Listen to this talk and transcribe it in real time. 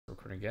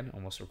recording again.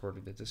 Almost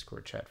recorded the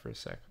Discord chat for a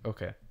sec.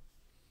 Okay.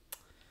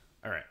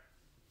 All right.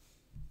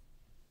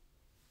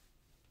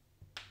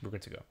 We're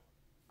good to go.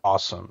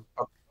 Awesome.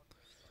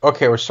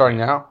 Okay, we're starting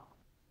Yeah. now.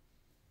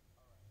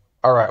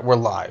 All right, we're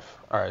live.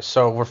 All right,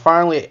 so we're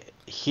finally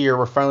here.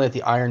 We're finally at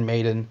the Iron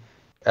Maiden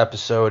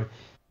episode.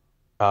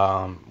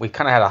 We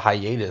kind of had a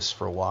hiatus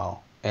for a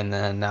while, and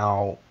then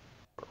now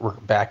we're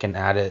back and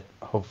at it.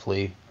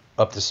 Hopefully,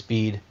 up to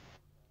speed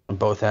on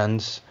both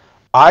ends.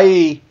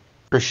 I,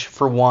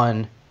 for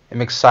one,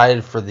 am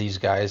excited for these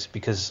guys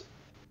because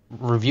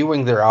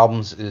reviewing their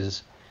albums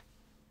is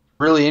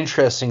really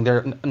interesting.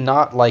 They're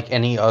not like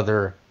any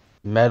other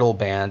metal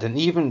band, and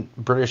even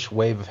British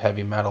wave of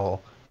heavy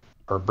metal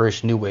or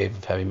British new wave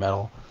of heavy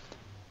metal.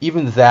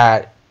 Even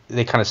that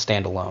they kind of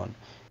stand alone,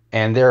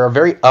 and they're a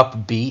very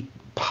upbeat,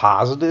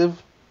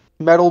 positive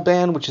metal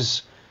band, which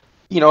is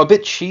a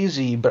bit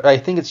cheesy, but I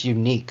think it's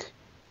unique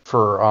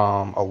for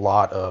a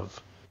lot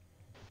of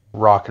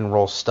rock and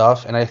roll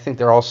stuff. And I think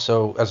they're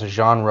also, as a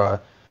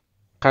genre,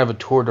 kind of a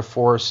tour de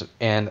force.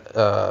 And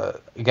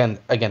again,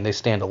 they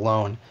stand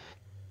alone.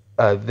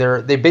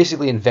 They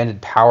basically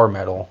invented power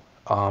metal,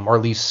 or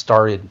at least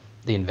started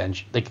the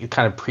invention. They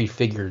kind of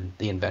prefigured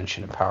the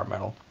invention of power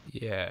metal.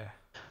 Yeah.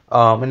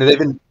 And they've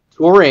been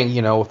touring,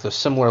 with a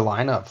similar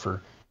lineup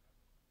for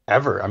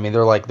ever. I mean,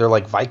 they're like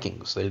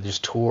Vikings. They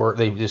just tour.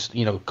 They just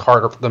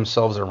cart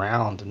themselves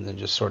around and then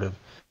just sort of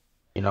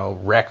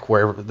wreck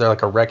wherever. They're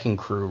like a wrecking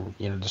crew,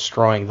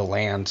 destroying the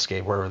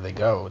landscape wherever they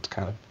go. It's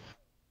kind of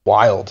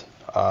wild.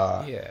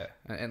 Yeah.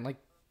 And like,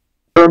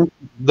 They're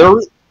they're,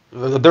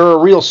 they're a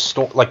real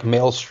like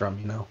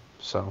maelstrom.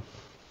 So, what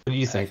do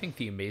you I think? think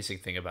the amazing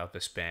thing about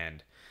this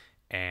band,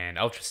 and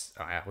I'll just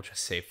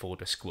say full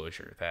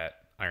disclosure that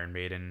Iron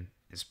Maiden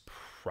is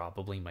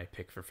probably my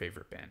pick for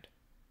favorite band.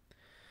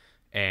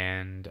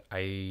 And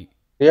I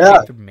Yeah,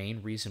 think the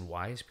main reason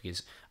why is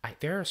because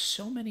there are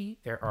so many.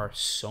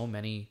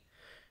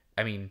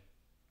 I mean,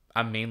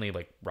 I'm mainly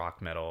like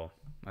rock metal.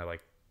 I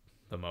like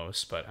the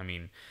most, but I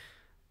mean,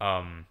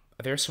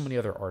 there are so many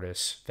other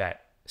artists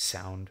that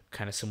sound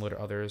kind of similar to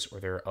others, or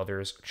there are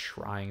others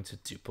trying to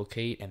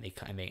duplicate, and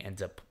they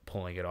end up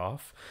pulling it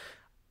off.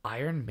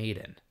 Iron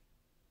Maiden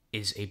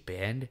is a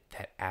band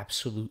that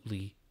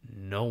absolutely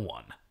no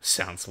one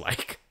sounds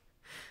like,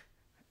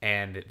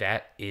 and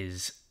that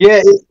is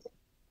yeah,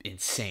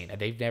 insane. yeah.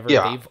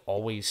 They've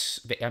always,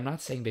 I'm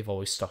not saying they've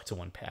always stuck to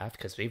one path,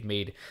 because they've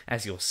made,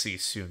 as you'll see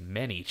soon,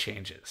 many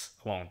changes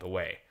along the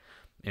way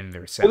in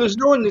their Well, there's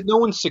sound. no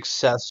one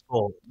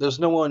successful. There's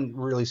no one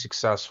really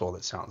successful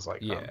that sounds like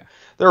them. Yeah.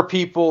 There are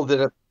people that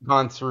have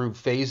gone through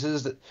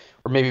phases that,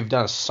 or maybe have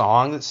done a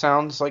song that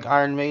sounds like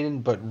Iron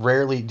Maiden, but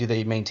rarely do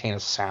they maintain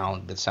a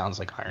sound that sounds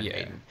like Iron Yeah.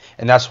 Maiden.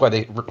 And that's why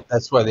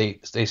they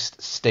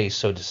stay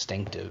so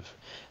distinctive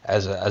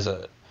as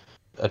a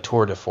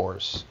tour de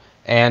force.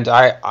 And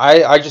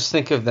I just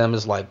think of them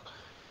as like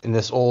in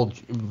this old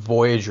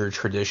Voyager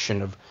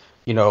tradition of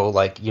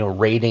like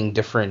raiding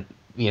different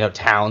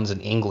towns in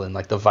England,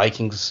 like the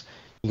Vikings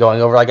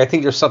going over. Like I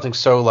think there's something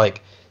so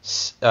like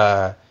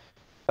uh,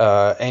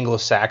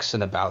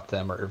 Anglo-Saxon about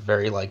them, or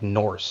very like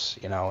Norse,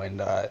 and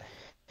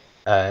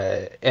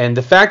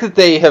the fact that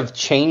they have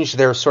changed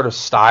their sort of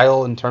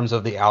style in terms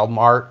of the album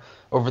art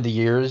over the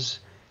years,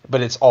 but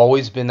it's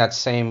always been that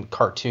same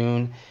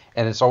cartoon,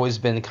 and it's always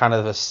been kind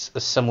of a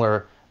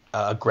similar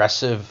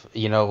aggressive,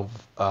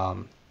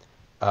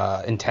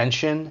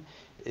 intention.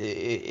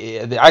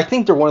 I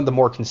think they're one of the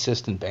more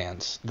consistent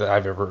bands that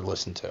I've ever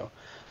listened to.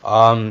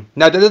 Now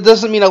that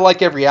doesn't mean I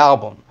like every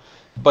album,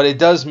 but it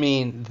does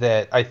mean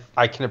that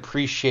I can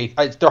appreciate.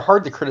 They're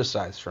hard to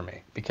criticize for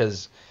me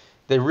because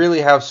they really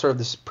have sort of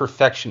this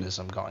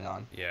perfectionism going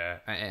on. Yeah.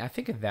 I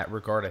think in that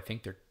regard, I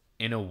think they're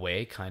in a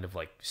way kind of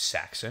like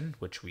Saxon,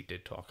 which we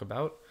did talk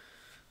about.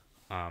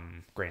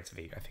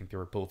 Granted, I think they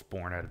were both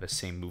born out of the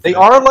same They movement.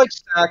 are like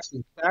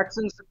Saxon.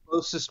 Saxon's the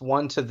closest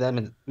one to them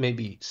in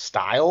maybe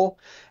style,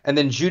 and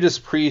then Judas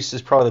Priest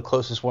is probably the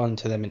closest one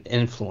to them in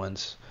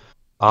influence.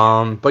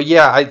 Yeah. But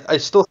yeah, I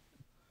still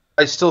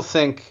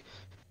think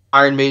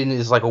Iron Maiden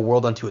is like a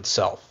world unto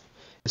itself.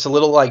 It's a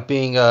little like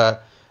being a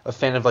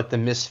fan of like the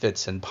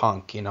Misfits and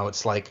punk.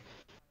 It's like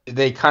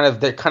they're kind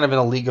of in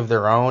a league of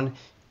their own.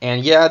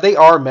 And yeah, they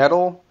are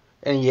metal,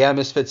 and yeah,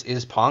 Misfits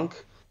is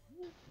punk,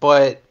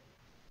 but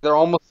they're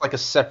almost like a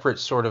separate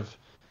sort of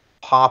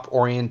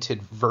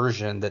pop-oriented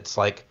version that's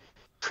like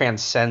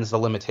transcends the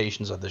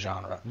limitations of the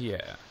genre.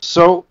 Yeah.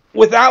 So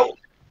with their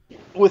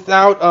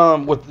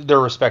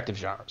respective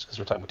genres, because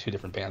we're talking about two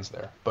different bands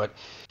there. But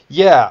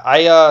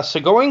yeah, so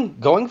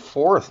going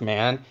forth,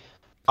 man.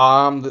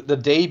 The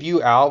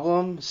debut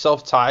album,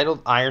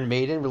 self-titled Iron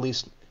Maiden,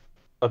 released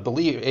I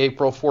believe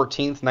April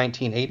 14th,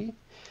 1980,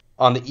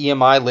 on the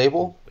EMI Oh,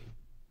 label wait.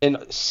 in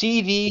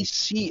CD,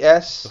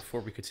 CS,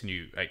 Before we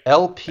continue, I forgot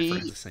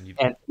LP, to send you.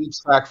 and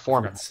 8-track I forgot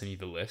format. to send you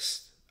the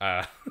list.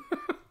 Let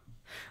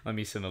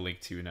me send the link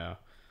to you now.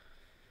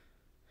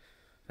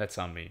 That's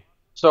on me.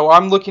 So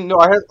I'm looking. No,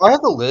 I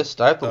have the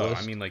list. I have the Oh, I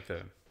list. mean like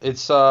the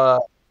It's I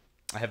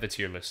have the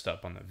tier list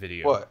up on the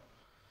video. what?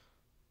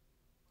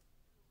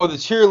 Oh, the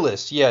tier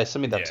list. Yeah,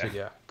 send me that too. Yeah.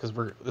 Yeah, because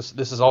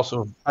this is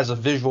also has a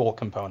visual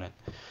component.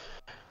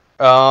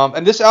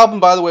 And this album,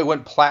 by the way,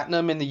 went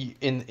platinum in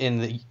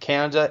the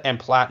Canada and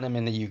platinum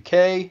in the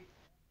UK,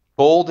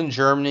 gold in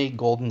Germany,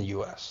 gold in the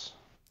US.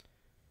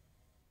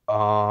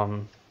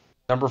 Um,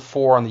 number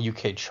 4 on the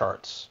UK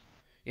charts.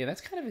 Yeah,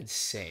 that's kind of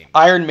insane.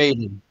 Iron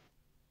Maiden.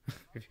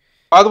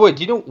 By the way,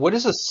 do you know what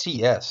is a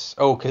CS?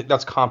 Oh,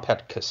 that's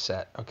compact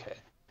cassette. Okay.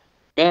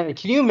 Man,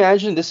 can you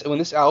imagine this when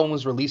this album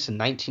was released in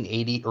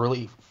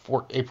 1980,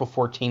 April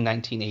 14,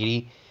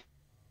 1980?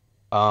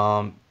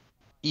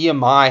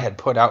 EMI had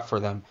put out for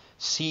them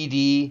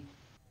CD,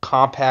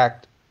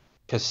 compact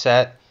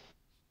cassette,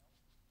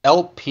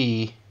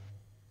 LP,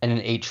 and an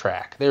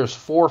 8-track. There's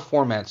 4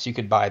 formats you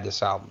could buy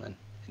this album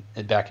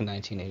back in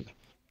 1980.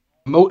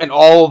 And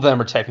all of them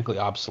are technically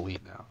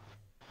obsolete now.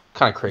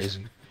 Kind of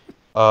crazy.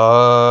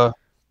 Uh,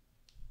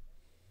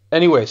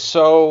 Anyway,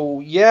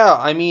 so yeah,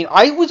 I mean,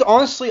 I was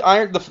honestly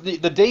Iron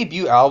the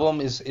debut album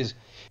is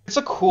it's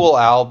a cool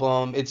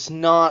album. It's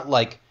not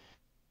like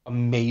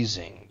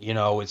amazing,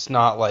 It's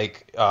not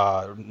like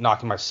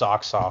knocking my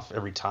socks off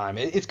every time.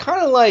 It's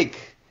kind of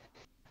like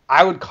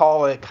I would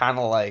call it kind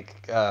of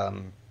like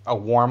a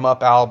warm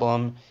up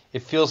album.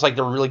 It feels like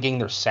they're really getting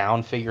their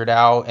sound figured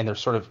out and they're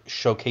sort of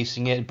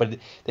showcasing it, but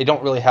they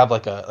don't really have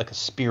like a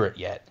spirit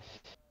yet.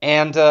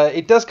 And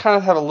it does kind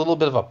of have a little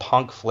bit of a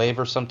punk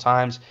flavor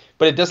sometimes,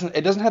 but it doesn't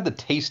have the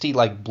tasty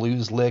like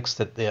blues licks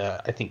that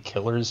I think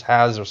Killers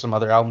has or some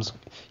other albums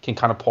can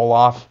kind of pull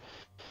off.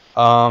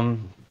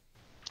 Um,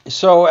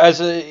 so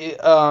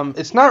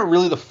it's not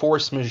really the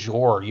force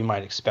majeure you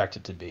might expect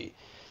it to be.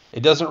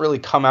 It doesn't really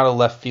come out of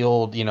left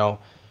field, Hmm.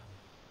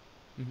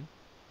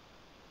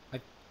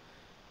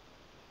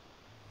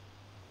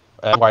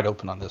 I, wide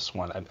open on this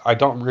one. I'm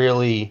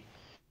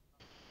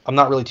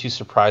not really too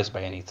surprised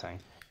by anything.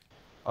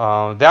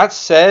 That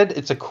said,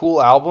 it's a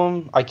cool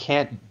album. I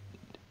can't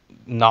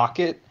knock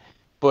it,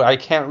 but I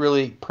can't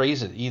really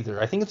praise it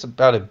either. I think it's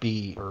about a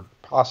B or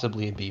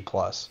possibly a B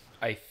plus.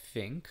 I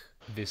think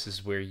this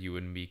is where you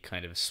and me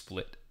kind of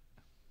split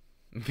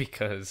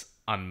because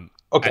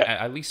Okay,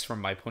 at least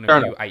from my point fair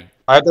of enough. view,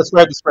 That's why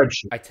I have the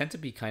spreadsheet. I tend to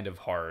be kind of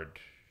hard.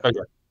 Okay.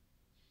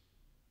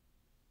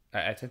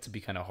 I tend to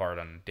be kind of hard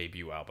on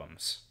debut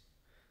albums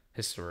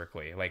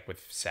historically, like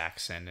with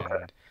Saxon Okay.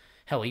 and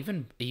hell,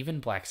 even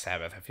Black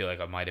Sabbath. I feel like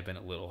I might have been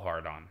a little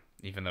hard on,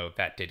 even though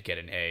that did get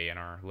an A in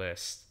our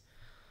list.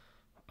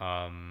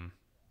 Um,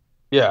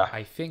 Yeah.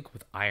 I think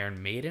with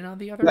Iron Maiden, on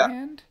the other Yeah.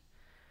 hand,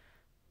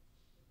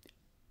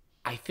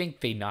 I think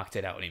they knocked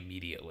it out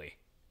immediately.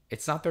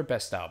 It's not their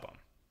best album,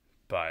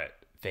 but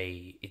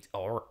it's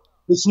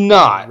It's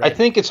not. I already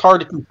think it's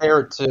hard to compare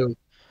it to.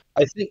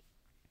 I think.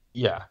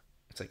 Yeah.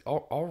 it's like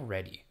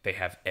already they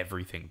have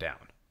everything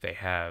down.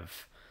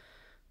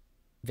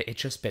 It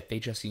just but they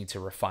just need to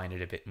refine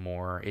it a bit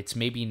more. It's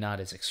maybe not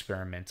as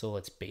experimental.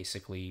 It's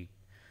basically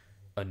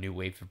a new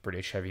wave of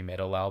British heavy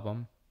metal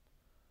album.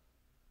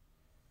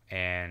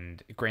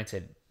 And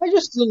granted, I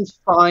just didn't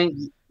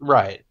find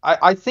right.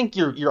 I think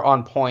you're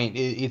on point.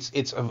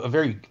 It's a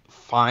very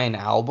fine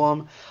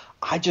album.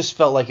 I just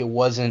felt like it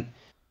wasn't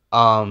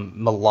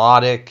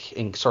melodic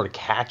and sort of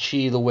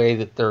catchy the way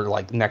that their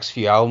like next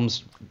few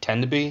albums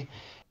tend to be.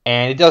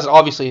 And it does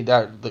obviously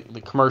that the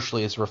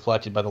commercially is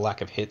reflected by the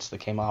lack of hits that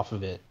came off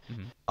of it.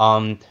 mhm.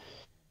 Um,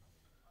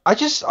 I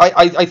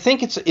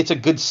think it's a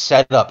good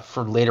setup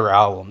for later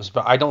albums,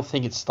 but I don't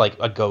think it's like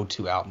a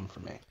go-to album for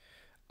me.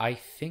 I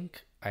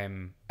think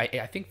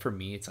I think for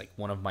me it's like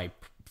one of my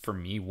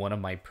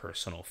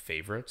personal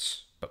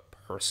favorites, but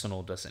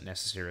personal doesn't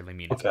necessarily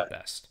mean it's the Okay.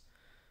 best.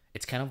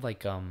 It's kind of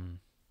like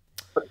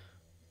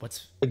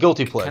what's A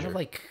guilty kind of pleasure.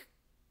 like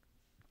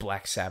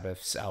Black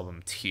Sabbath's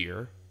album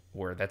Tear,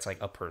 where that's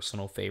like a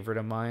personal favorite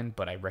of mine,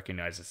 but I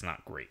recognize it's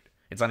not great.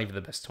 It's not even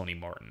the best Tony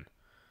Martin.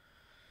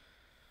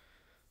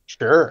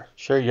 Sure,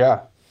 sure,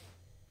 yeah.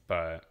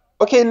 But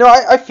Okay, no,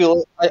 I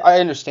feel it. I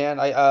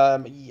understand.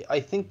 I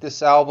think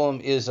this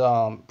album is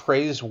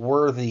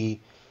praiseworthy,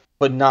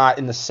 but not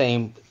in the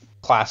same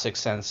classic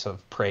sense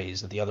of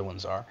praise that the other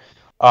ones are.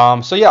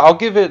 So yeah, I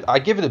give it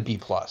a B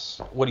plus.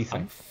 What do you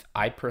think?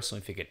 I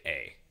personally think it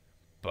A,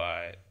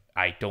 but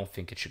I don't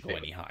think it should go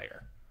any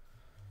higher.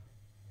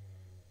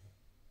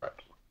 Right.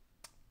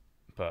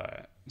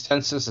 But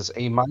Consensus is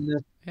A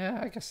minus, yeah,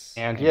 I guess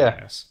and A yeah,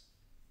 minus.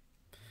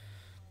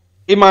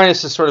 A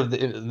minus is sort of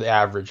the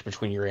average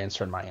between your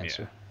answer and my Yeah.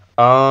 answer.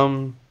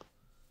 Um,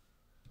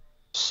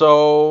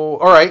 so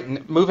all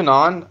right, moving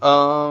on.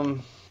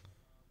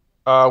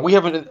 We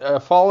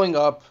have following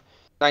up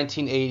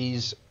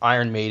 1980s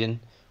Iron Maiden.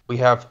 We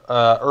have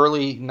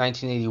early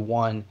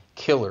 1981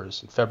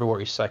 Killers,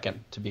 February 2nd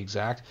to be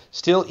exact.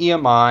 Still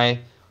EMI,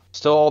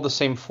 still all the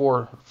same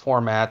 4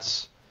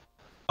 formats.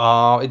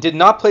 It did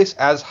not place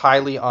as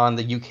highly on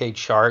the UK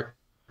chart,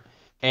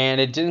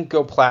 and it didn't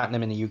go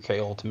platinum in the UK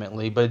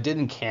ultimately, but it did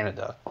in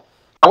Canada.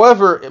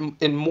 However,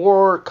 in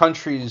more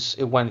countries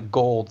it went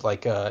gold,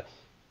 like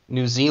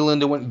New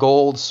Zealand it went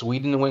gold,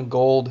 Sweden it went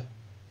gold,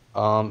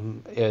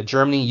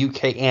 Germany,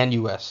 UK, and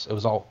US. It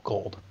was all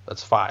gold.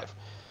 That's 5.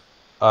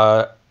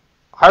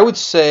 I would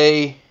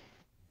say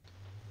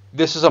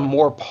this is a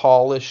more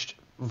polished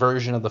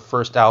version of the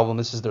first album.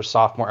 This is their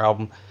sophomore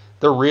album.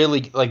 They're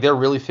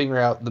really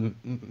figuring out the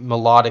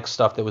melodic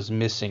stuff that was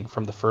missing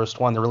from the first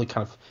one. They're really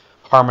kind of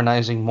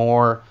harmonizing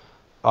more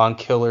on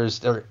Killers.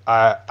 They're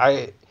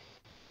I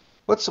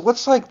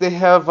what's like they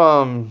have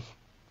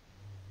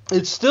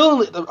it's still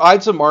the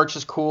Ides of March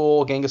is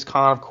cool. Genghis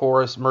Khan, of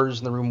course. Murders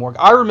in the Rue Morgue.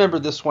 I remember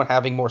this one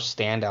having more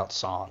standout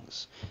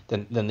songs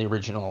than the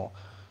original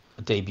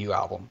debut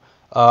album.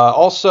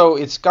 Also,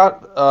 it's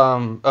got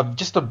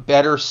just a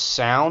better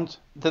sound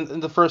than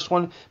the first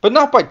one, but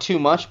not by too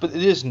much. But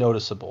it is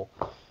noticeable.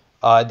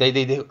 I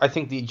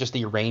think just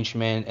the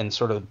arrangement and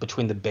sort of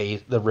between the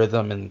bass, the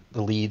rhythm, and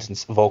the leads and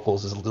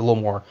vocals is a little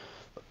more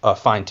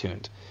fine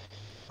tuned.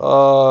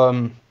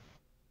 Um,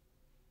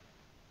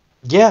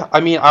 yeah, I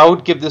mean, I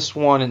would give this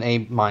one an A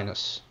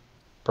minus,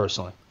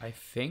 personally. I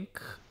think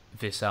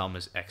this album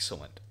is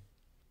excellent.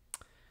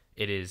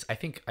 It is. I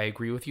think I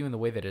agree with you in the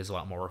way that it is a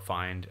lot more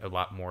refined. A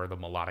lot more of the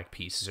melodic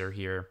pieces are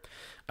here.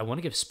 I want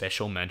to give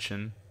special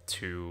mention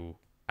to.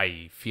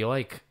 I feel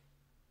like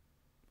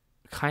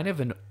kind of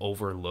an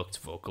overlooked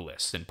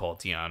vocalist in Paul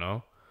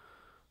Diano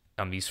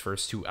on these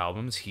first two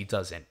albums. He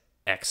does an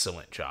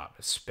excellent job,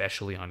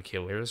 especially on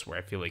Killers, where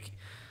I feel like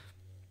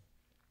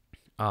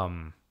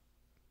um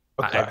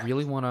I Okay.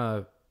 really want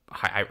to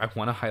I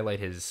want to highlight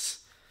his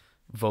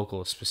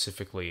vocals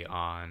specifically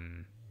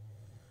on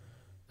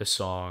the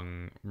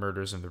song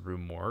 "Murders in the Rue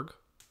Morgue,"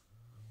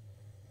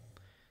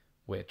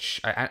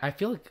 which I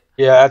feel like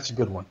Yeah, that's a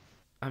good one.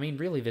 I mean,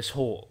 really, this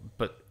whole,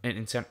 but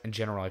in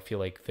general, I feel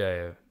like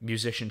the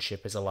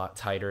musicianship is a lot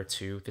tighter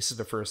too. This is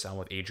the first album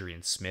with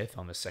Adrian Smith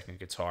on the second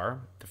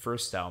guitar. The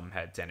first album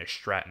had Dennis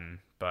Stratton,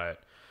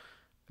 but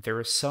there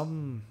was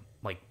some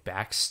like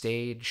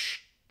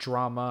backstage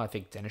drama. I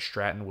think Dennis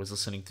Stratton was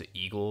listening to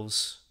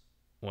Eagles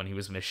when he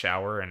was in the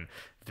shower, and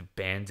the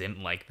band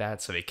didn't like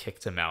that, so they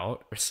kicked him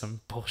out or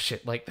some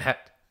bullshit like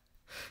that.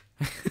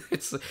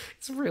 It's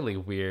really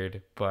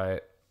weird,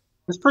 but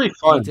It's pretty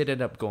he fun. did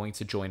end up going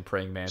to join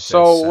Praying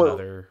Mantis, So,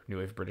 another new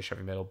wave British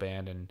heavy metal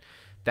band, and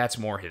that's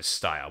more his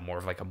style, more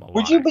of like a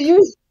would you, but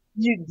melodic.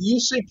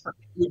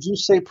 would you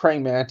say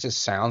Praying Mantis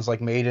sounds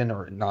like Maiden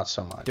or not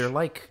so They're much?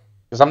 like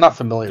Because I'm not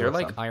familiar they're with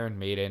like them. Iron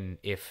Maiden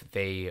if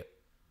they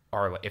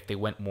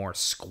went more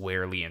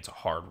squarely into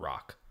hard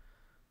rock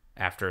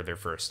after their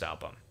first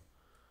album.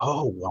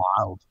 Oh,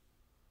 wow.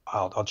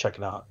 I'll check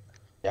it out.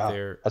 Yeah,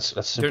 Their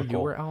that's their super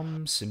newer cool.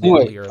 albums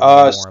Anyway, admittedly are a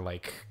little more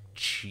like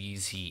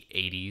cheesy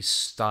 80s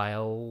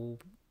style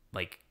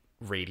like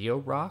radio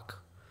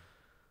rock,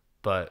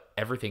 but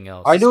everything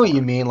else I is know what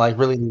you hard. mean, like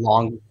really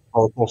long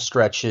vocal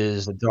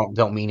stretches that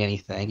don't mean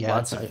anything. Yeah,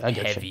 Lots of I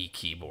get you. heavy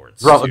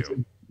keyboards Drum,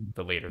 too,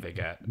 the later they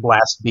get.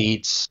 blast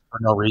beats for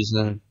no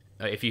reason.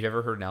 If you've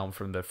ever heard an album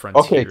from the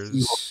Okay,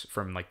 Frontiers,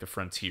 from like the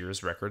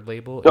Frontiers record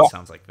label, it no.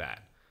 sounds like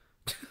that.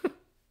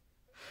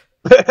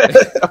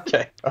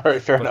 Okay, all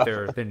right, fair But enough.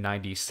 their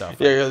 90s stuff,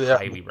 Yeah, I yeah, yeah.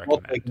 highly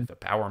Well recommend. taken. The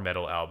power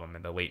metal album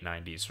in the late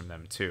 90s from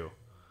them too.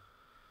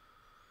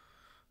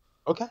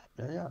 Okay,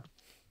 yeah, yeah.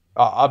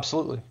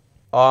 Absolutely.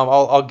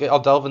 I'll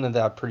delve into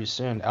that pretty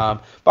soon.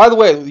 By the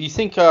way, you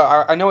think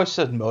I know I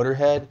said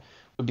Motorhead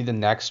would be the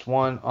next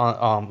one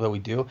on that we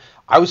do.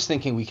 I was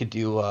thinking we could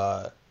do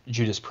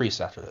Judas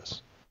Priest after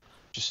this,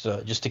 just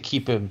to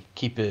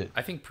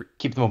I think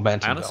keep the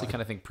I momentum honestly going.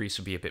 kind of think Priest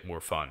would be a bit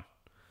more fun.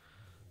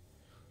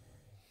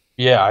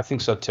 Yeah, I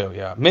think so too.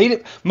 Yeah,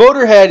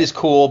 Motorhead is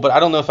cool, but I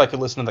don't know if I could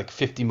listen to like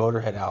 50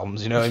 Motorhead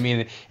albums. You know what I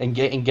mean? And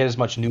get as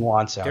much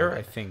nuance out There of are,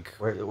 I it. think,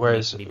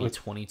 Whereas maybe with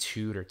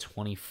 22 to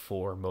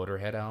 24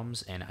 Motorhead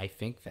albums, and I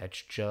think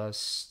that's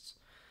just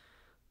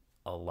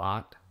a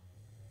lot,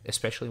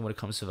 especially when it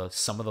comes to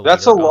some of the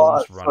that's a later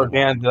lot albums run for a long.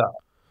 band.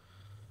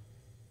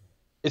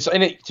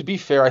 To be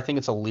fair, I think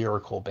it's a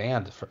lyrical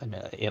band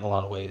in a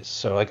lot of ways.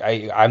 So like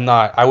I'm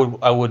not I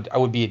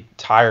would be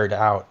tired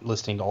out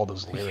listening to all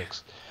those Yeah.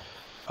 lyrics.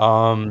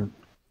 Um.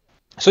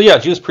 So yeah,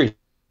 Judas Priest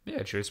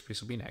Yeah, Judas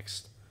Priest will be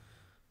next.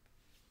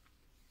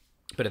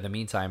 But in the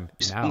meantime,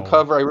 now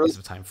cover. I really. is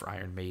the time for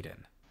Iron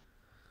Maiden.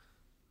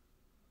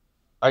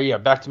 Yeah,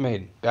 back to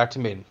Maiden. Back to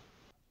Maiden.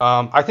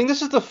 I think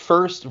this is the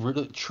first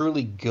really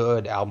truly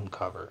good album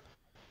cover.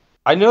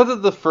 I know that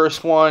the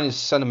first one is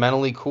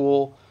sentimentally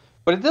cool,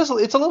 but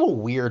it's a little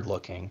weird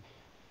looking.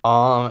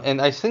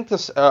 And I think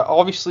this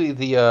obviously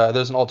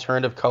there's an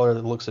alternative color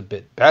that looks a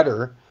bit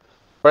better,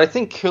 but I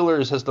think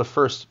Killers has the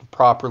first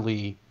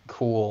properly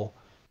cool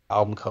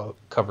album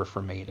cover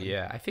for Maiden.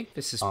 Yeah, I think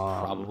this is Um,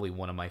 probably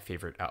one of my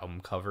favorite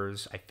album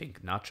covers. I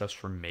think not just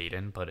from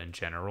Maiden, but in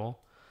general.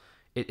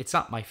 It's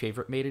not my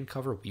favorite Maiden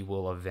cover. We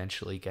will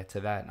eventually get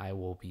to that, and I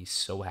will be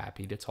so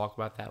happy to talk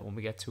about that when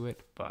we get to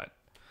it. But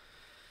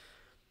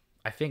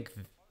I think,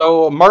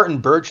 so Martin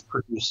Birch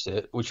produced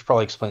it, which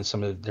probably explains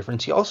some of the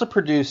difference. He also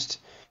produced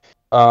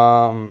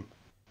um,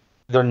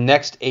 their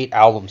next 8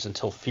 albums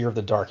until Fear of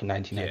the Dark in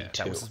yeah,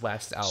 that was 1992. his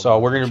last So album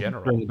we're in going to be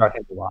general. hearing about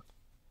him a lot.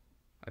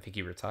 I think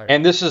he retired.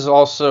 And this is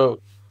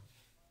also,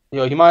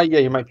 you might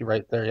be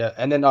right there, yeah.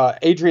 And then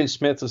Adrian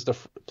Smith is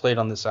played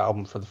on this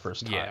album for the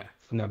first Yeah, time.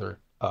 Another.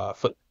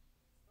 foot.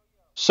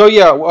 So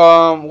yeah,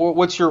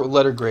 what's your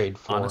letter grade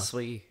for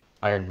Honestly,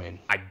 Iron Maiden?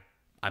 I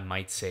I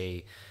might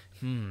say,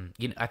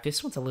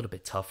 this one's a little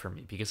bit tough for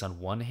me because on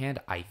one hand,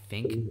 I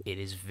think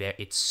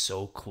it's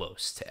so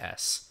close to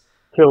S.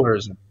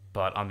 Killers.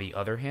 But on the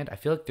other hand, I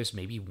feel like there's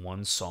maybe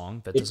one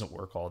song that It, doesn't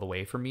work all the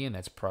way for me, and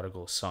that's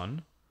Prodigal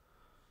Son.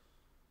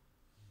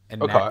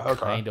 And okay, that okay.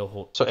 kind of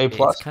hold, So A it's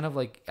plus. kind of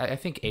like I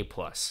think A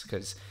plus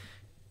because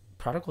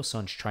Prodigal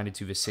Son's trying to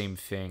do the same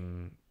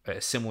thing,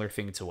 a similar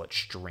thing to what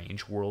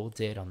Strange World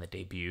did on the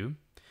debut.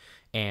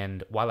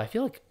 And while I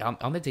feel like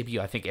on the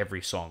debut, I think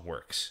every song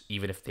works,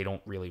 even if they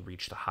don't really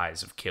reach the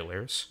highs of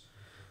Killers.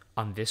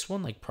 On this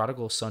one, like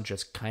Prodigal Son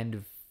just kind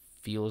of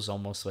feels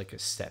almost like a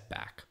step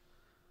back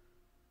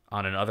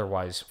on an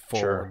otherwise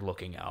Sure.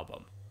 forward-looking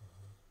album.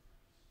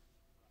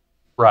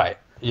 Right.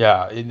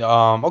 Yeah.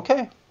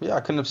 Okay. Yeah, I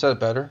couldn't have said it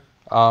better.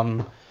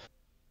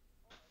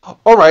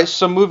 All right.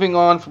 So moving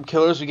on from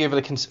Killers, we gave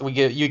it a we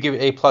give you give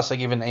it A plus. I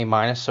give it an A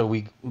minus. So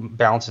we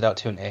balance it out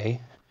to an A.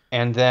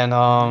 And then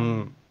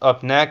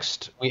up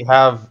next we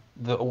have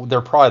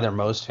they're probably their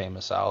most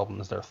famous album,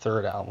 is their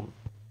third album,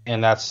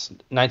 and that's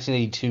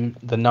 1982,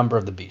 The Number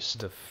of the Beast.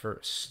 The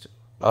first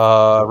with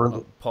Uh,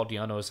 re- Paul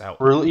Diano's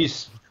out.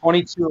 released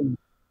 22.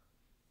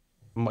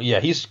 Yeah,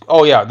 he's.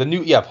 Oh yeah, the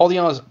new. Yeah, Paul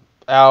Diano's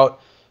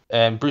out,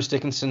 and Bruce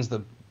Dickinson's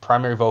the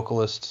primary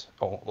vocalist,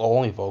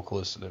 only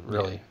vocalist that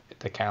Yeah, really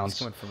that he's counts.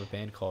 coming from a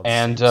band called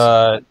And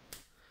Samson,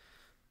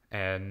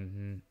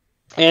 and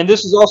and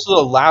this is also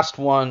the last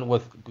one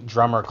with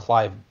drummer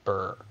Clive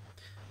Burr.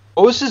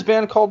 What was his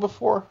band called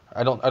before?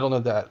 I don't know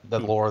that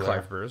who, lore there.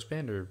 Clive Burr's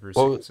band or Bruce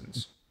Well,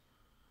 Dickinson's?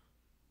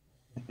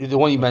 the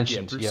one you Yeah,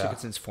 mentioned, Bruce yeah,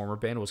 Dickinson's former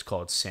band was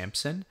called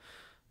Samson.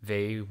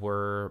 They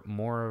were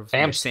more of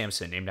Sam.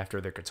 Samson, named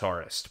after their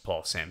guitarist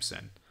Paul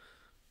Samson,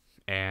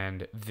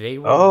 and they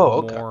were Oh,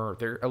 okay. more.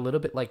 They're a little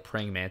bit like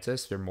Praying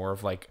Mantis. They're more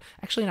of like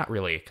actually not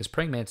really because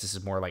Praying Mantis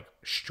is more like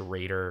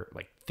straighter,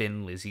 like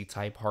Thin Lizzy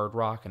type hard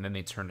rock, and then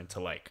they turn into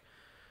like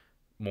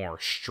more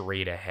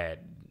straight ahead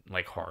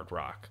like hard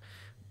rock.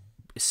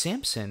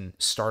 Samson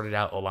started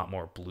out a lot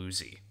more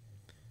bluesy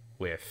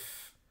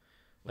with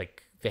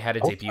like they had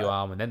a debut Okay.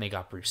 album and then they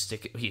got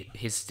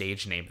his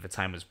stage name at the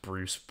time was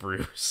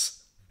Bruce.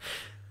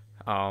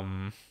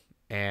 Um,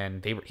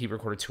 and he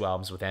recorded two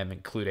albums with them,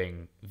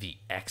 including the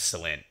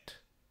excellent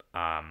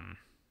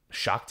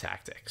Shock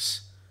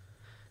Tactics.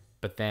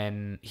 But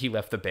then he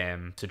left the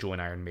band to join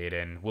Iron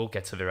Maiden. We'll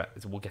get to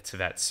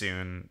that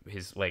soon.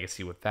 His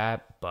legacy with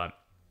that, but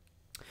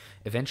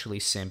eventually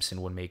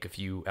Simpson would make a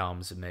few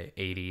albums in the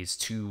 '80s,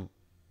 two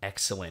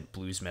excellent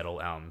blues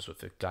metal albums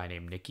with a guy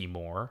named Nicky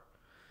Moore,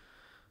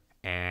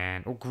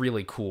 and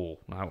really cool.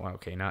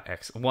 Okay, not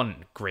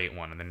one great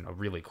one, and then a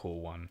really cool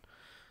one,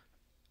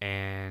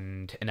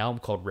 and an album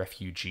called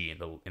Refugee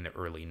in the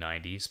early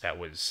 '90s. That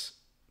was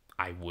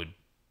I would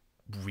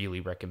really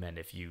recommend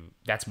if you.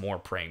 That's more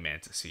Praying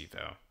Mantis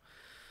though,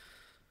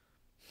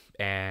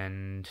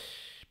 and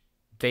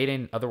they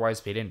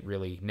didn't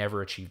really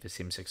never achieve the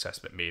same success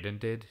that Maiden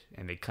did,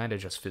 and they kind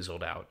of just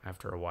fizzled out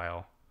after a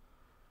while.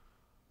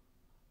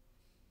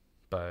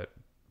 But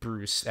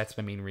Bruce, that's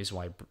the main reason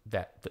why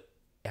it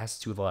has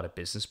to do with a lot of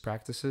business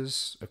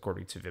practices,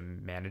 according to the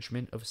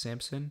management of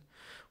Samson,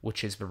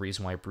 which is the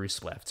reason why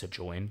Bruce left to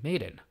join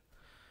Maiden.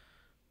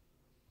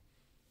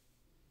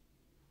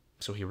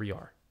 So here we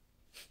are.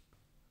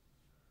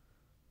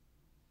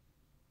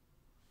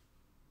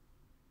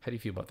 How do you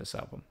feel about this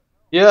album?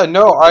 Yeah,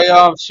 no,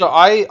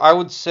 I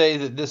would say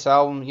that this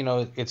album,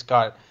 it's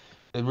got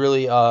it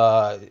really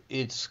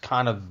it's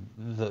kind of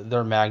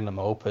their magnum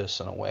opus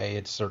in a way.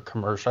 It's their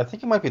commercial. I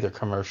think it might be their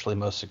commercially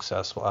most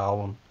successful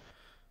album.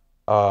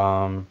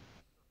 Um,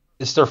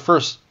 it's their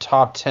first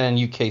top 10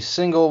 UK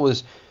single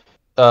was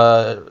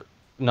uh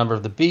Number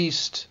of the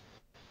Beast.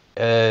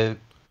 Uh,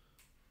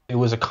 it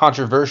was a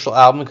controversial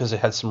album because it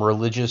had some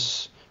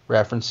religious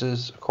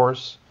references, of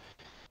course.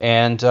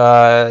 And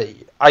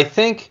I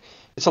think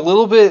it's a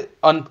little bit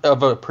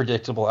of a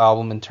predictable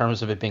album in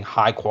terms of it being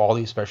high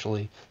quality,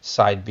 especially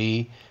side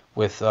B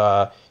with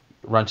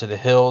Run to the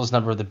Hills,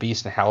 Number of the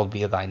Beast, and Hallowed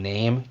Be Thy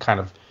Name, kind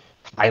of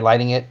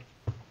highlighting it.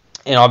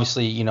 And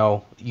obviously, you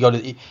go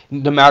to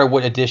no matter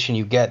what edition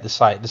you get, the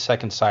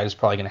second side is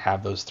probably going to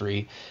have those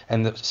three,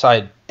 and the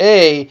side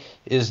A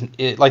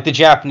like the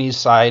Japanese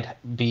side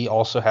B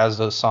also has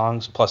those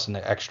songs plus an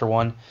extra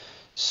one.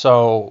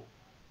 So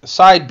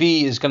side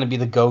B is going to be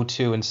the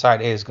go-to, and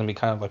side A is going to be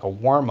kind of like a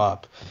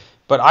warm-up.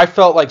 But I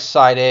felt like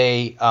side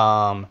A,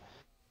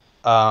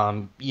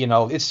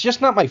 it's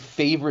just not my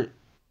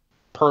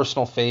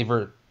personal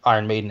favorite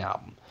Iron Maiden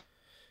album.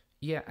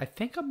 Yeah, I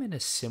think I'm in a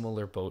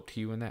similar boat to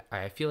you in that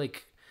I feel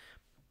like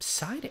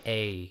side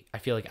A, I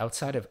feel like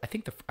outside of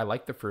I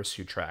like the first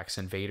few tracks.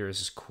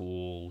 Invaders is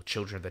cool,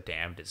 Children of the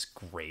Damned is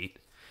great.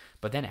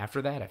 But then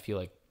after that, I feel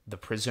like The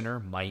Prisoner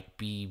might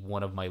be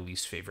one of my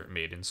least favorite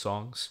Maiden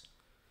songs.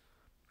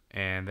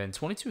 And then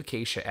 22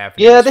 Acacia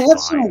Avenue Yeah, is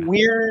fine.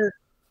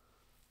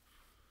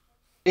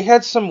 they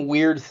had some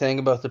weird thing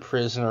about the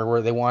prisoner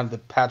where they wanted the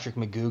Patrick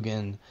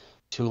McGugan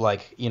to,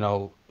 like,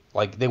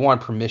 Like they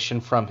wanted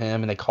permission from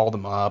him, and they called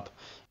him up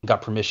and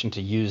got permission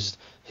to use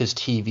his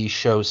TV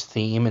show's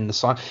theme in the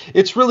song.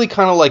 It's really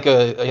kind of like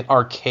an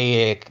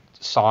archaic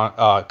song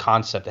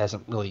concept. It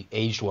hasn't really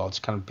aged well. It's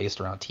kind of based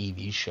around a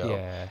TV show.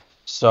 Yeah.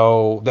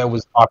 So that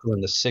was popular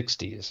in the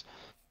 '60s,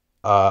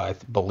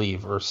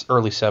 believe, or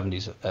early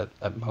 '70s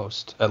at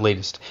most, at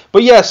latest.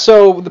 But yeah,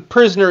 so the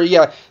Prisoner,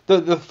 yeah,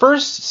 the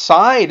first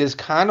side is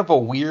kind of a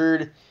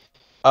weird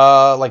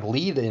like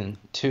lead in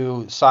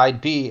to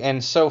side B,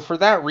 and so for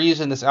that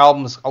reason, this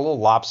album is a little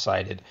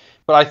lopsided.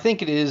 But I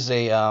think it is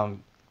a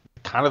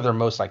kind of their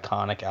most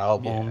iconic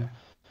Yeah. album,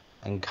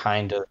 and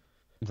kind of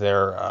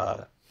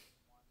their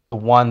the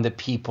one that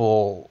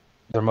people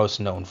they're most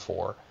known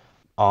for.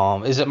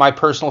 Is it my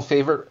personal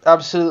favorite?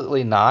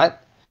 Absolutely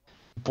not,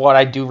 but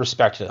I do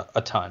respect it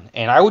a ton,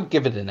 and I would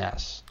give it an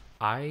S.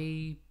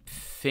 I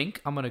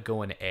think I'm gonna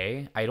go an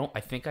A. I don't. I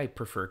think I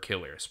prefer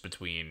Killers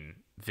between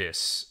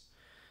this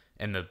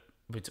and the.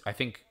 I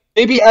think.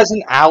 Maybe as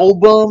an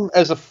album,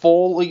 as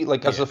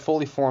Yeah. a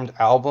fully formed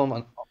album,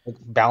 on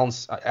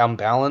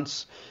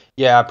balance,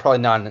 yeah, probably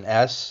not an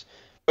S.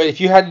 But if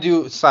you had to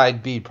do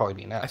side B, it'd probably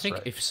be an I S, think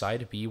right? if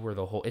side B were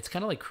the whole, it's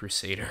kind of like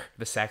Crusader,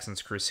 the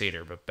Saxons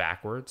Crusader, but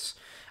backwards.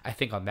 I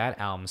think on that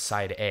album,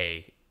 side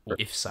A,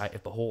 if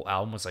the whole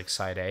album was like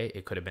side A,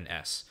 it could have been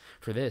S.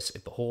 For this,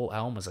 if the whole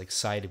album was like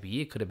side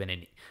B, it could have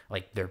been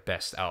like their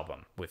best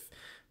album with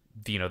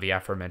the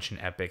aforementioned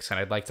epics. And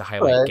I'd like to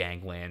highlight Right.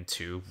 Gangland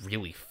too,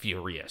 really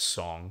furious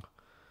song.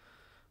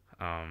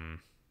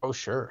 Um, Oh,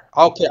 sure.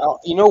 Okay,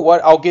 you know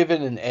what? I'll give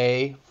it an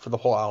A for the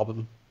whole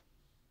album.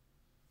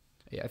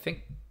 yeah, I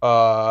think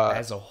Uh,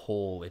 as a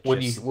whole, it what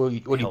just do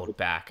you, what do you? held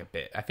back a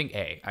bit. I think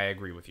A. I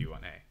agree with you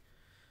on A,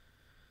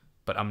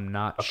 but I'm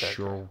not Okay, okay,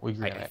 sure. we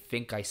I, agree on I A.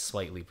 think I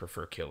slightly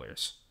prefer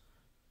Killers.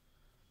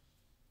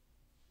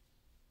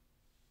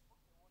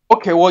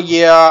 Okay, well,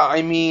 yeah.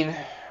 I mean,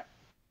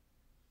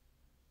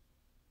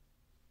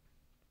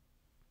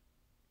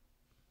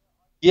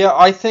 yeah.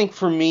 I think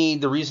for me,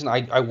 the reason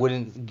I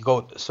wouldn't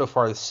go so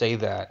far as to say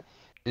that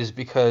is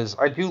because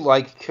I do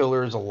like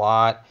Killers a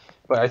lot,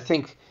 but I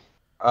think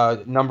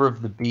Number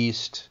of the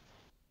Beast,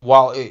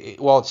 while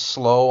it's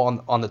slow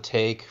on the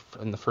take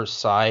in the first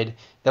side,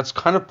 that's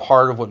kind of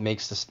part of what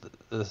makes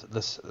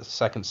this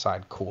second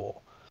side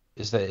cool,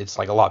 is that it's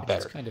like a lot It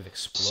just better. kind of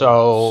explodes.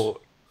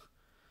 So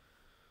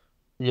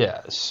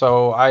yeah,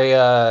 so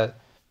I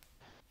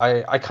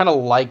kind of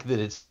like that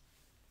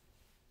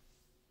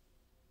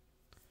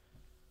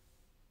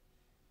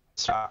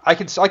I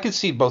could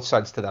see both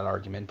sides to that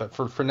argument, but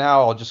for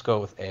now I'll just go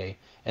with A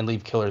and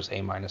leave Killers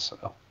A minus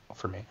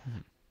for me.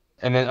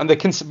 And then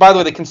by the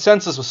way, the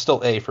consensus was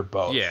still A for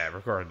both. Yeah, So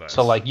regardless.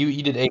 like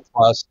you did A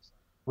plus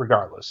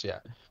regardless, yeah.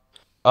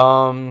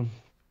 Um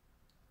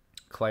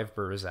Clive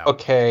Burr is out.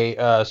 okay,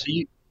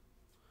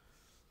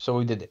 so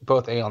we did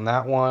both A on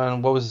that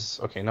one. What was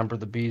okay, Number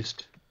of the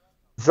Beast?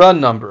 The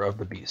Number of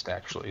the Beast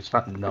actually. It's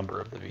not Number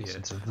of the Yeah, Beast,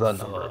 it's it's The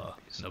Number of the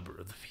the Beast. number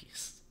of the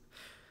beast.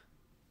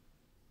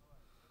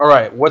 All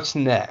right, what's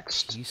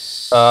next?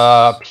 Peace.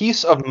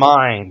 Peace of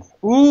Mind.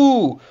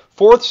 Ooh,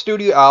 fourth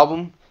studio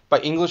album by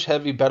English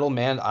heavy metal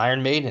band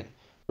Iron Maiden,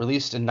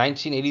 released in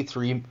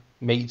 1983,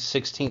 May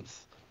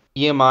 16th.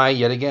 EMI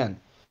yet again.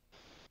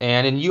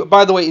 And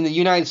by the way, in the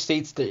United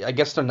States, I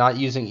guess they're not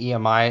using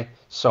EMI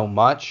so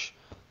much.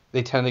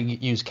 They tend to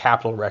use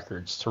Capitol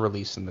Records to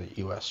release in the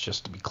US,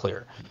 just to be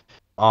clear.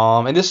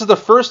 And this is the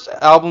first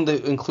album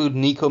to include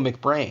Nico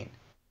McBrain,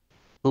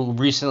 who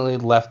recently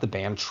left the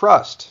band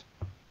Trust,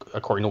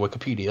 according to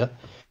Wikipedia.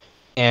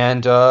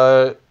 And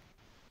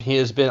he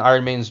has been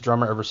Iron Maiden's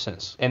drummer ever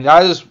since. And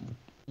that is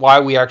why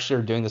we actually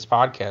are doing this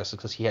podcast,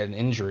 because he had an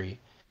injury,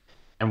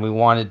 and we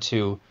wanted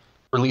to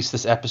release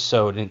this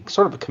episode in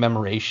sort of a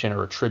commemoration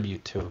or a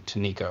tribute to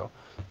Nico.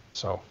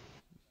 So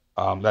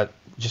that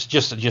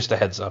just a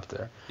heads up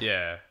there.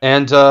 Yeah,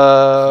 And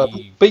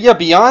he but yeah,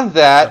 beyond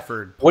that,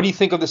 suffered. what do you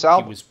think of this He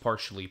album? was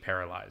partially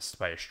paralyzed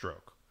by a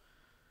stroke,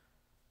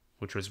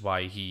 which was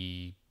why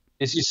he.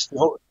 Is he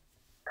still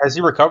has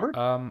he recovered?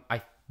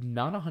 I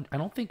not a hundred. I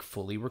don't think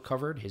fully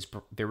recovered.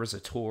 There was a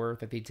tour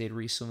that they did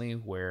recently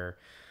where,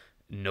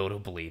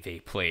 notably, they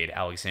played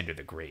Alexander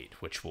the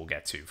Great, which we'll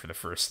get to for the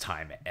first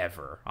time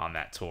ever on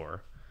that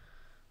tour.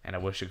 And I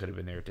wish I could have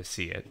been there to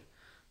see it,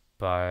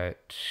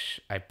 but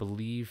I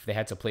believe they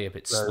had to play a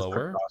bit That is pretty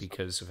slower awesome.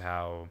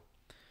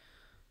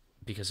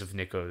 because of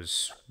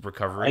Nico's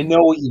I recovery.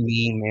 know what you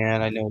mean,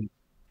 man. I know.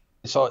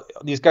 So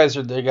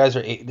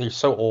they're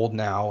so old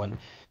now,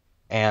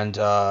 and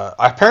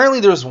apparently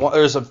there's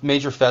a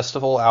major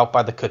festival out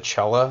by the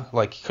Coachella.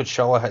 Like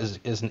Coachella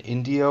is in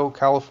Indio,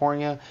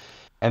 California,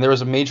 and there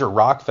was a major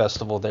rock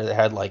festival there that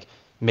had like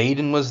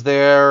Maiden was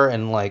there,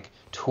 and like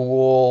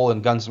Tool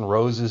and Guns N'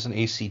 Roses and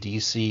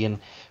AC/DC, and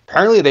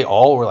apparently they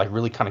all were like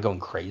really kind of going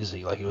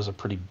crazy. Like it was a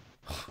pretty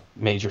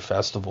major Oh,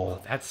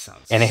 festival, that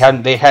sounds and they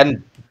hadn't, sick.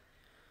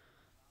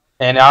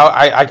 and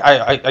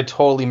I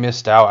totally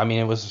missed out. I mean,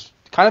 it was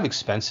kind of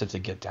expensive to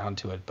get down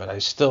to it, but I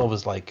still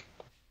was like,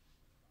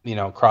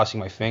 crossing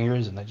my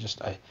fingers, and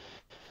it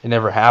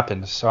never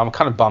happened. So I'm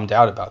kind of bummed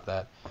out about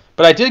that.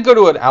 But I did go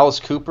to an Alice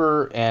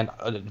Cooper and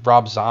a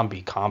Rob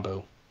Zombie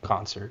combo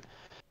concert,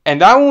 and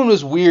that one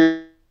was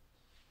weird.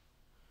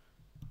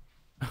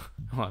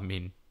 Well, I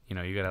mean, you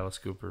got Alice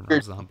Cooper and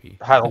Rob Zombie.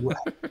 Had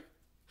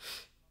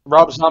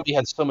Rob Zombie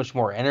had so much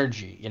more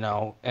energy,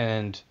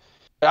 and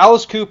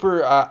Alice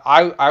Cooper,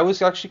 I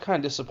was actually kind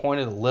of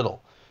disappointed a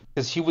little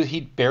because he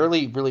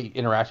barely really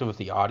interacted with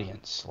the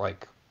audience,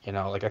 like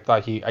like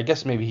I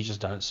guess maybe he's just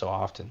done it so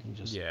often,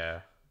 Yeah,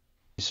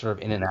 he's sort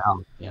of in and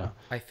out,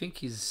 I think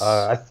he's.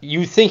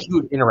 you think he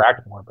would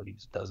interact more, but he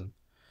just doesn't.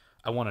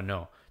 I want to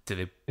know. Did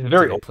they He's did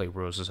very they old. play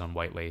Roses on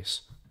White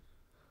Lace?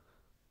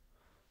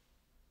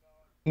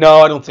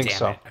 No, I don't think Damn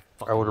so. it! I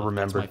I fucking would have love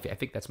that's my. remembered. I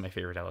think that's my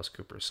favorite Alice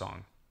Cooper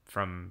song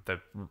from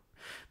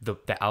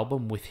the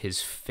album with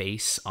his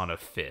face on a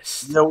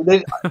fist.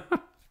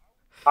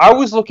 I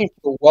was looking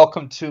for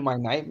 "Welcome to My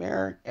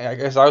Nightmare," and I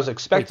guess I was Wait,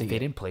 expecting they it,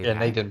 didn't play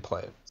and they that? didn't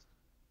play it.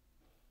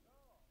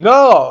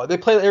 No, they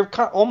played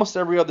almost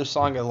every other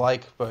song I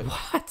like, but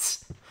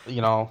What?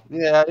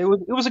 yeah, it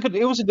was a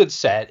good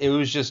set. It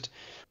was just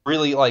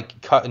really like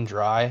cut and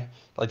dry.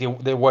 Like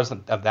there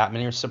wasn't that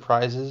many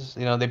surprises.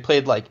 They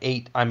played like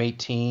I'm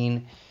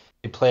 18.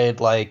 They played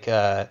like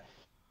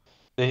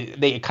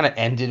they kind of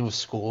ended with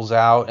Schools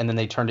Out, and then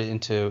they turned it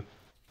into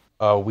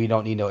We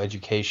Don't Need No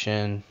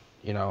Education.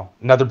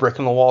 Another Brick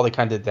in the Wall. They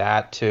kind of did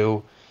that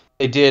too.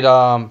 They did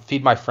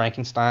Feed My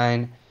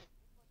Frankenstein.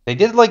 They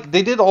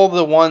did all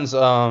the ones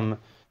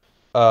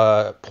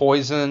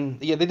Poison.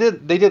 Yeah,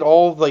 they did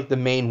all like the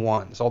main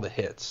ones, all the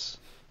hits,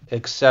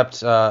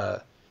 except uh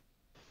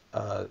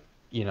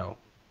you know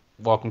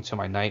Welcome to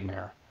My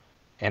Nightmare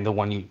and the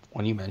one you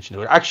mentioned.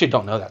 I actually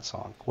don't know that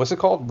song. What's it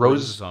called? Rose.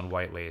 Roses on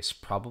White Lace.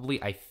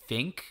 Probably, I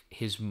think,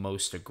 his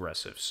most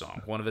aggressive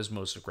song. One of his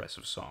most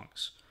aggressive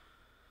songs.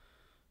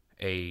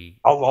 A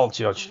I'll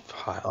judge.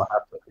 I'll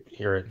have to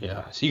hear it.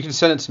 Yeah. So you can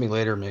send it to me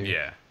later, maybe.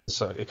 Yeah.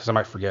 So because I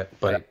might forget,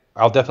 but Like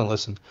I'll definitely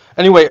listen.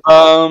 Anyway,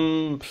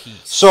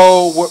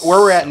 so where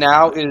we're Peace at of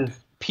now is Mind.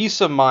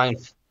 Peace of Mind.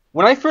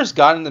 When I first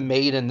got into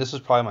Maiden, this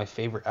was probably my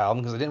favorite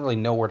album because I didn't really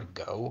know where to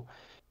go,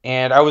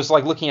 and I was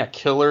like looking at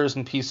Killers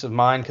and Peace of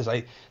Mind because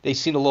they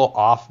seemed a little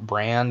off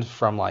brand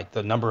from like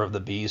the Number of the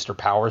Beast or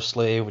Power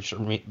Slave, which are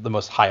the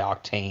most high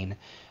octane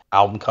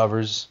album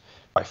covers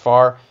by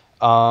far.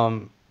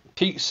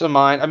 Peace of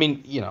Mind. I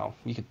mean, you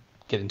could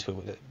get into it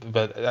with it,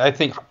 but I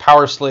think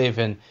Power Slave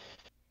and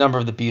Number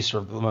of the Beast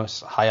are the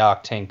most high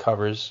octane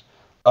covers.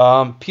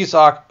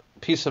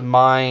 Peace of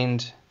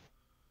Mind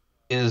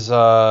is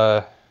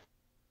a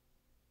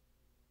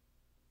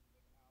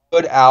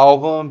good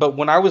album, but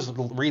when I was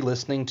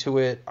re-listening to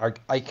it,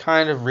 I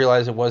kind of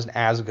realized it wasn't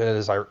as good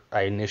as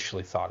I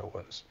initially thought it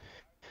was.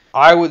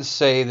 I would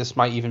say this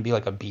might even be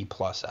like a B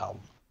plus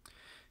album,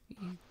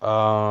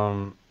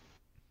 um,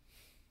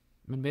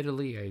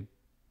 Admittedly,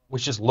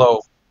 which is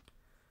low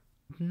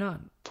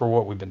not. for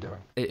what we've been doing.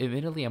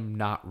 Admittedly, I'm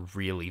not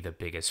really the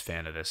biggest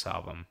fan of this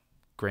album.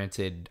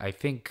 Granted, I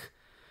think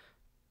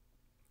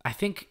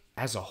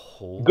as a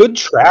whole, Good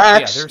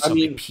yeah, there tracks. are I some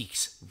that mean,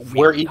 peaks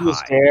Where really Eagles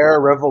high. Dare,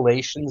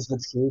 Revelations,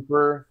 The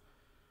Trooper,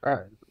 uh,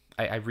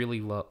 I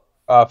really love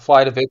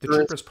Flight of The Icarus.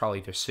 Trooper's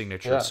probably their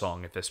signature Yeah.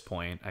 song at this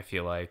point. I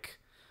feel like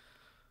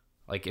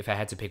if I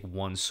had to pick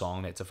one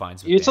song that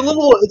defines the It's a band,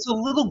 little it's a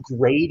little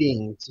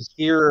grating to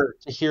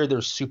hear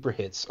their super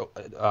hits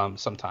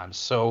sometimes.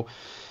 So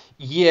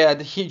yeah,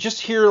 just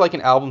hear like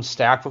an album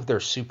stacked with their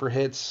super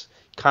hits,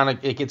 kind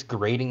of it gets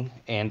grating,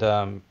 and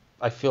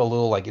I feel a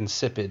little like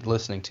insipid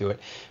listening to it.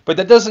 But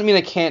that doesn't mean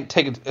I can't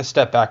take a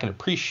step back and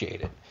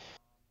appreciate it.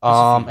 this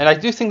is the And thing. I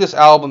do think this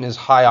album is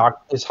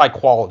high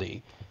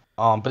quality.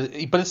 But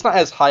it's not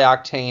as high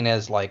octane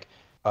as like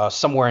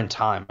Somewhere in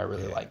Time. I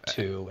really Yeah, like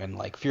too, and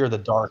like Fear of the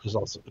Dark is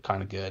also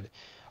kind of good.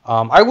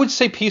 I would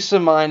say Peace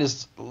of Mind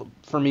is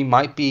for me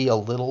might be a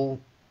little,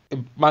 it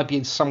might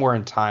be Somewhere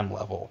in Time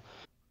level,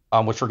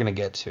 which we're gonna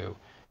get to.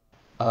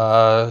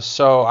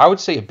 So I would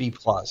say a B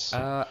plus.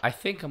 I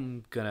think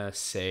I'm gonna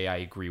say I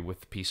agree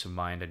with Peace of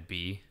Mind and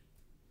B.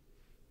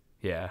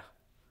 Yeah,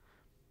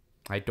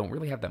 I don't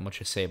really have that much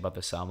to say about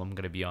this album. I'm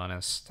gonna be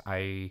honest.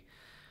 I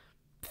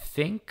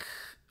think.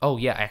 Oh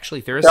yeah,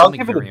 actually, there is Yeah, I'll something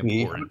give it a very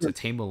B. important. To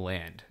Tame a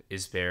Land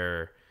is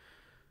their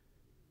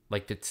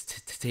like to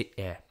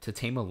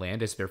Tame a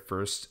Land is their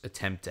first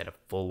attempt at a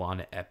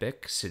full-on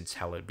epic since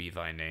Hallowed Be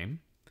Thy Name,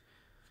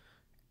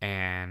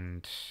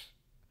 and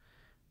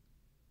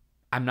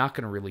I'm not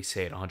gonna really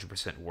say it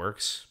 100%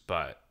 works,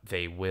 but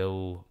they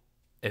will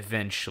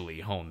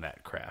eventually hone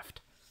that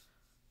craft.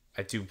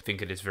 I do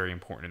think it is very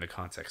important in the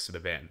context of the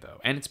band, though,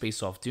 and it's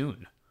based off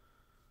Dune,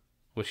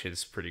 which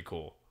is pretty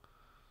cool.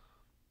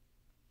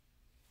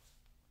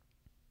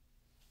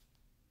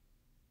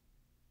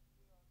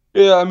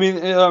 Yeah, I mean,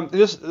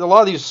 this a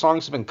lot of these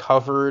songs have been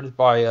covered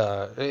by.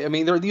 I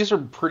mean, these are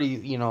pretty.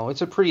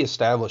 It's a pretty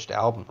established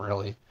album,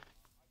 really.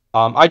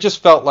 I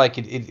just felt like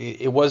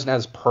it wasn't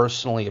as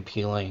personally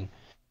appealing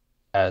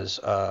as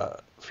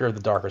Fear of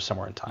the Dark or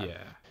Somewhere in Time.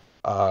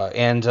 Yeah.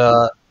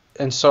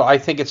 And so I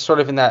think it's sort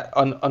of in that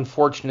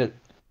unfortunate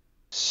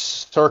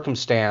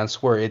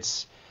circumstance where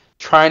it's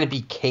trying to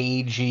be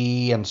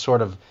cagey and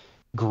sort of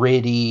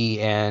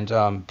gritty and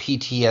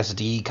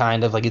PTSD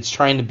kind of like it's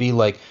trying to be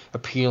like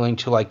appealing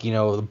to like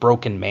the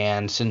broken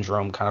man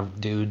syndrome kind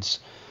of dudes,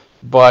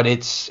 but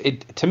it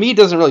to me it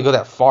doesn't really go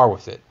that far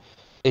with it.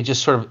 It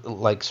just sort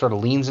of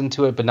leans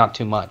into it, but not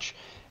too much,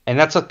 and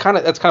that's kind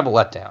of a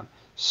letdown.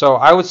 So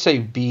I would say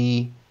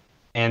B,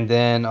 and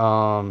then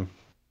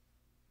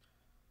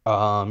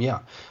yeah.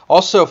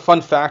 Also,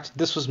 fun fact: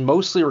 this was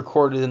mostly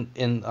recorded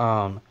in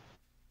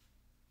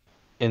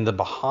the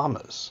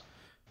Bahamas,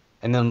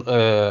 and then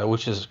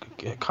which is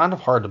kind of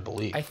hard to I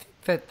believe.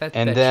 think that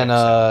And then checks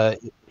out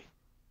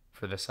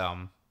for this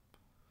album.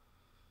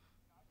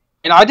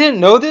 and I didn't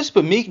know this,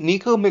 but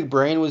Nico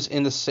McBrain was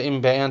in the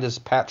same band as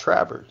Pat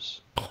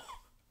Travers,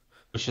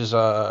 which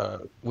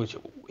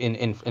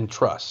in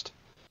Trust,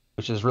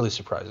 which is really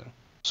surprising.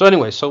 So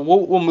anyway, so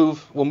we'll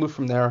move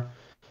from there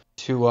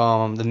to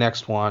the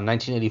next one,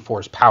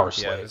 1984's Power Yeah,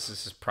 Slave. this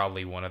is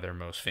probably one of their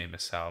most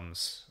famous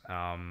albums.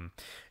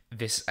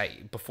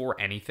 Before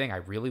anything, I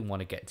really want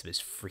to get into this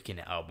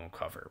freaking album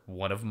cover.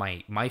 One of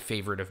my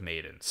favorite of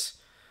Maiden's,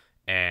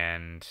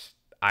 and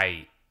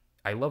I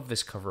love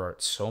this cover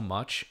art so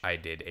much. I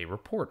did a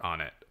report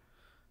on it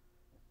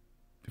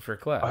for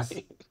class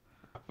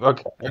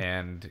Okay.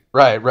 and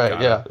Right,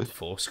 got yeah. a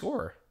full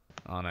score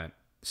on it.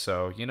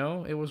 So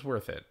it was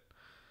worth it.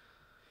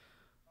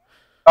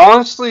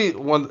 Honestly,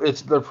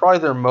 they're probably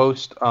their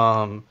most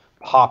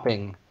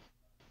popping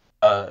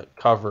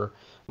cover.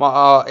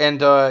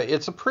 And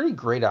it's a pretty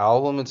great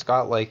album. It's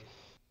got like,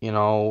 you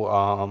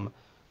know,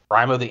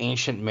 Rhyme of the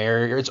Ancient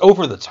Mariner. It's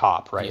over the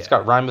top, right? It's Yeah,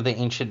 got Rhyme of the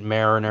Ancient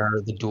Mariner,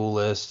 The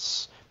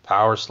Duelists,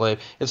 Power Slave.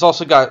 It's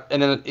also got,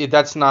 and then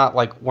that's not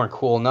like weren't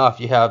cool enough.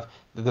 You have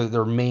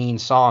their main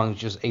songs,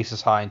 just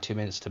Aces High and 2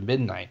 Minutes to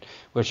Midnight,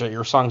 which are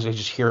your songs I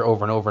just hear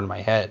over and over in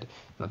my head,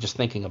 just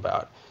thinking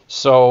about.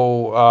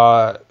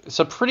 So it's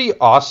a pretty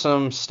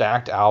awesome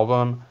stacked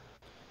album.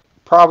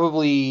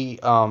 Probably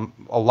got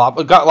a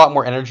lot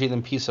more energy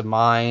than Peace of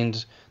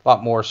Mind. A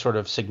lot more sort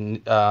of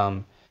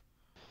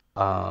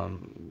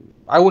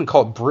I wouldn't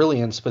call it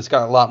brilliance, but it's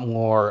got a lot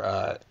more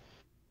uh,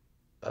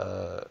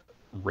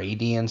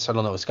 radiance. I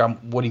don't know. It's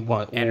got what do you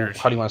want? How do you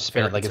energy. want to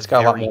spin it? Like It's a it's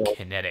got a lot very more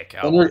kinetic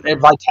album. and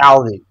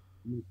vitality.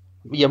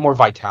 Yeah, more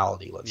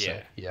vitality. Let's Yeah,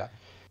 say. Yeah,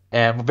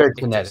 and very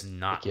it does kinetic.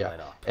 not Yeah, let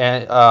up.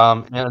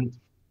 and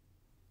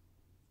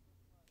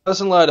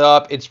doesn't let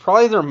up. It's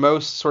probably their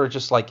most sort of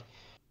just like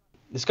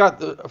it's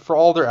got for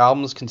all their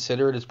albums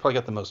considered, it's probably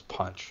got the most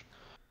punch.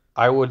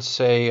 I would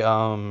say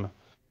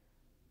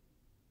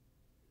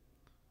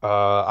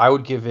I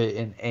would give it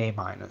an A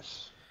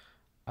minus.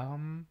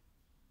 Um,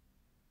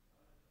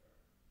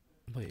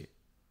 Wait,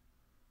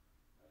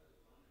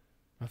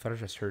 I thought I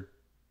just heard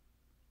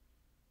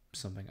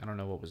something. I don't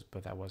know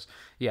what that was.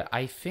 Yeah,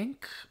 I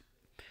think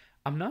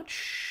I'm not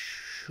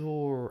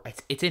sure.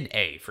 It's in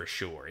A for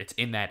sure. It's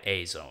in that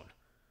A zone.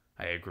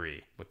 I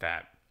agree with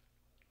that.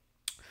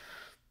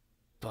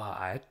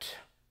 But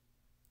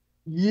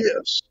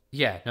Yes.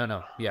 yeah,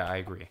 no. Yeah, I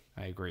agree.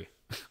 I agree.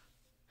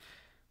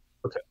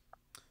 Okay.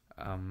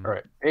 All Um,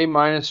 right. A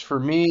minus for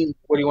me.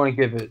 What do you want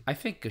to give it? I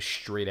think a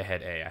straight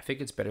ahead A. I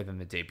think it's better than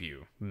the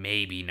debut.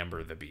 Maybe Number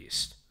of the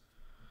Beast.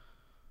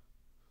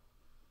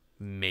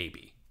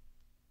 Maybe.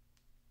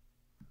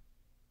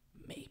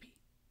 Maybe.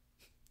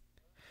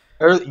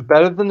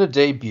 Better than the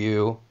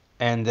debut,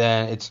 and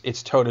then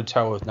it's toe to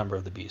toe with Number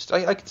of the Beast.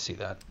 I can see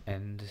that.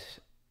 And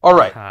All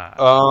right. ha.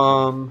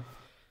 Um.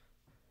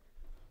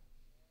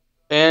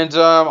 And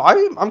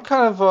I'm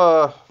kind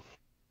of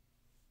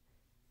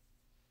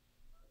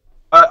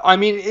I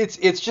mean, it's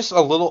just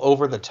a little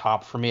over the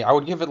top for me. I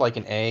would give it like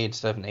an A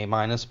instead of an A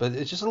minus, but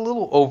it's just a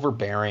little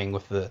overbearing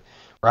with the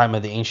Rhyme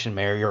of the Ancient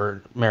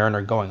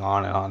Mariner going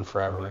on and on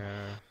forever.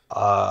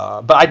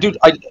 Yeah. But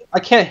I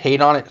can't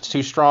hate on it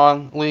too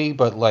strongly,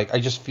 but like I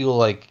just feel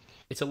like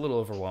It's a little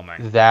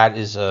overwhelming, that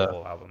is the a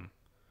whole album.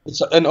 it's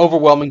an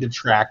overwhelming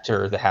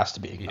detractor that has to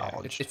be Yeah,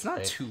 it's acknowledged, not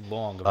right? too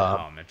long of an Um,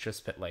 album. It's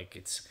just that like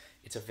it's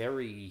a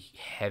very the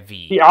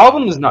heavy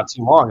album is album. not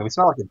too long. I mean, it's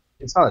not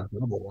a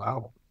double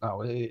album.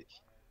 No.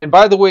 And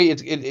by the way, it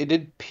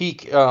did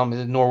peak in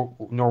the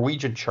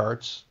Norwegian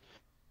charts.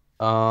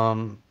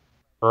 Um,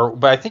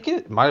 but I think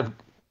it might have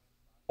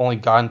only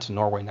gotten to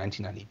Norway in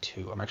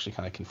 1992. I'm actually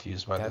kind of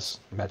confused by That's this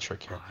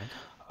metric here.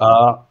 odd.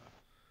 Uh,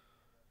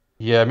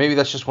 yeah, maybe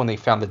that's just when they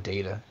found the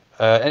data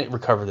and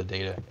recovered the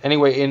data.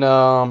 Anyway, in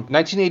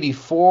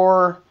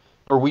 1984,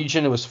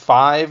 Norwegian it was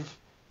 5,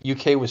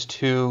 UK was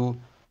 2,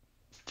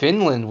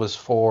 Finland was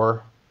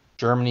 4,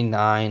 Germany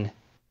 9,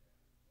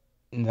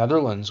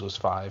 Netherlands was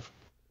 5,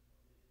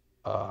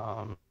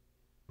 um,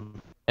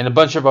 and a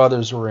bunch of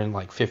others were in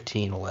like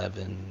 15,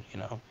 11,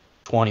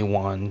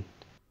 21,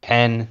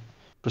 10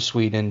 for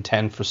Sweden,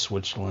 10 for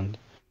Switzerland.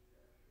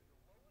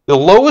 The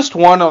lowest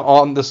one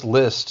on this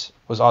list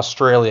was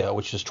Australia,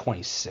 which is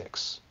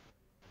 26.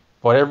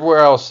 But everywhere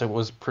else, it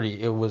was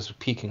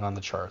peaking on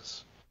the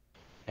charts.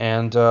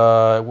 And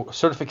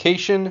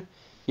certification,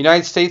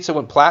 United States it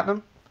went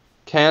platinum,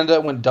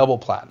 Canada went double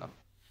platinum.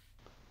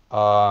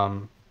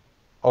 Um,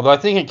 Although I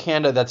think in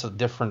Canada that's a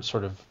different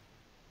sort of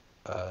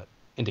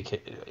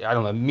indicate. I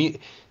don't know.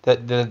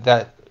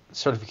 That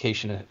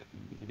certification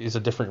is a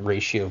different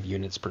ratio of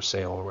units per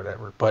sale or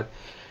whatever. But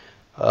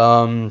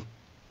um,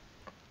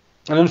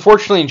 and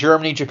unfortunately, in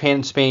Germany,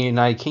 Japan, Spain, and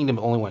United Kingdom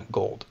only went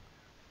gold.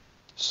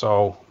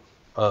 So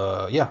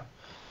yeah,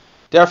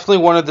 definitely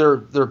one of their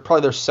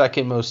probably their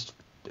second most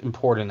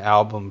important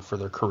album for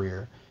their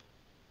career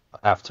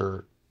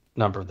after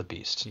Number of the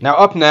Beast. Now Yeah.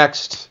 up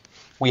next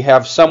we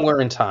have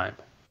Somewhere in Time.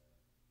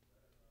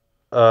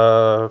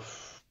 Uh,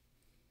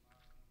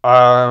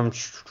 um,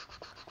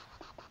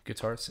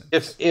 Guitar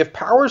if synths.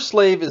 Power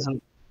Slave is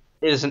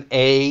an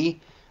A,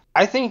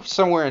 I think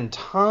Somewhere in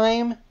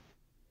Time.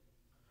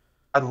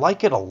 I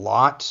like it a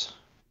lot.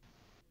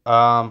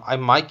 I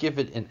might give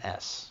it an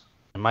S.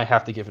 I might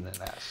have to give it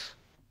an S.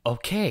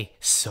 Okay,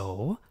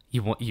 so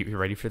you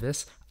ready for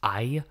this?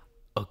 I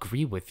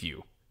agree with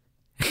you.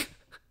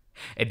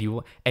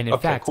 And in Okay,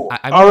 fact, cool.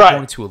 I'm All gonna go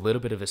right. into a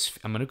little bit of this.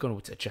 I'm gonna go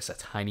into just a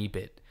tiny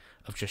bit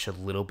of just a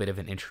little bit of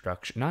an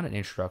introduction, not an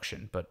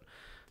introduction, but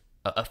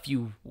a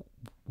few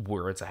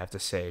words I have to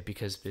say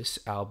because this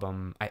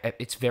album,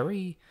 it's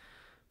very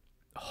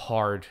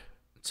hard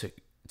to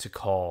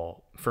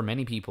call for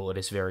many people. It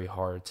is very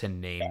hard to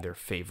name their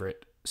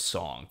favorite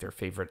song, their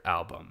favorite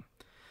album.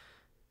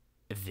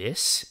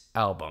 This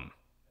album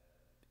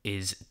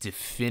is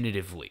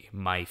definitively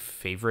my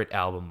favorite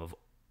album of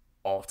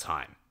all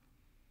time.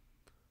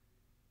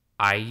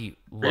 I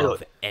Really?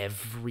 love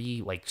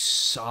every like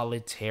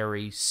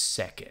solitary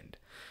second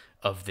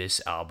of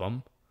this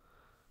album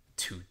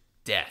to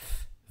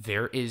death.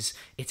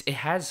 It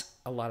has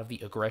a lot of the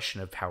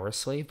aggression of Power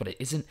Slave, but it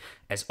isn't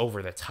as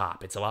over the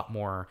top. It's a lot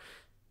more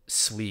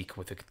sleek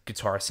with the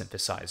guitar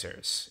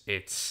synthesizers.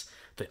 It's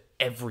the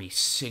every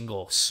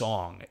single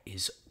song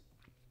is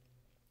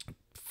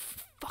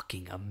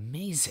fucking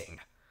amazing.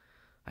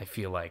 I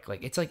feel like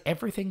it's like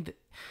everything that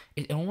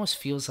it almost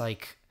feels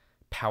like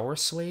Power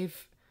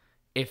Slave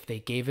if they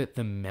gave it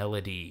the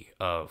melody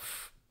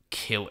of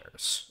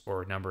Killers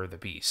or Number of the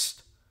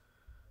Beast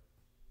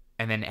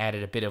and then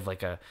added a bit of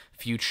like a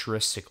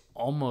futuristic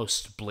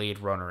almost Blade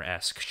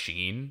Runner-esque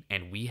sheen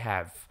and we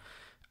have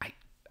I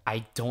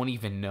I don't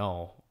even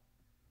know.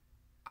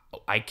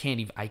 I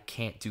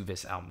can't do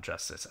this album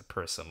justice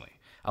personally.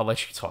 I'll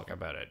let you talk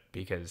about it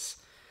because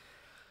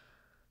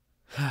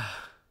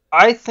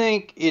I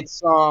think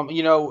it's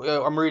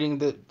I'm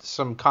reading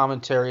some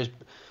commentaries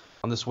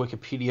on this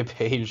Wikipedia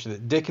page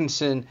that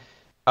Dickinson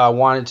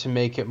wanted to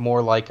make it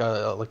more like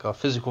a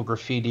physical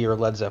graffiti or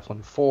Led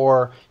Zeppelin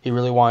 4. He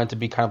really wanted to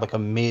be kind of like a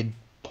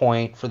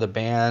midpoint for the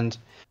band,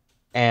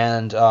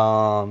 and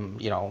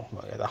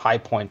the high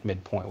point,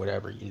 midpoint,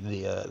 whatever,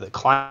 the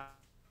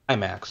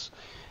climax.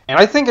 And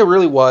I think it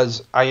really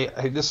was.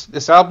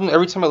 This album,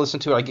 every time I listen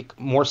to it, I get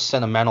more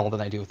sentimental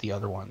than I do with the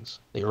other ones,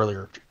 the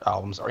earlier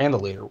albums and the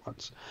later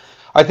ones.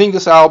 I think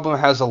this album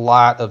has a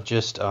lot of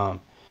just uh,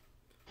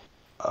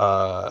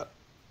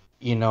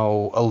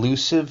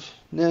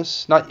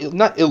 elusiveness, not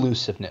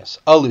elusiveness,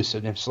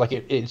 elusiveness. Like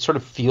it sort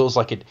of feels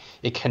like it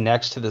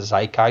connects to the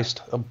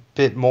zeitgeist a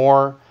bit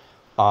more.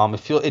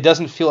 It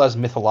doesn't feel as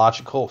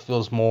mythological. It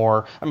feels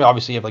more. I mean,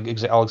 obviously you have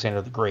like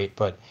Alexander the Great,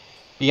 but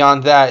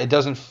beyond that, it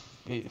doesn't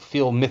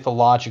feel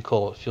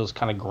mythological. It feels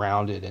kind of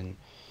grounded in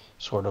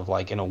sort of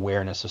like an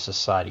awareness of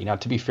society. Now,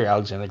 to be fair,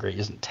 Alexander the Great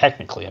isn't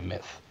technically a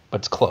myth,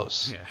 but it's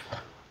close. yeah.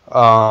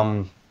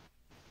 Um,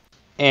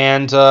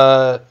 and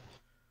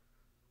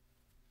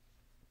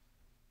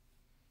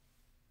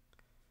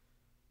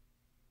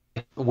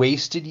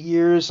Wasted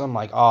Years, I'm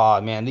like, oh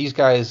man, these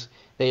guys.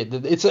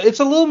 It's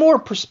a little more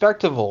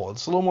perspectival.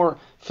 It's a little more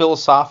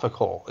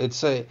philosophical.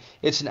 It's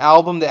an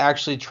album that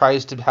actually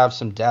tries to have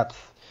some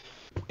depth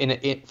in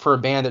it for a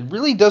band that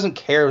really doesn't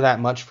care that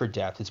much for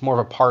depth. It's more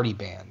of a party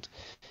band.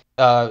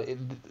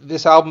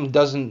 This album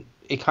doesn't.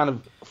 It kind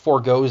of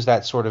foregoes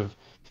that sort of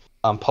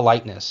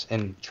politeness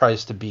and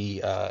tries to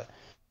be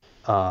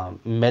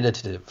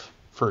meditative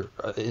for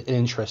an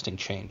interesting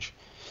change.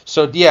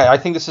 So yeah, I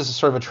think this is a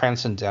sort of a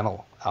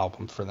transcendental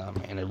album for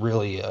them, and it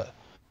really,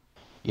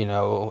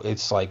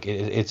 it's like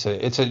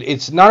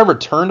it's not a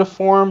return to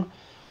form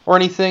or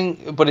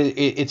anything, but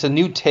it's a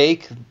new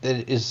take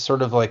that is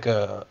sort of like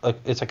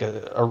it's like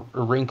a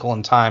wrinkle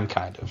in time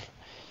kind of,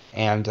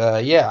 and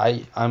yeah,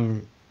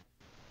 I'm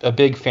a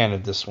big fan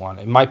of this one.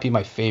 It might be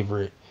my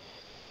favorite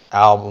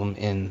album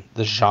in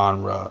the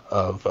genre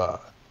of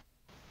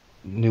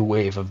new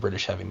wave of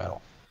British heavy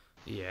metal.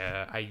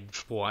 Yeah,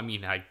 I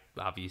mean I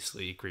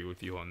obviously agree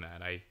with you on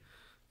that. I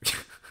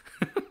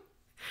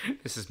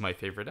this is my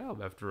favorite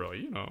album after all,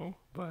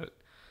 But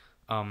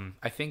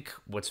I think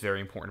what's very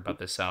important about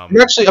this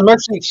I'm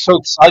actually so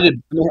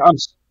excited. I mean,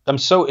 I'm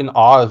so in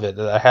awe of it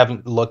that I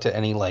haven't looked at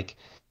any like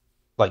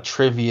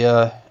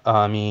trivia.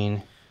 I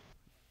mean,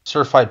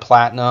 certified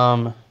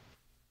platinum.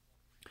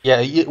 Yeah,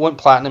 it went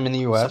platinum in the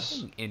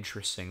U.S. something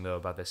interesting though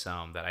about this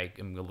album that I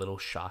am a little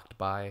shocked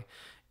by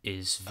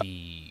is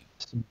the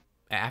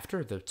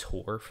after the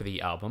tour for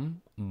the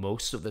album,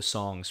 most of the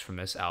songs from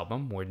this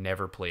album were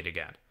never played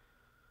again.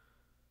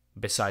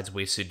 besides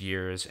Wasted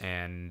Years,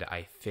 and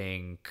I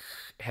think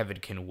Heaven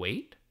Can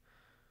Wait,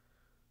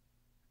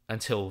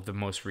 until the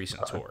most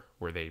recent tour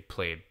where they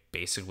played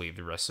basically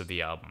the rest of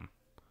the album.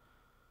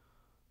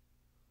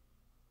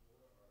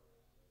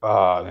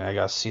 Oh man, I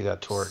gotta see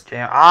that tour.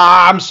 Damn.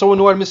 I'm so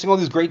annoyed. I'm missing all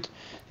these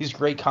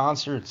great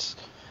concerts.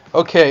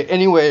 Okay.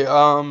 Anyway,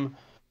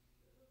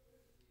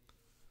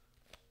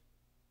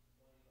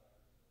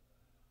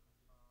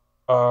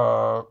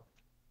 uh,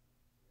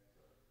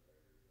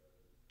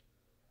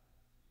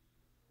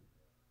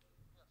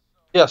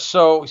 yeah.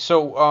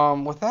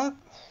 With that,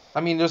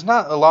 I mean, there's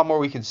not a lot more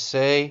we could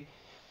say.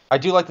 I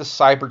do like the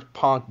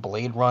cyberpunk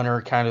Blade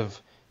Runner kind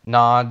of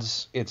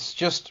nods. It's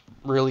just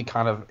really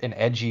kind of an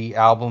edgy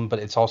album, but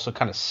it's also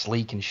kind of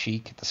sleek and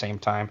chic at the same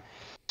time.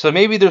 So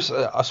maybe there's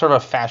a sort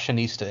of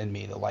fashionista in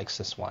me that likes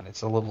this one.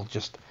 It's a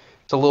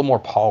little more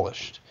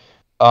polished.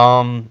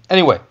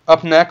 Anyway,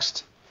 up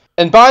next,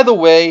 and by the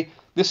way,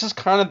 this is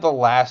kind of the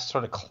last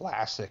sort of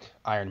classic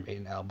Iron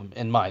Maiden album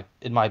in my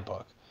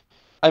book.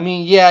 I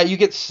mean, yeah,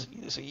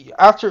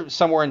 after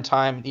somewhere in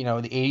time, the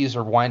 80s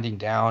are winding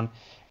down,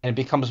 and it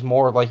becomes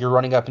more like you're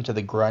running up into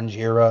the grunge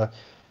era.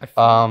 I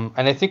feel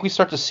And I think we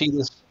start to see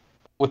this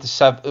with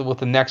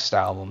the next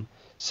album,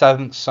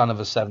 Seventh Son of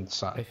a Seventh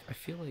Son. I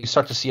feel You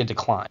start to like see a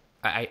decline.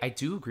 I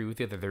do agree with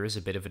you that there is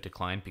a bit of a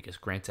decline because,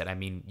 granted, I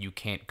mean, you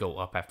can't go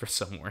up after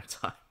Somewhere in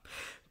Time,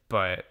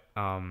 but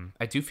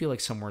I do feel like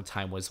Somewhere in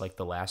Time was like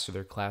the last of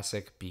their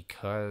classic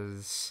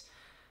because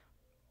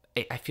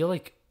I feel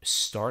like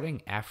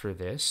starting after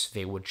this,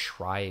 they would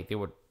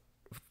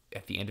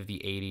at the end of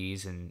the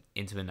 80s and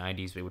into the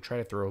 90s, they would try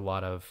to throw a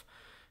lot of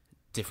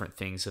different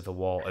things at the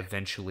wall,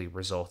 eventually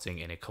resulting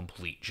in a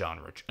complete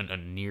genre, a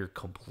near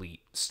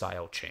complete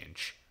style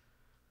change.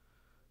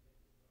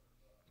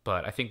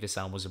 But I think this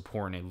album was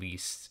important, at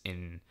least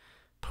in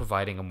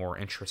providing a more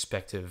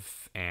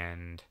introspective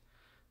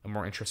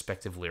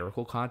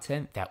lyrical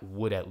content that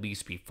would at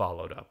least be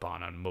followed up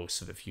on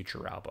most of the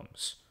future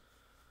albums.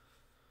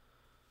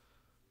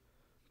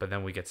 But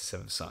then we get to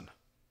Seventh Son.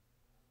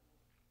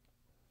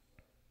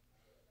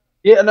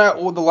 Yeah, and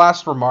well, the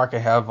last remark I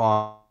have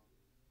on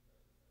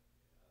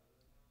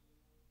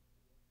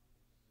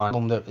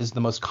album that is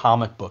the most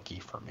comic booky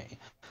for me,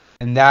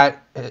 and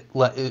that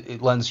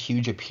it lends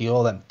huge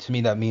appeal. That to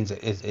me, that means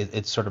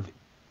it's sort of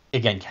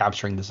again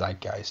capturing the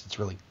zeitgeist. It's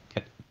really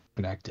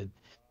connected.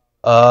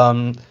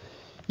 Um,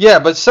 yeah,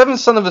 but Seventh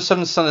Son of a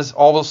Seventh Son is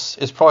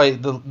probably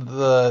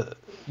the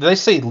did I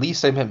say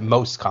least? I meant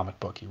most comic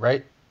booky,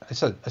 right? I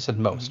said Mm-hmm.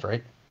 most,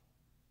 right?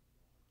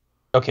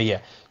 Okay,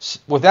 yeah.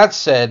 With that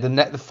said,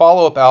 the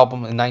follow up album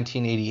in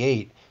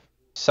 1988,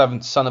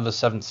 Seventh Son of a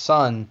Seventh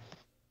Son,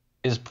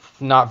 is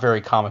not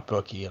very comic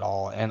booky at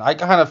all, and I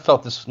kind of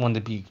felt this one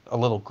to be a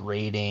little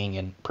grating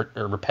and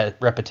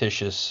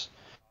repetitious.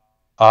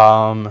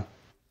 Um,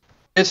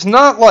 it's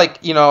not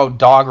like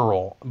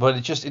doggerel, but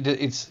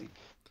it's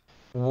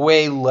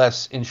way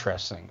less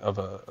interesting of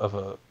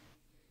a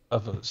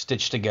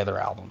stitched together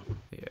album.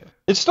 Yeah.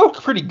 It's still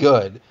pretty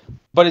good,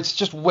 but it's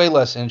just way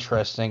less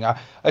interesting.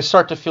 I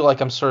start to feel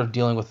like I'm sort of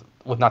dealing with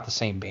not the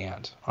same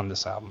band on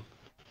this album.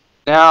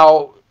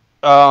 Now,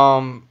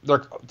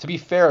 they're to be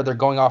fair, they're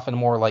going off in a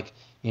more like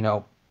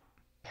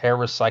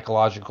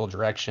parapsychological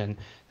direction.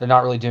 They're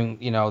not really doing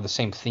the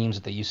same themes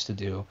that they used to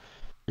do.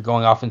 They're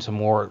going off into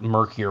more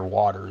murkier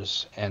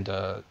waters and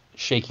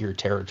shakier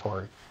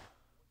territory.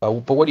 But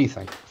what do you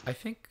think? I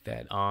think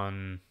that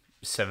on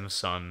Seventh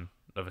Son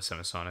of a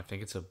Seventh Son, I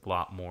think it's a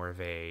lot more of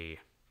a.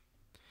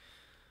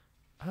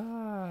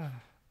 Uh,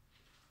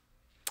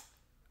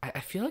 I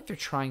feel like they're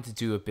trying to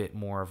do a bit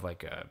more of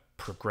like a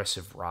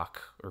progressive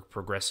rock or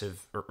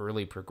progressive or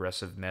early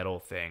progressive metal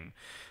thing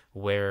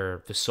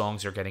where the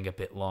songs are getting a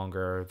bit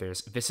longer.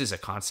 This is a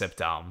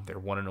concept album, their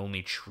one and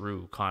only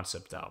true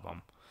concept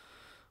album.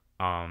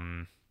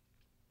 Um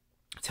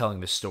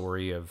Telling the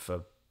story of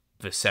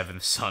the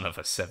seventh son of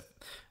a seven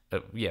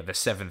yeah, the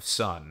seventh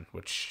son,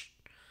 which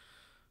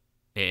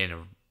in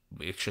a,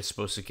 it's just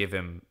supposed to give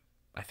him,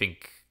 I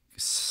think,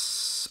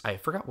 I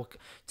forgot what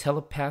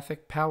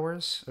telepathic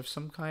powers of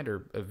some kind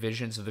or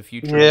visions of the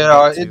future in a bit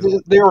Yeah,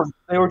 too.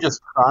 they were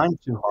just trying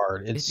too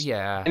hard.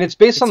 Yeah, It's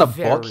based it's on a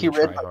book he very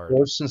read try by hard.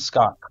 Orson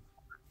Scott.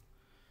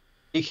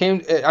 He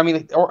came. I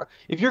mean, or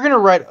if you're gonna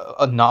write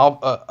a novel,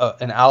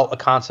 a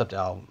concept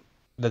album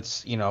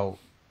that's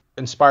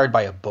inspired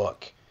by a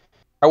book,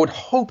 I would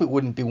hope it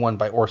wouldn't be one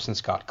by Orson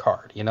Scott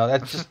Card.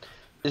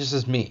 That's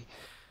just me.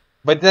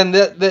 But then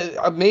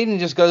the Maiden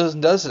just goes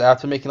and does it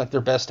after making like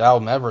their best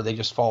album ever. They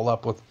just follow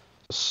up with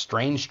a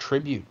strange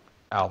tribute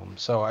album.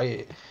 So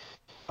I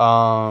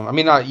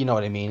mean, not, you know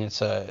what I mean.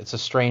 It's a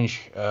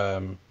strange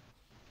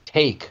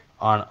take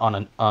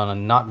on a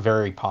not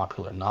very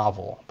popular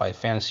novel by a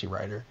fantasy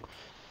writer.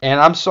 And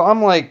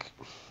I'm like,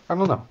 I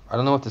don't know. I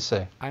don't know what to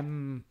say.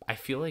 I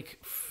feel like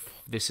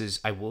this is.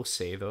 I will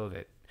say though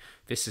that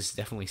this is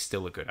definitely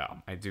still a good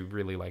album. I do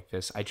really like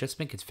this. I just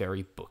think it's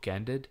very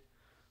bookended.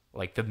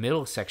 Like the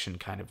middle section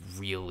kind of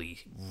really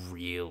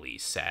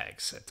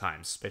sags at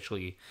times,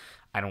 especially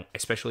I don't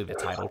especially the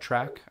title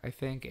track, I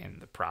think,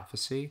 and the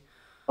prophecy.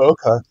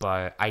 Okay.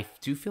 but I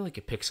do feel like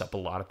it picks up a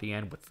lot at the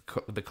end with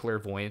the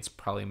clairvoyance,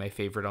 probably my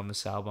favorite on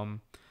this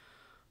album.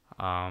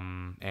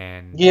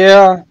 And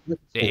Yeah, I can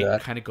see it that.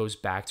 kind of goes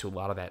back to a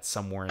lot of that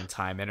somewhere in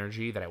time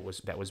energy that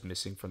was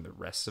missing from the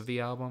rest of the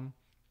album.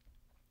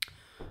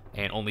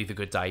 And Only the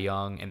Good Die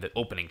Young and the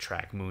opening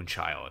track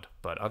Moonchild.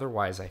 But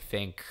otherwise, I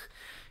think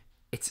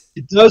it's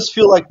It does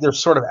feel like they're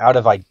sort of out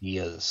of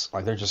ideas.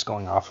 Like they're just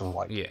going off of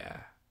like yeah.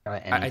 kind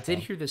of I did anything.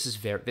 hear this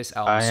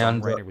album's And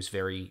songwriter was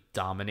very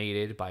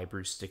dominated by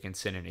Bruce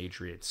Dickinson and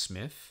Adrian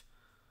Smith.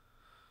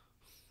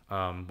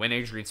 When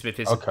Adrian Smith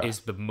is okay.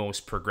 is the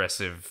most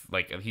progressive,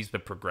 like he's the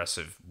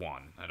progressive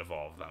one out of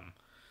all of them.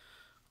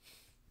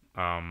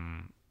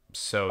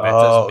 So that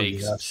does Oh make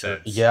yeah, some sure.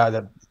 sense, Yeah,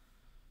 that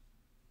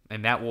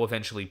and that will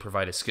eventually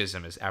provide a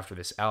schism. As after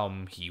this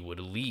album, he would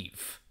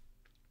leave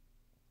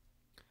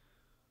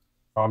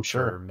I'm for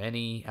sure.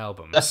 many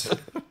albums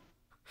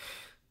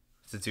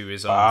to do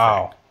his own thing.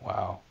 Wow,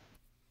 wow.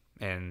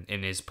 And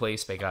in his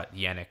place, they got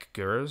Yannick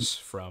Gers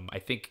from, I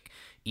think,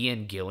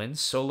 Ian Gillan's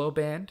solo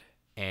band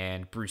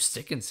and Bruce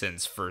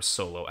Dickinson's first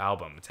solo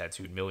album,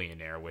 Tattooed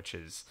Millionaire, which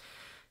is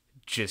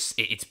just,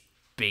 it's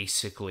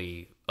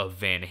basically a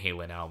Van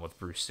Halen album with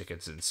Bruce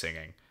Dickinson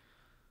singing.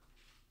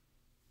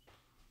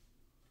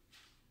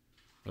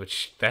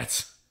 Which,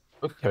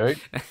 Okay.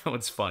 that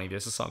one's funny.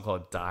 There's a song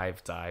called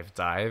Dive, Dive,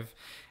 Dive,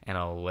 and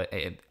I'll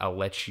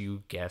let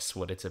you guess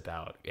what it's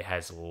about. It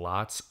has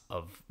lots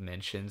of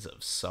mentions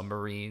of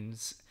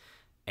submarines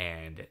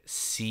and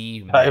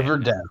Diver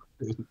seamen.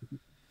 down.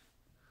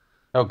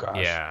 Oh gosh.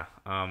 Yeah,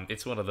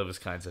 it's one of those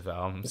kinds of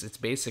albums. It's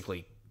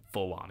basically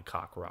full on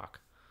cock rock.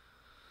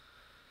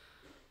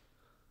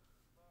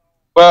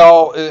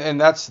 Well, and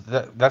that's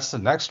the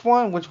next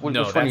one. Which No, which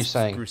one are you that's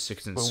saying? Bruce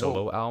Dickinson's Whoa, whoa.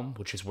 solo album,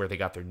 which is where they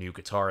got their new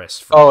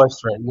guitarist Oh, from,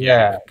 that's right. Yeah.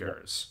 Yannick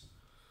Gers.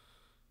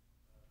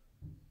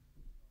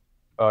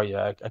 Oh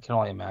yeah. I can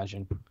only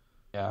imagine.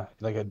 Yeah,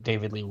 like a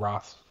David Lee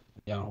Roth,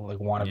 like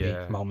wannabe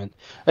Yeah, moment.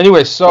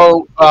 Anyway,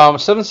 so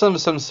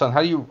 777.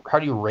 How do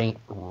you rank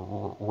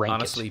it?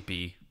 honestly,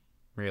 B.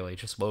 Really,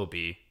 just low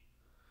B.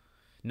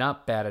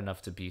 Not bad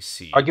enough to be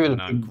I'll C, give it but a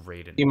not B,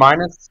 great. B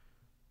minus.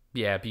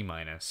 Yeah, B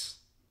minus.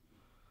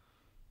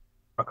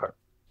 Okay.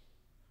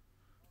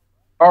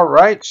 All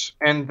right,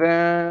 and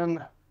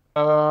then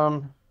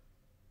um,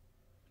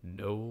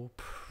 No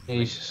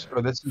oh, prayer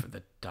this is, for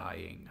the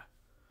dying.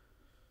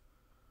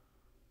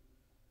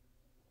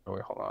 oh,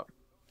 wait, hold on.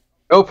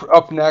 No,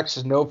 up next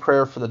is No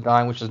Prayer for the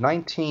Dying, which is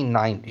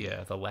 1990.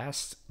 Yeah, the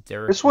last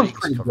Derek This one's Riggs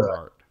pretty good. cover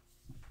art.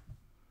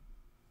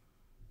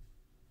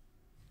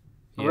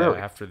 Yeah, Really?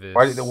 after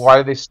Why did this.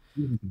 why did they?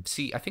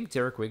 See, I think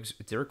Derek Riggs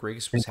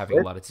was having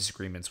a lot of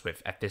disagreements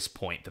with, at this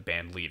point, the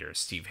band leader,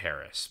 Steve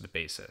Harris, the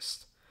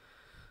bassist.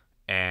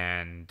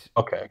 And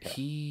Okay, okay.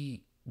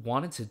 he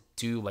wanted to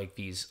do like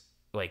these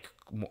like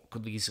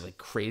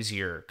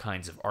crazier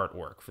kinds of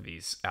artwork for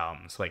these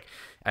albums, like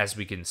as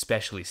we can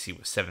especially see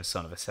with Seventh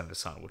Son of a Seventh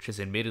Son, which is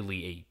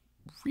admittedly a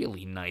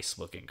really nice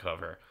looking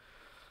cover.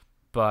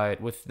 But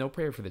with No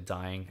Prayer for the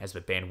Dying, as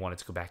the band wanted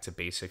to go back to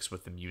basics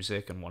with the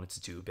music and wanted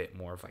to do a bit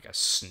more of like a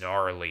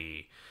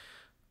snarly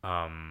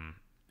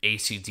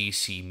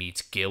ACDC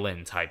meets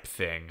Gillan type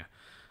thing,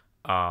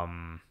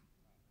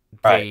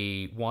 Right.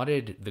 they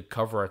wanted the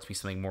cover art to be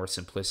something more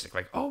simplistic,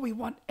 like, oh, we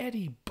want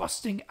Eddie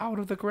busting out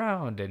of the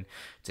ground. And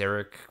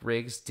Derek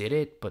Riggs did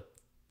it, but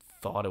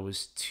thought it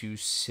was too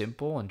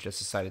simple and just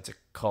decided to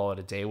call it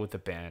a day with the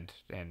band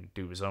and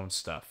do his own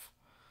stuff.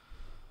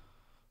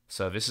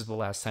 So this is the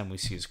last time we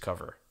see his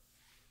cover.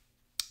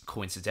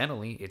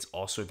 Coincidentally, it's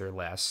also their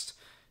last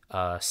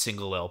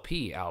single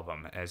LP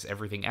album, as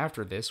everything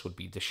after this would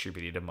be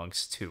distributed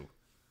amongst two.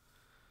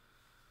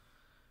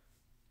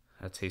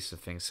 A taste of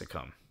things to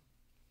come.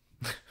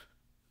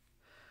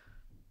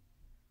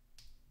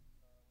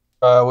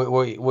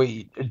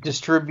 Wait.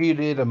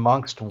 Distributed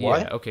amongst Yeah,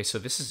 what? okay, so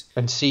this is,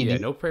 And yeah, CD.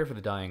 No Prayer for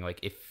the Dying.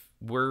 Like,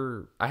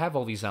 I have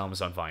all these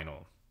albums on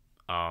vinyl.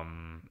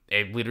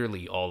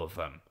 Literally all of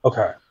them.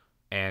 Okay.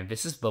 And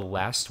this is the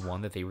last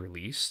one that they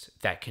released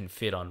that can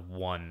fit on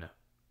one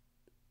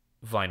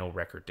vinyl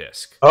record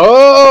disc.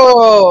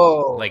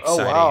 Oh. Like Oh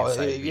side A wow. and side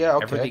B. Yeah.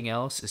 Okay. Everything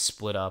else is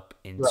split up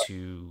Right.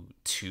 into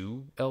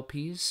two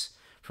LPs,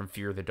 from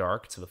Fear of the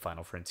Dark to The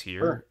Final Sure.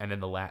 Frontier, and then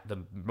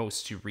the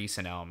most two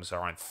recent albums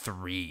are on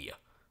three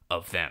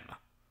of them.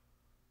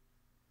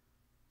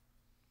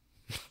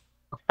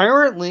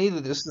 Apparently,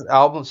 this is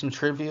album some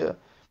trivia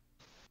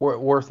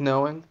worth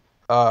knowing.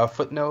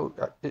 Footnote,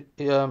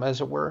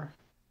 as it were.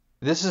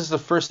 This is the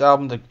first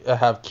album to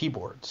have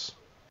keyboards,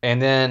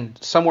 and then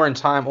somewhere in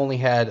time only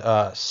had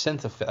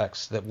synth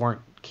effects that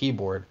weren't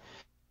keyboard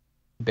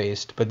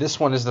based. But this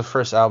one is the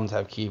first album to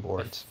have I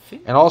keyboards,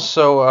 think and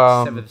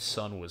also Seventh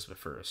Son was the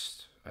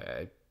first.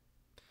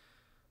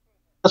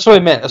 that's what I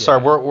meant.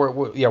 Sorry,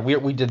 Yeah. yeah,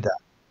 we did that.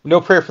 No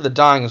Prayer for the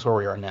Dying is where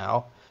we are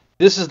now.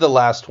 This is the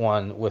last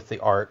one with the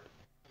art.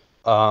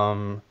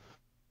 Um,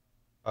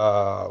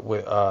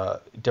 with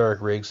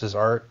Derek Riggs'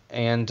 art,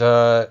 and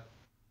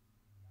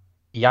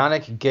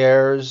Yannick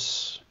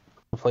Gers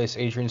replaced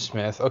Adrian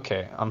Smith.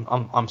 Okay,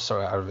 I'm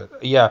sorry out of it.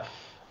 Yeah,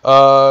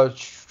 Uh,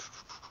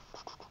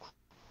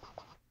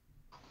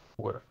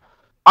 where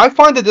I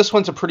find that this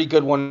one's a pretty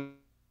good one.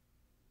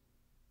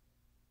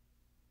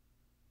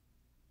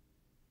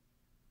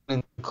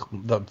 In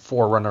the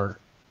Forerunner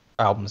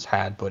albums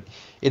had, but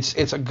it's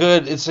a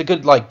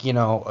good like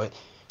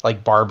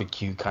like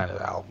barbecue kind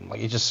of album.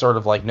 Like it's just sort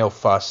of like no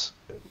fuss,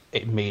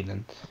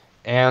 Maiden,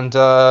 and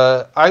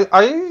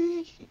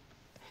I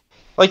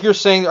like you're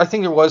saying. I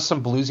think there was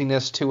some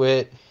bluesiness to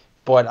it,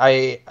 but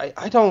I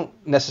don't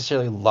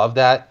necessarily love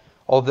that.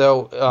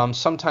 Although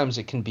sometimes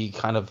it can be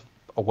kind of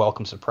a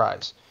welcome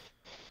surprise.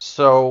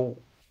 So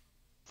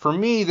for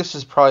me, this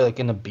is probably like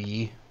in a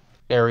B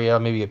area,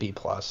 maybe a B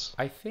plus,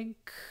 I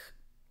think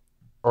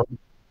or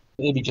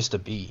maybe just a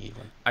B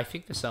even. I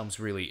think this sounds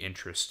really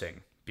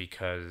interesting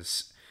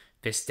because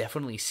this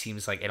definitely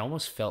seems like it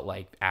almost felt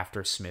like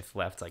after Smith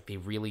left, like they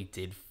really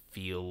did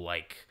feel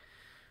like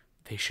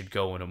they should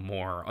go in a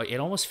more. It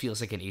almost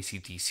feels like an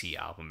AC/DC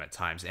album at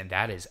times, and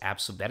that is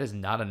that is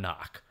not a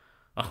knock.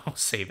 I'll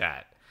say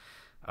that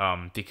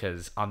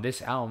because on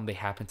this album they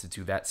happen to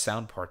do that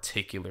sound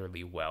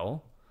particularly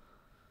well.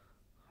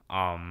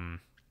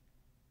 Um,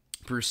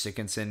 Bruce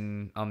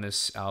Dickinson on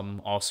this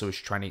album also is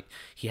trying to.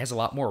 He has a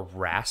lot more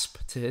rasp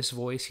to his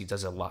voice. He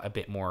does a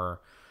bit more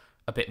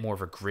of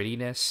a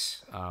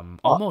grittiness,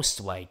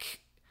 almost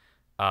like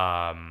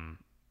um,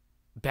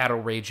 Battle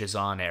Rages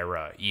On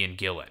era Ian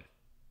Gillan,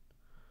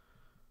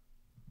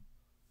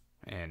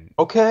 and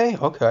Okay,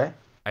 okay.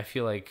 I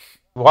feel like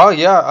Well,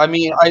 yeah. I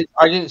mean, I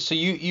didn't. So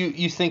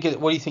you think it?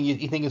 What do you think?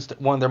 You think it's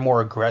one of their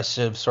more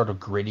aggressive, sort of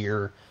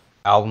grittier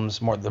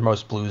albums, more the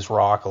most blues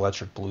rock,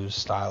 electric blues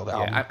styled yeah,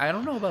 album? I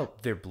don't know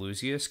about their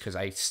bluesiest because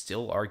I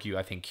still argue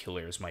I think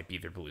Killers might be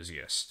their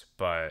bluesiest,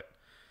 but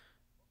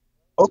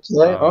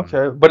Okay, um,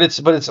 okay. But it's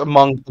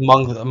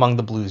among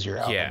the bluesier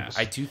yeah,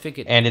 I albums, do think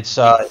it and it's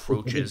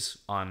encroaches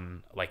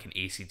on like an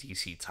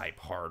AC/DC type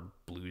hard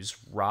blues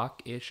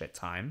rock ish at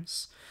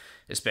times,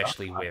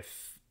 especially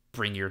with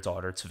Bring Your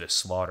Daughter to the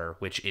Slaughter,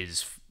 which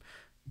is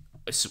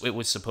it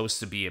was supposed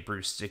to be a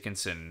Bruce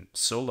Dickinson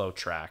solo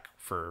track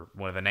for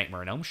one of the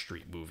Nightmare on Elm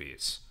Street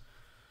movies.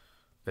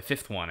 The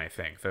fifth one, I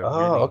think. The oh,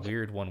 really okay.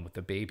 weird one with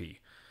the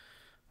baby.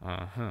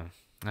 Uh huh.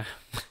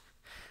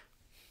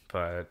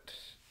 but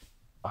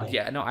I-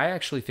 yeah, no, I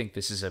actually think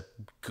this is a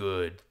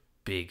good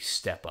big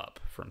step up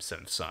from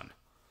Seventh Son.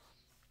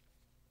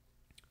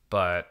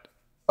 But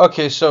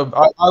Okay, so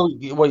I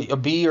would wait a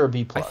B or a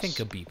B I think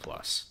a plus. B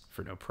plus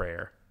for No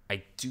Prayer.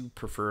 I do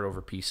prefer it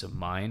over Peace of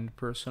Mind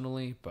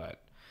personally,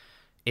 but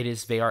it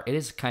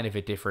is kind of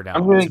a different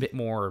I'm album. It's gonna a bit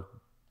more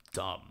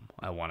dumb,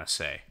 I want to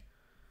say.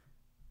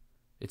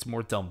 It's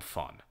more dumb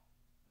fun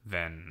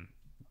than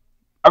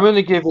I'm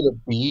gonna give it a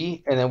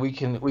B, and then we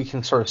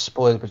can sort of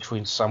split it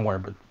between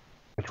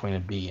between a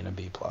B and a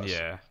B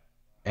plus. yeah.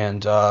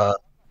 And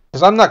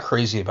because I'm not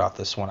crazy about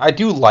this one, I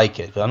do like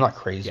it, but I'm not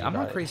crazy Yeah, I'm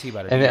not about it. crazy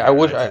about it And I either.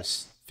 wish I I.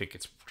 just think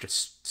it's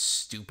just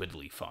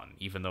stupidly fun,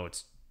 even though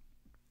it's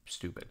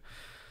stupid,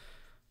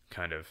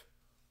 kind of.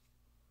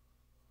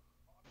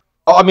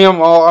 Oh, I mean, I'm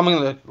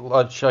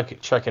gonna check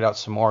it out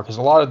some more because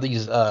a lot of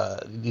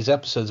these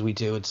episodes we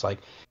do, it's like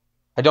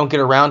I don't get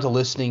around to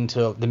listening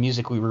to the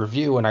music we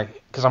review, and I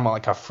because I'm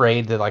like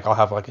afraid that like I'll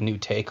have like a new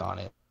take on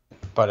it.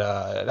 But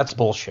that's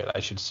bullshit. I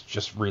should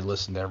just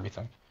re-listen to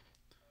everything.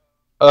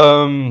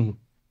 Um,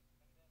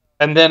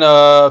 and then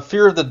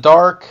Fear of the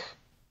Dark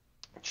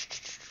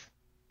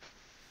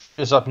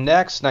is up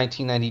next,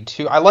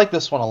 1992. I like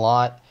this one a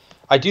lot.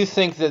 I do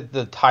think that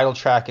the title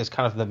track is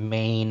kind of the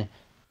main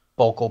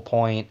focal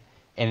point,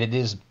 and it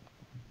is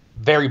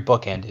very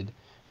bookended.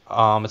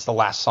 It's the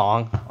last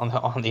song on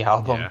the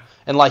album, Yeah.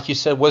 and like you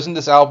said, wasn't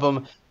this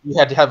album you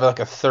had to have like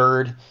a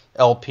third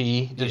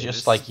LP to Yeah,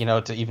 just like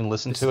to even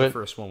listen this is to the it?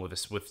 first one with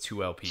this with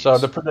two So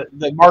LPs.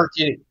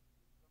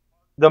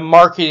 the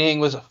marketing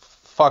was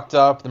fucked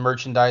up, the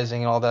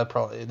merchandising and all that.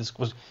 Probably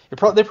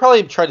they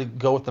probably tried to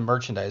go with the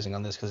merchandising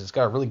on this because it's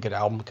got a really good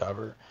album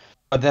cover,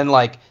 but then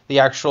like the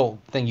actual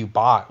thing you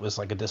bought was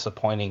like a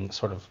disappointing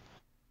sort of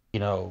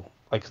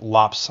like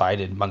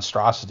lopsided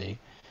monstrosity.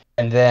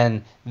 And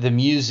then the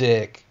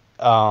music,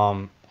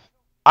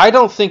 I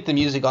don't think the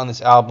music on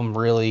this album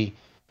really,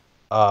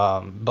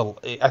 but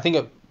I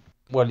think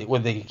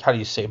what they how do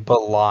you say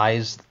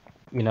belies,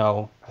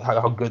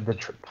 how good the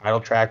title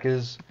track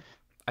is.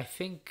 I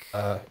think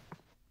Uh,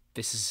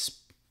 this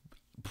is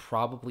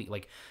probably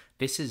like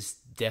this is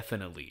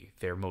definitely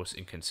their most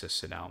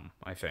inconsistent album,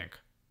 I think.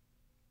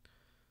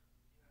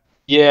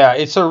 yeah,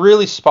 it's a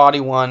really spotty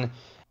one,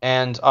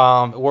 and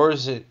where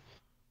is it?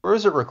 Where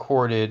is it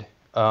recorded?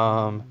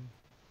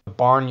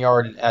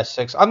 Barnyard in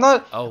Essex. I'm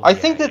not. Oh I yeah,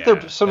 think that they're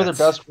yeah. some of their That's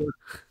best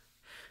work.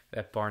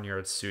 that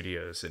Barnyard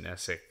Studios in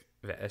Essex.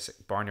 The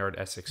Barnyard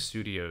Essex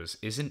Studios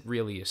isn't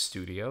really a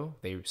studio.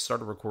 They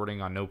started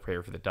recording on No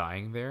Prayer for the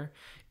Dying there.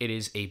 It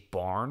is a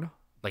barn,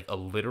 like a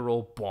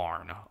literal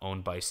barn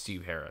owned by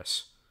Steve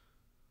Harris.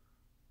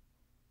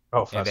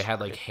 Oh, And they that's had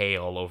like great. hay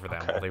all over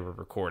them while Okay. they were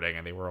recording,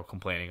 and they were all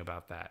complaining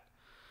about that.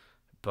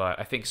 But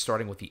I think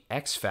starting with the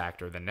X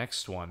Factor, the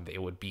next one,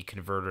 it would be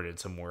converted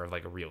into more of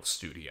like a real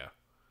studio.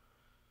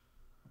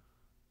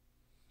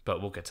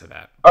 but we'll get to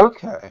that.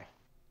 Okay.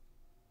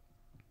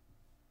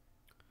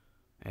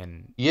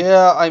 And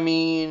Yeah, I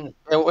mean,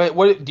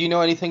 what do you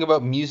know anything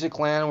about Music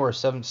Land, where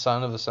Seventh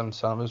Son of the Seventh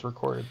Son was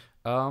recorded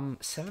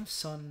Seventh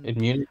Son, in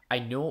Munich? I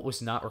know it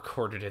was not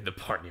recorded in the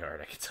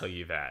barnyard. I can tell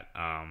you that.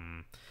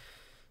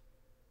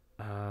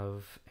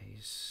 Of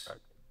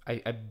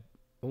I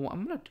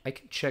well, I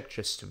can check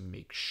just to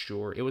make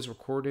sure it was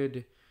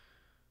recorded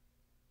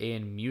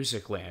in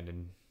Musicland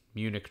in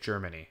Munich,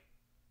 Germany,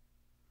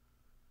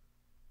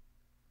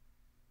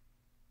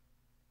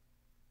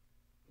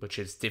 which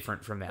is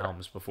different from the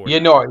albums before Yeah,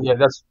 that. no, yeah,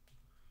 that's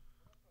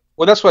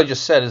what I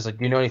just said. Is like,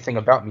 do you know anything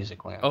about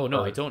Music Land Oh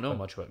no, I or don't know like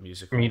much about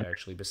Musicland Munich?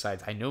 actually.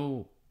 Besides, I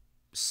know,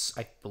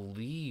 I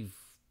believe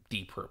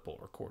Deep Purple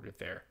recorded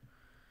there.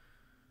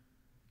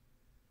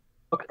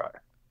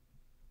 Okay.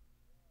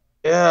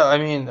 Yeah, I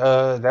mean,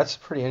 that's a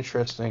pretty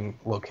interesting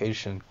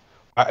location.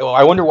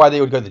 I wonder why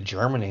they would go to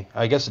Germany.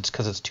 I guess it's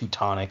because it's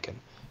Teutonic and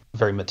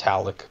very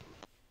metallic.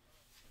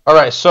 All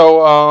right, so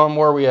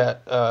where are we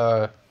at?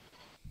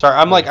 Sorry,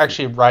 I'm Well, like if you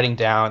actually writing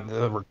down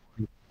the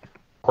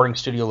recording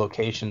studio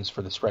locations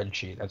for the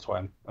spreadsheet. That's why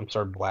I'm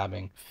sort of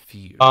blabbing.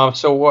 few,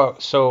 So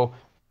what? So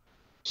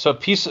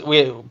piece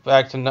we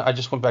back to I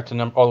just went back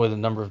to all the way to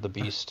the Number of the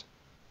Beast.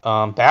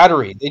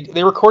 Battery.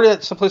 They recorded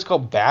at some place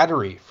called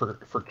Battery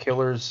for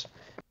Killers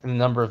and the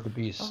Number of the oh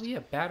Beast. yeah,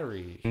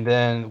 Battery. And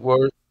then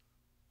what?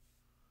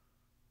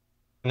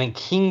 And then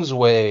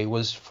Kingsway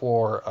was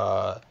for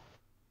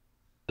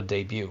the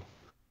debut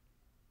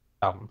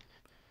album.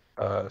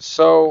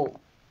 So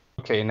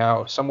okay,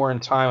 now Somewhere in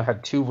Time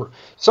had two.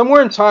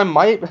 Somewhere in Time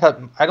might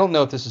have. I don't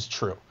know if this is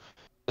true.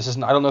 This is.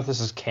 I don't know if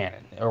this is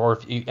canon or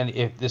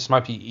if this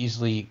might be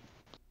easily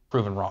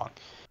proven wrong.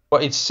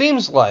 But it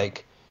seems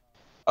like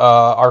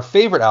our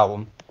favorite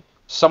album,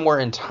 Somewhere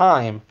in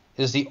Time,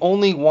 is the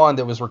only one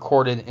that was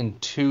recorded in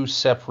two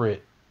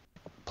separate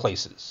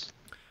places.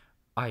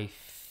 I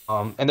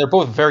th- And they're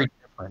both very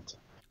different.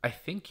 I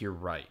think you're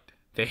right.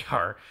 They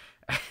are.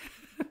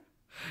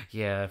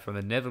 Yeah, from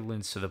the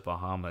Netherlands to the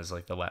Bahamas,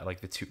 like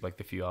like the two like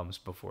the few albums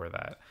before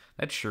that.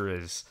 That sure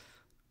is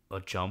a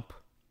jump.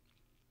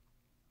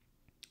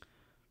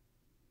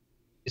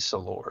 Visa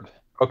Lord.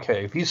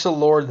 Okay, Visa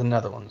Lord, the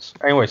Netherlands.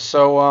 Anyway,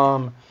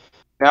 so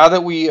now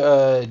that we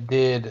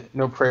did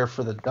No Prayer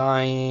for the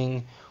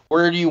Dying,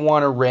 where do you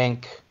want to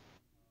rank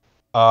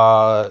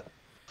uh,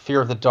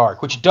 Fear of the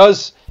Dark, which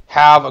does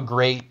have a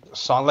great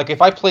song. Like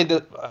if I played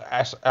the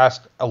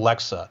asked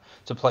Alexa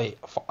to play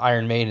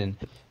Iron Maiden,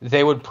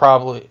 they would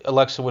probably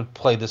Alexa would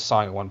play this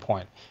song at one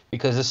point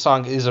because this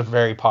song is a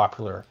very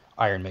popular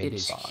Iron It Maiden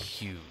is song.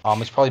 huge.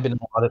 It's probably been in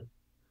a lot of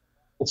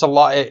it's a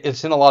lot.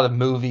 It's in a lot of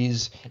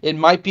movies. It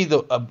might be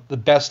the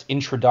best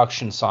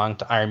introduction song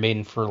to Iron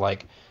Maiden for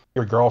like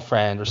your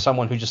girlfriend or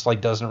someone who just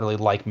like doesn't really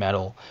like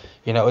metal.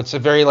 It's a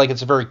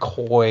very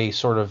coy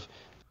sort of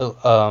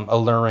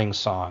alluring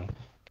song,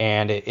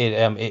 and it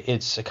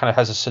kind of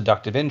has a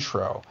seductive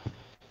intro.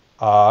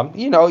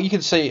 You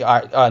could say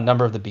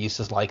Number of the Beast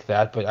is like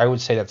that, but I would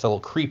say that's a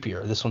little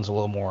creepier. This one's a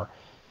little more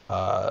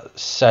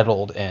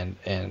settled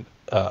and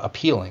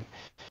appealing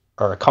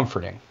or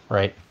comforting,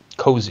 right?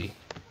 Cozy.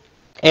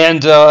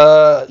 And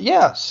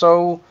yeah,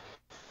 so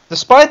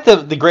despite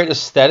the great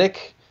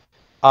aesthetic,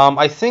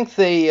 I think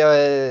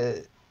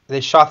they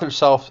shot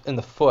themselves in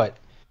the foot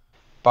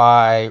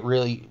by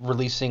really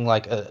releasing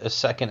like a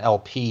second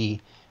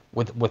LP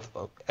with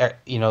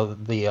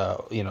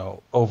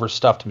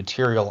overstuffed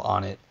material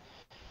on it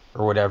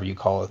or whatever you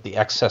call it, the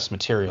excess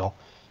material.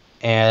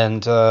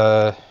 And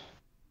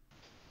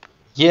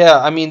yeah,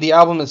 I mean the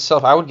album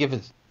itself, I would give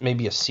it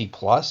maybe a C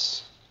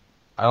plus.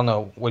 I don't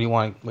know. What do you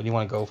want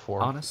to go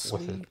for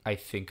with it? Honestly, I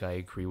think I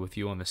agree with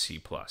you on the C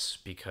plus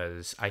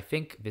because I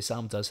think this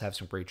album does have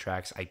some great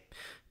tracks. Like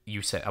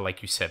you said,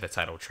 the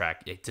title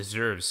track, it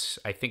deserves.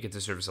 I think it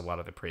deserves a lot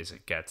of the praise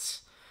it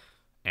gets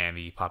and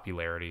the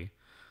popularity.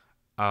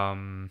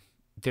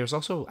 There's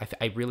also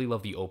I really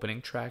love the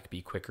opening track,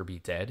 "Be Quick or Be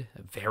Dead."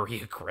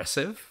 Very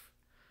aggressive.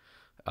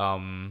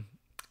 Um,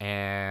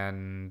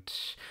 and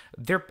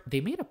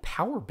they made a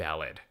power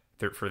ballad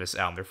for this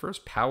album. Their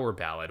first power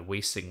ballad,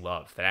 "Wasting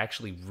Love," that I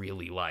actually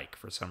really like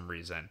for some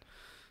reason.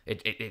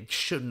 It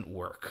shouldn't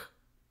work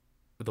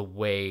the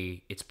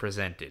way it's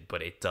presented,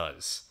 but it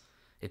does.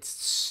 It's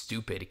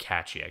stupid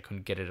catchy. I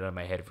couldn't get it out of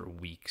my head for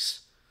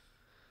weeks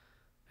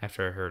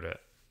after I heard it.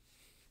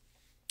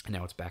 And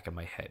now it's back in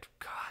my head.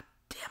 God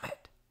damn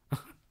it.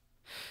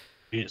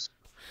 Yes.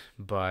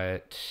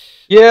 But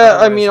Yeah,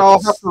 I otherwise mean, it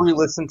I'll have was to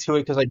re-listen to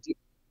it because I do.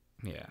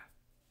 yeah.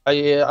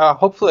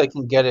 Hopefully I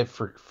can get it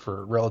for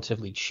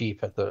relatively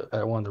cheap at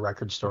one of the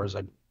record stores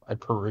I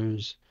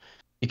peruse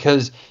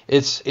because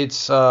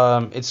it's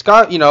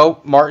got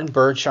Martin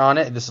Birch on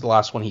it. This is the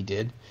last one he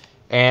did,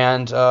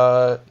 and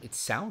It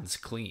sounds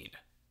clean.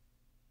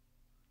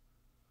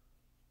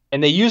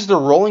 they used the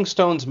Rolling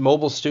Stones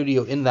mobile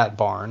studio in that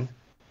barn,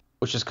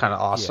 which is kind of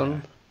Yeah.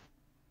 awesome.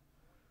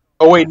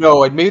 Oh wait,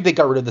 no, maybe they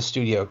got rid of the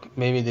studio.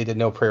 Maybe they did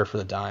No Prayer for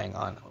the Dying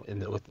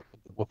with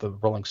with the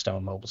Rolling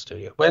Stone mobile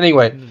studio. But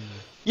anyway,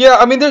 Hmm. yeah,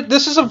 I mean,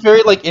 this is a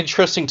very like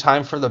interesting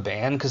time for the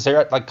band because they're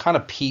at like kind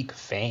of peak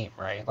fame,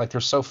 right? Like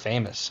they're so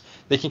famous,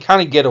 they can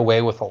kind of get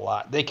away with a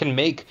lot. They can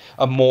make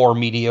a more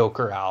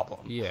mediocre album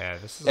Yeah,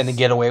 this and then is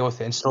get away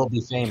with it and still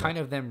be famous. kind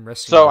of them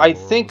resting on So their I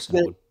think laurels, and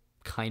it that would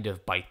kind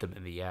of bite them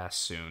in the ass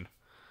soon.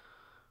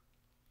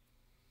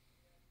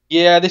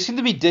 yeah, they seem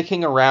to be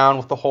dicking around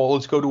with the whole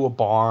let's go to a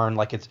barn,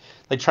 like it's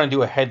like trying to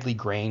do a Headley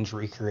Grange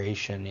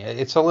recreation. Yeah,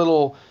 it's a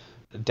little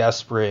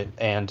desperate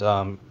and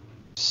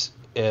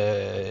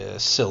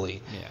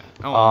silly. Yeah.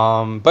 Oh,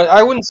 But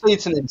I wouldn't say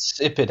it's an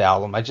insipid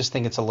album. I just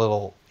think it's a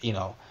little,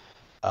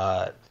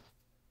 uh,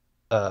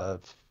 uh,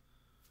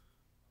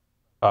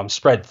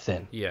 spread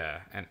thin.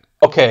 yeah, and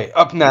Okay,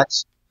 up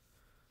next.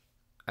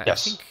 I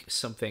Yes. think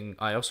something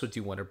I also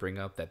do want to bring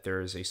up that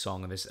there is a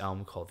song on this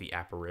album called "The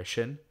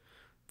Apparition"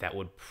 that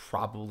would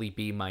probably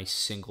be my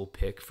single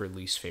pick for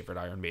least favorite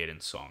Iron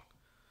Maiden song,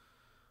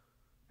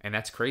 and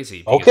that's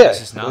crazy because this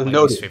Okay, is not my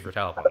least noted. favorite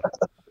album.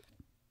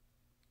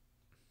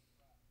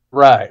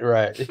 Right,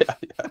 right. Yeah,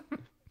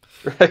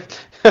 right.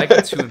 I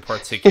got two in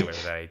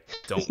particular that I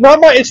don't It's not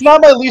like my it's much.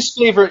 not my least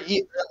favorite.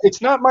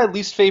 It's not my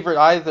least favorite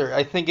either.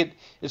 I think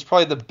it's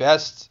probably the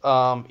best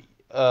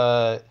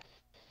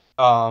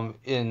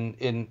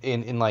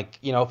in like,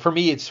 for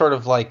me it's sort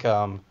of like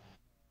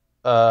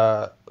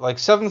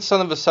Seventh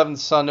Son of a Seventh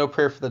Son, No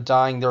Prayer for the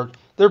Dying.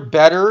 They're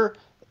better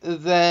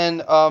than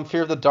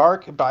Fear of the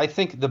Dark, but I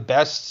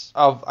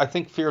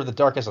think Fear of the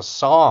Dark as a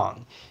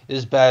song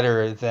is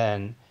better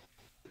than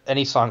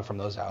any song from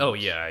those Oh albums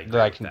yeah, I that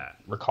agree I with can that.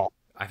 recall.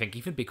 I think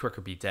even "Be Quick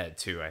or Be Dead"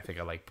 too. I think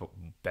I like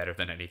better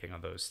than anything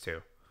on those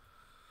two.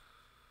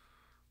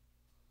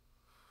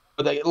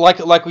 But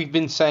like we've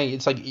been saying,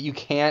 it's like you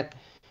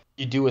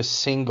do a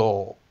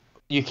single.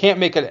 You can't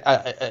make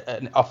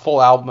a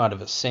full album out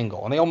of a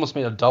single, and they almost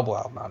made a double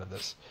album out of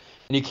this.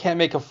 And you can't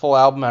make a full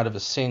album out of a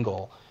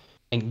single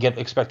and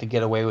expect to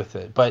get away with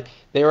it. But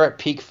they were at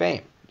peak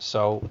fame,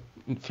 so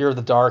Fear of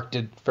the Dark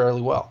did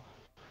fairly well.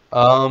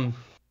 Um,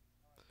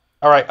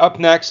 all right, up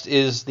next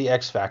is the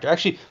X Factor.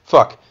 Actually,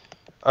 fuck.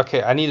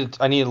 Okay, I need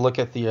to look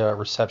at the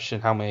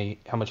reception. How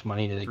much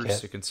money did it Bruce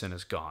get? Dickinson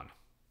is gone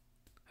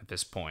at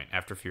this point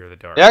after "Fear of the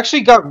It Dark."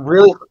 actually got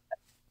really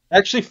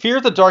Actually, Fear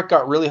of the Dark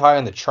got really high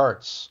on the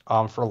charts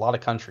for a lot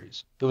of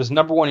countries. It was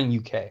number one in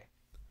UK,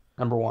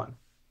 number one,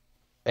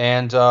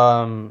 and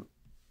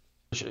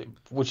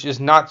which is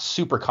not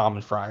super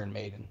common for Iron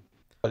Maiden.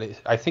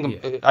 But I think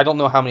Yeah, I don't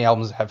know how many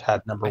albums have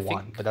had number I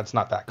one, think but that's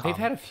not that they've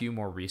had common. a few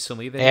more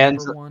recently that hit And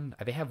number one.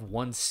 They have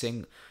one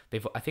sing.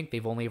 They've I think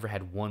they've only ever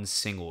had one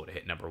single to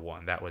hit number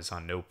one. That was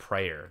on "No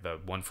Prayer," the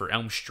one for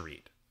Elm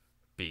Street.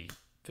 Be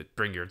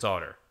Bring Your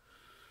Daughter.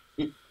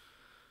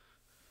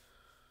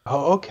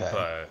 oh, okay,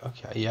 But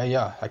okay, yeah,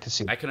 yeah, I can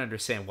see I that. can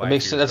understand It why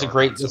makes "Fear it. of the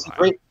Dark went so That's a high.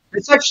 great.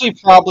 It's actually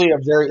probably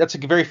that's a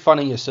very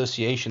funny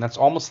association. That's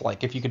almost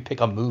like if you could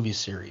pick a movie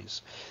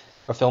series,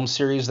 a film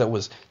series that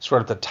was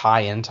sort of the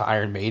tie-in to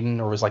Iron Maiden,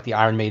 or was like the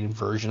Iron Maiden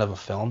version of a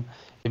film.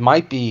 It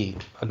might be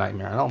A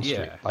Nightmare on Elm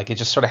Street. Yeah, Like it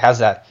just sort of has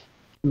that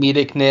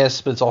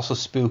comedicness, but it's also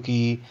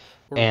spooky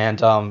or and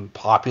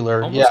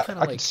popular. almost Yeah, kind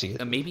of I could like see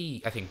it.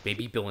 maybe I think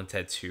Baby Bill and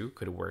Ted 2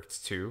 could have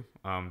worked too.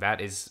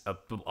 That is a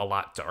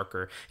lot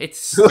darker.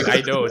 It's like,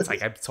 I know it's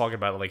like I'm talking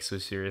about it like so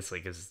seriously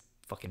because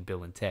fucking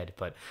Bill and Ted,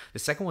 but the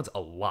second one's a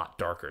lot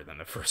darker than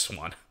the first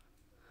one.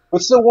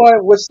 What's the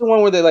one? What's the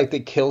one where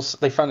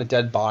they found a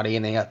dead body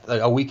and they got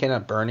like, a weekend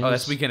at Oh,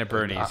 that's Bernie's? Weekend at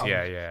Bernie's.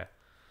 Yeah, yeah.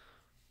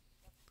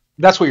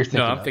 That's what you're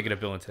No, thinking I'm of. thinking of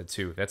Bill and Ted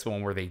 2. That's the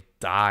one where they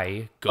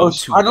die, Oh, go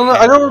to I don't know.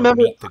 I don't hell,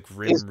 remember. meet the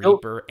Is Grim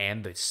Bill? Reaper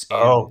and the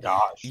Oh and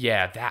gosh.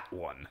 yeah, that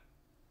one.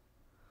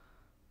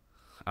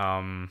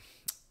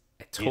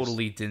 I Jeez.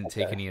 totally didn't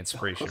take Okay. any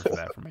inspiration for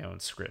that from my own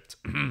script.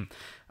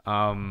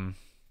 um,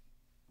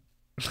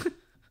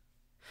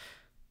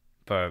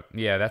 but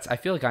yeah, that's. I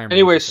feel like Iron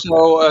Maiden Anyway, gets a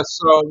bad.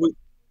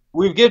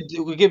 we've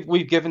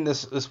given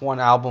this one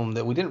album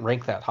that we didn't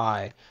rank that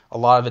high a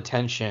lot of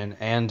attention,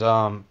 and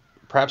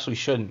perhaps we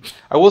shouldn't.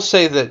 I will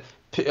say that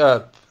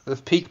the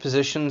peak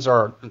positions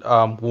are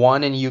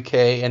one in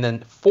UK and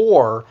then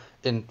four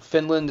in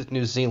Finland,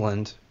 New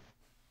Zealand,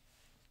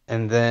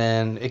 and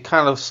then it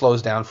kind of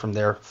slows down from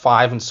there.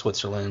 Five in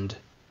Switzerland,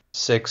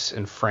 six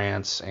in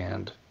France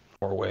and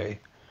Norway.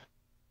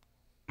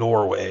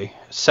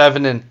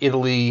 Seven in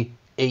Italy,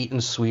 eight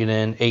in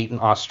Sweden, eight in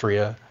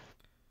Austria.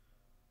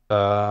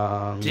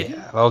 Didn't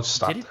Yeah, I'll just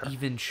did stop it there.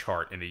 even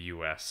chart in the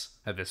U.S.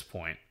 at this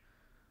point?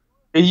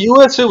 The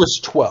U.S. it was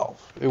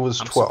 12. It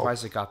was I'm 12.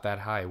 surprised it got that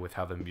high with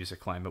how the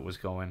music climate was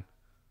going.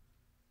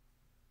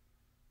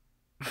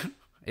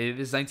 It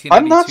is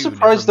I'm not 1992.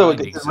 surprised though it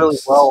Nevermind did really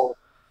exists. well.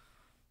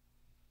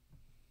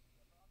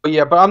 But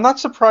yeah, but I'm not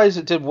surprised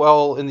it did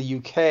well in the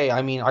UK.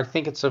 I mean, I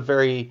think it's a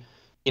very,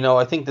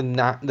 I think the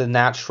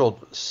natural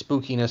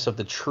spookiness of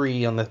the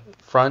tree on the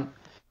front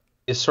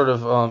is sort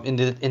of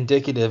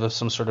indicative of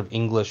some sort of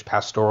English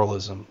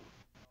pastoralism.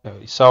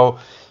 So,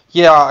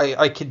 yeah,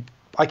 I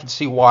could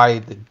see why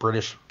the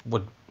British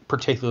would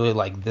particularly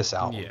like this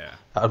album Yeah.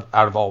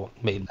 out of all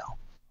made now.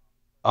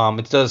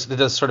 It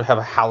does sort of have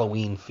a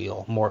Halloween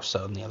feel more so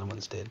than the other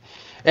ones did.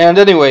 And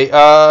anyway,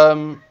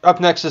 up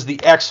next is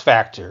the X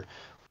Factor,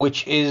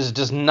 which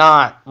does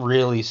not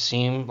really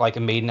seem like a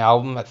Maiden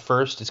album at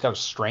first. It's got a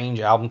strange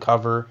album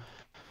cover.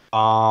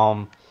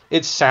 Um,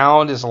 its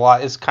sound is a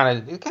lot. It's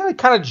kind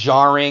of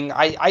jarring.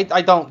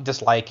 I don't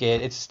dislike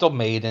it. It's still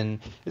Maiden.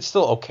 It's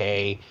still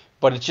okay,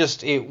 but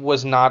it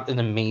was not an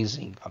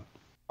amazing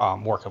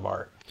work of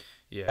art.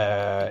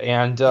 Yeah.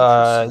 And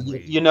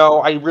Interestingly,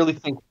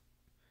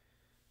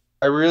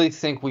 I really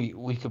think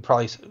we could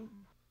probably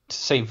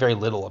say very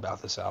little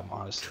about this album,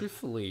 honestly.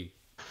 truthfully,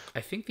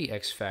 I think the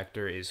X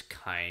Factor is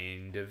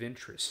kind of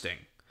interesting.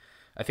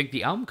 I think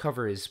the album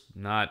cover is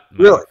not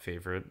my Really?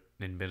 favorite,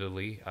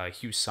 admittedly.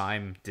 Hugh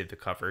Syme did the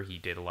cover. He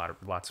did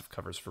lots of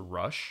covers for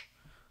Rush.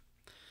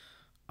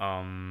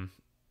 Um,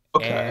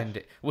 Okay, and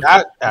that which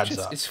adds is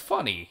up. it's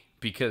funny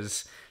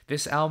because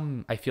this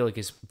album I feel like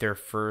is their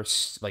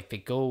first like they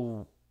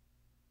go.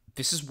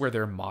 This is where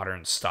their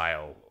modern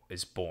style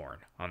is born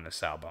on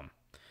this album.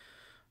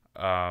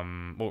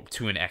 Well,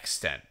 to an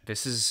extent,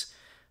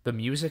 the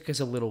music is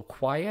a little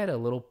quiet, a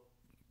little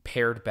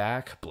pared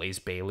back. Blaze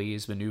Bailey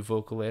is the new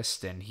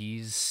vocalist, and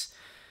he's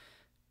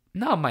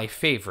not my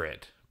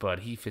favorite, but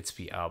he fits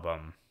the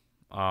album.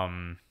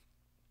 Um,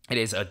 it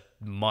is a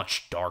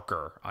much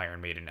darker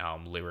Iron Maiden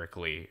album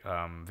lyrically,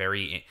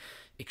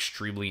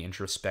 extremely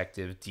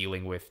introspective,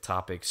 dealing with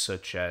topics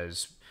such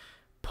as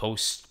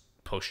post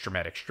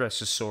traumatic stress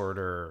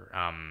disorder,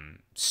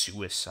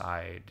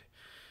 suicide,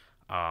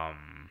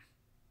 um,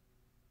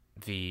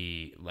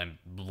 the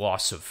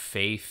loss of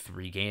faith,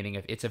 regaining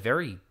it. It's a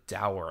very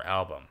dour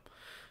album,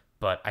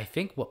 but I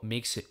think what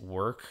makes it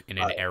work in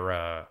an Right.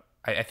 era,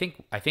 I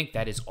think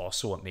that is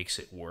also what makes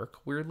it work.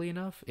 Weirdly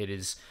enough, it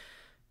is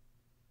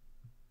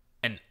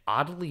an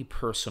oddly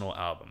personal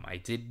album. I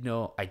did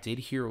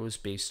hear it was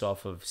based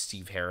off of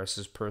Steve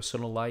Harris's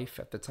personal life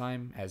at the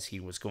time as he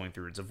was going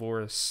through a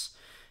divorce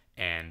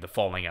and the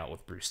falling out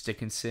with Bruce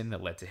Dickinson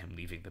that led to him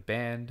leaving the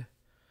band.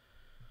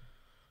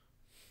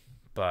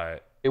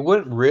 But It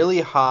went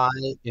really high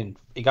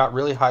it got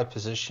really high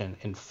position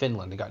in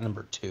Finland. It got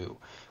number two,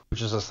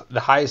 which is the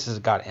highest it's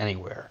got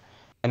anywhere,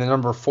 and then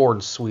number four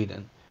in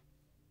Sweden,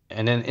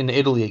 and then in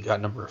Italy it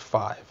got number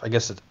five. I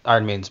guess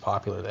Iron Maiden's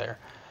popular there,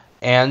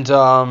 and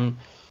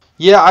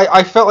yeah,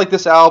 I felt like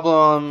this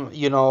album,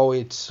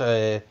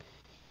 it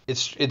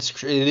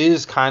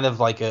is kind of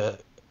like a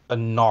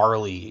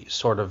gnarly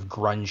sort of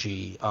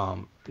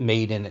grungy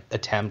Maiden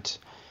attempt,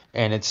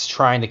 and it's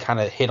trying to kind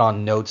of hit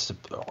on notes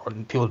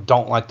that people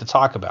don't like to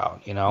talk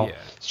about. yeah,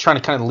 It's trying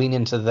to kind of lean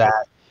into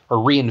that or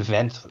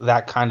reinvent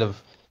that kind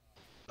of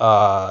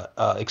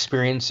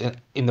experience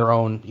in their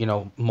own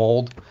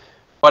mold.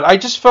 But I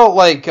just felt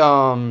like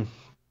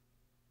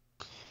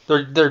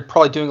they're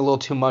probably doing a little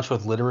too much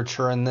with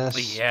literature in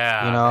this.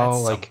 yeah,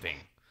 that's Like something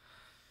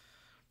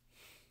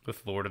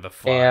with Lord of the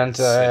and Flies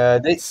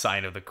and they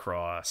Sign of the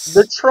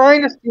they're Cross.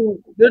 trying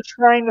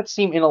to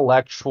seem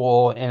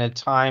intellectual in a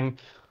time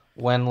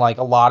when like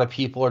a lot of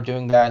people are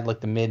doing that, like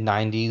the mid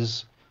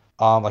 '90s.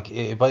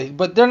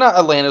 But they're not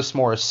Alanis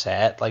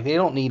Morissette. Like they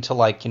don't need to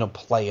like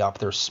play up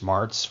their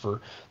smarts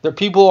for their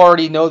people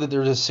already know that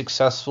they're a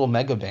successful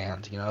mega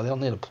band. They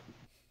don't need to.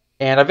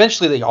 And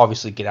eventually they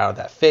obviously get out of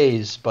that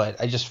phase. But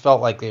I just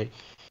felt like they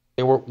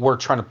were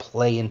trying to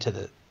play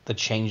into the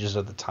changes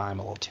of the time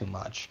a little too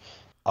much.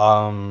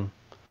 Um,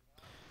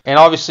 and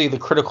obviously, the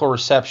critical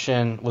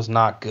reception was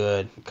not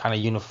good. Kind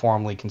of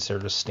uniformly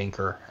considered a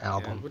stinker Yeah,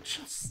 album. which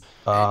is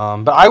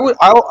But I would,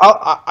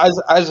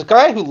 as a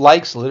guy who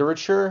likes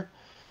literature,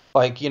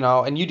 like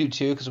and you do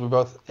too, because we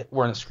both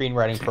were in a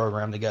screenwriting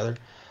program together.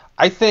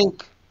 I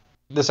think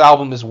this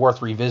album is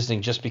worth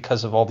revisiting just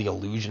because of all the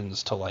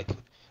allusions to like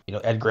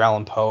Edgar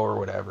Allan Poe or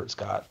whatever it's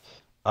got.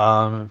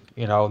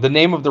 The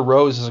Name of the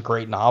Rose is a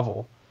great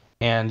novel,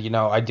 and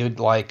I did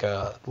like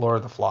Lord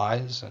of the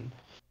Flies, and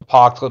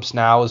Apocalypse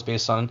Now is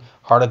based on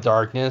Heart of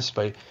Darkness,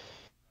 but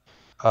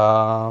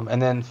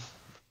and then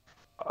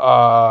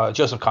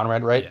Joseph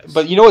Conrad, right?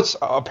 But yes. it's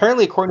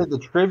apparently according to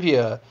the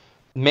trivia,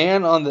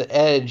 Man on the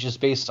Edge is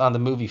based on the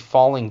movie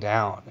Falling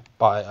Down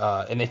by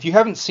and if you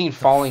haven't seen The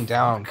Falling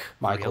Down, fuck,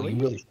 Michael, you really?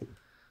 really should.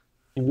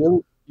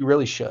 You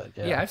really should.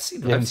 Yeah, Yeah. If you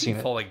I've haven't seen seen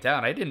it. Falling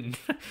Down. I didn't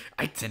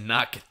I did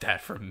not get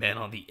that from Men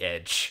on the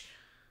Edge.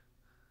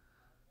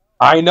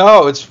 I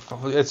know it's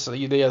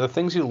yeah, the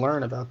things you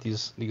learn about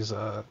these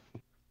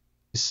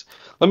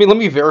let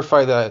me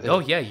verify that. Oh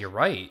yeah, you're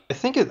right. I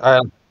think it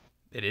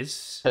It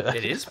is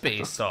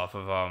based off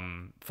of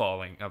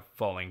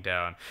falling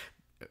down.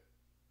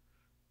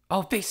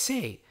 Oh, they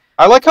say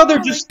I like how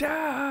falling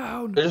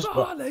down, they're just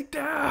falling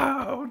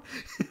down.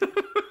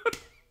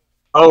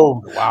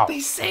 oh wow. They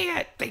say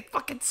it. They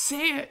fucking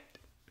say it.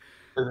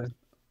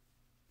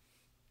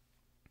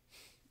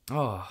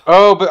 Oh,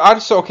 Oh, but I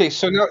just okay.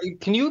 So now,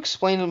 can you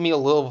explain to me a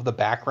little of the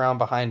background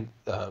behind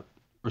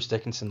Bruce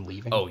Dickinson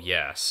leaving oh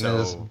yeah. and then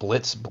this So,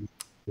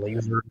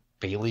 Blazer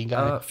Bailey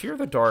guy? Fear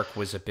the Dark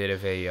was a bit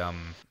of a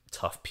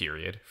tough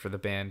period for the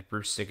band.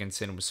 Bruce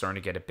Dickinson was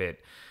starting to get a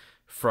bit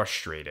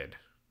frustrated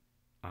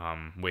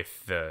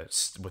with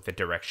the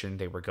direction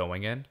they were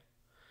going in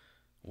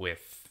with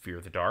Fear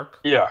of the Dark,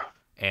 Yeah.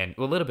 and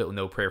a little bit with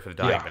No Prayer for the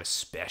Dying, Yeah. but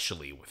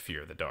especially with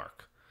Fear of the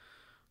Dark.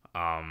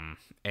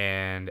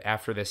 And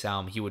after this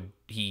album,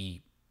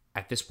 he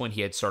at this point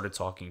he had started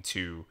talking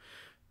to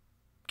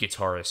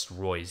guitarist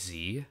Roy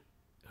Z,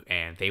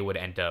 and he would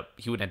end up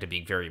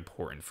being very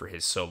important for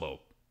his solo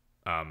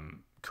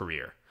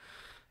career.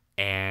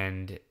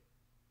 And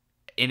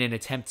in an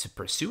attempt to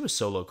pursue a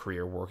solo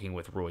career working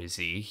with Roy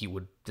Z, he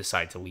would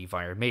decide to leave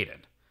Iron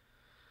Maiden.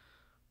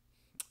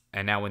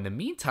 And now, in the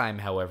meantime,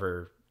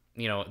 however,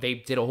 they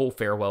did a whole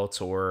farewell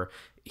tour.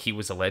 He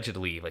was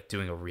allegedly like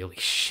doing a really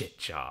shit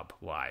job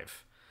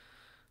live,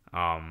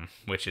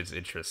 which is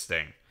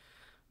interesting.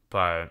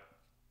 But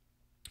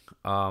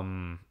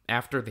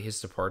after his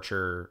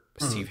departure,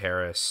 Hmm. Steve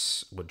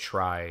Harris would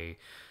try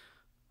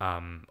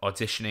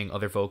auditioning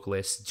other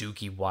vocalists.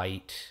 Doogie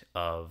White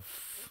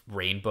of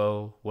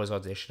Rainbow was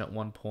auditioned at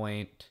one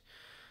point.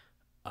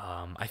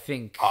 I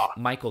think Ah.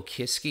 Michael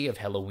Kiske of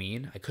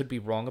Halloween. I could be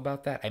wrong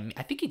about that.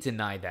 I think he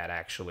denied that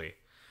actually.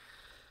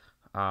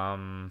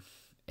 Um,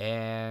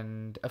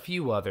 and a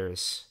few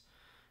others.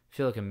 I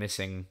feel like I'm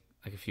missing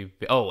like a few.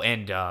 Oh,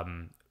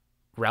 and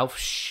Ralph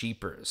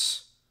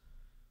Sheepers.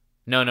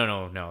 No.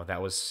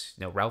 That was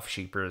no Ralph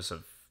Sheepers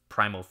of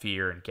Primal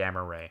Fear and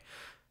Gamma Ray.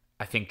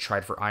 I think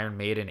tried for Iron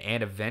Maiden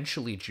and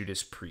eventually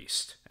Judas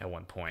Priest at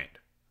one point.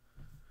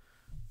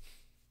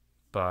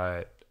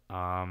 But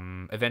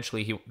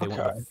eventually they went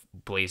Okay. with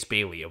Blaze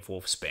Bailey of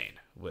Wolfsbane,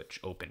 which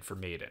opened for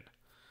Maiden.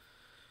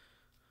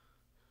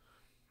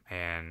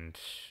 And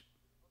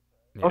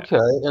yeah. Okay.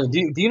 And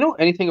do you know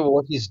anything about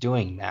what he's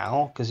doing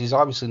now? Because he's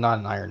obviously not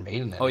an Iron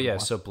Maiden Oh yeah, anymore.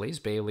 so Blaze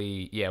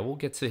Bailey, yeah, we'll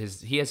get to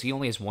his he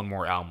only has one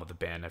more album with the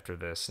band after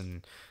this,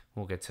 and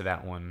we'll get to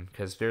that one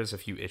because there's a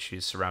few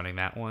issues surrounding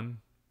that one.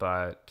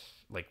 But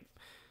like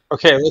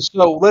Okay.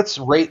 Let's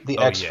rate the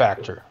oh X yeah.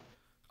 Factor.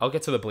 I'll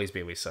get to the Blaze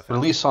Bailey stuff after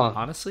Release that. on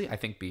Honestly, I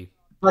think B.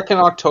 2nd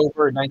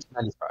October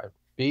 1995.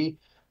 B.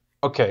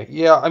 Okay.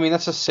 Yeah. I mean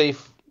that's a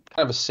safe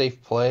kind of a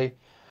safe play.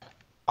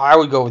 I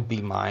would go with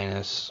B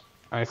minus.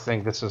 I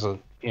think this is a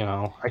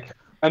I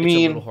It's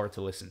a little mean hard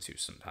to listen to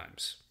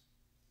sometimes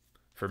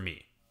for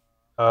me.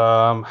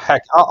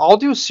 heck I'll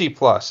do C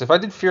plus. If I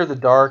did Fear the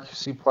Dark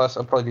C plus,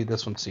 I'll probably do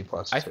this one C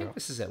plus I think too.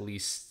 this is at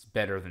least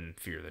better than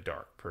Fear the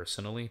Dark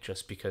personally,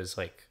 just because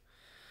like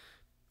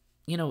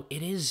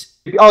it is.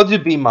 I'll do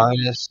B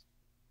minus.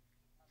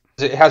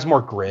 It has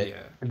more grit.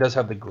 Yeah. It does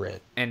have the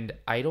grit. And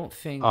I don't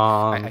think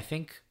I Um,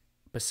 think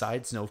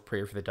besides No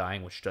Prayer for the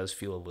Dying, which does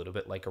feel a little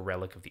bit like a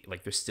relic of the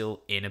like they're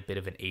still in a bit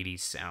of an 80s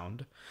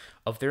sound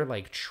of their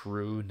like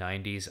true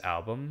 90s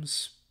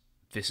albums,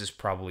 this is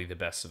probably the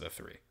best of the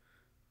three.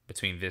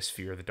 Between this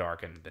Fear of the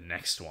Dark and the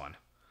next one.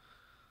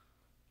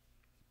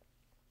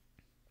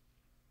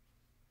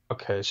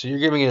 okay, so you're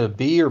giving it a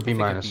B or I B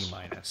think a B minus?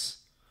 minus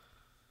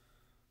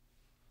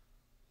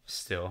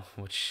still,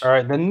 All which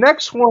right, the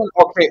next one.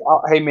 Okay,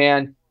 hey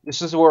man,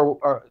 this is where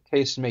our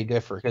tastes may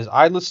differ because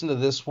I listened to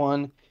this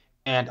one,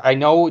 and I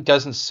know it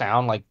doesn't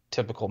sound like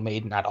typical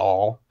Maiden at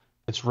all.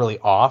 It's really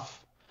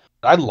off.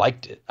 I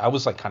liked it. I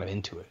was like kind of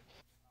into it.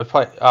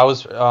 I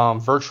was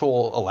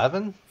Virtual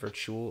 11,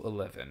 Virtual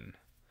 11.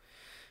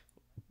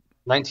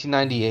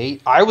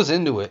 1998. I was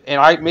into it,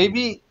 and I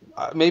maybe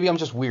I'm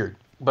just weird,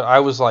 but I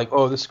was like,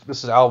 oh, this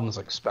album is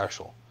like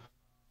special.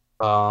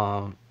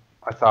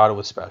 I thought it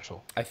was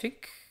special, I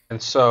think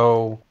and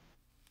so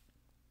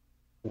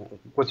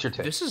what's your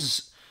take? this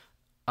is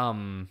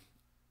um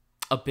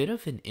a bit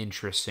of an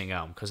interesting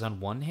album because on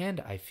one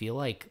hand I feel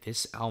like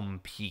this album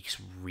peaks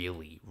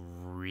really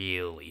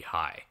really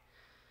high,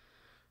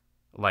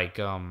 like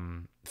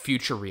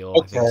Future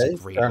Real I think is a Okay,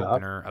 great fair enough.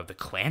 opener. Of the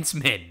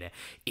Klansman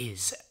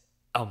is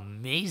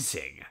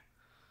amazing,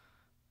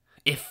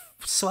 if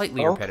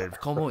slightly Okay. repetitive.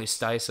 Como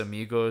estáis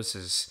amigos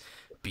is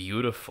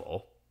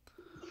beautiful.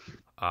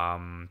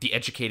 The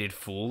Educated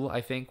Fool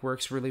I think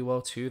works really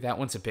well too. That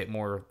one's a bit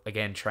more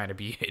again trying to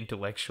be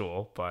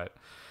intellectual,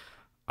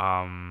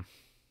 um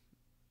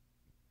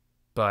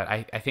but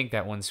I think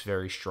that one's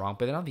very strong.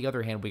 But then on the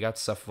other hand, we got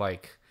stuff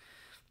like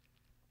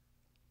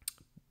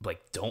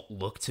Don't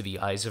Look to the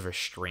Eyes of a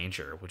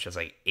Stranger, which is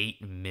like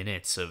 8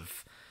 minutes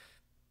of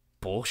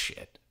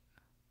bullshit.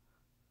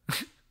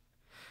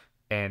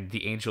 And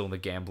The Angel and the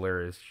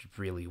Gambler is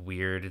really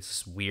weird. It's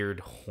just weird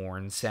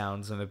horn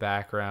sounds in the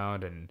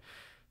background and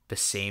the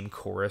same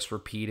chorus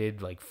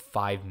repeated like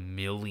 5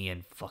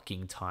 million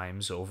fucking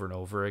times over and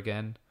over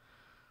again.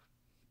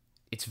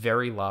 It's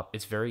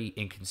very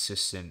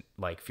inconsistent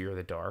like Fear of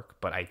the Dark,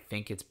 but I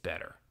think it's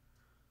better,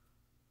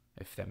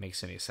 if that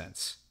makes any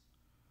sense.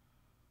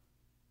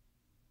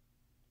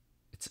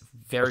 It's a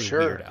very weird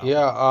Sure.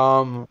 Yeah.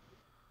 album.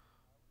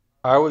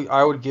 I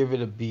would give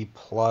it a B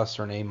plus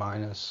or an A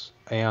minus,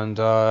 and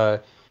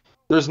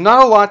there's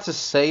not a lot to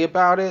say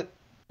about it,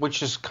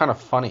 which is kind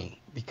of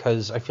funny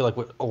because I feel like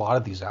with a lot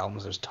of these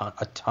albums, there's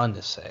a ton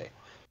to say.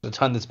 There's a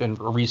ton that's been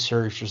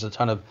researched. There's a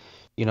ton of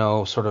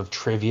sort of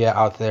trivia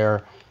out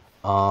there.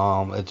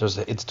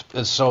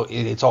 It's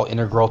all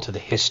integral to the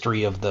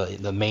history of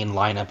the main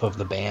lineup of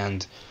the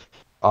band.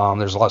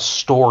 There's a lot of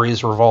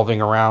stories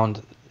revolving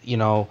around, you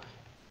know,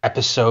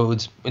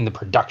 episodes in the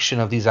production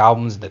of these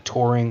albums, the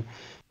touring.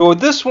 But with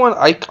this one,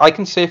 I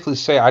can safely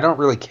say I don't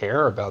really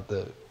care about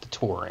the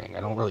touring.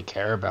 I don't really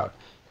care about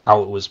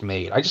how it was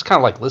made. I just kind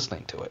of like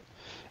listening to it,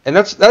 and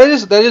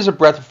that is a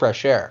breath of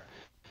fresh air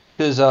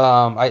because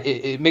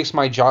it makes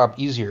my job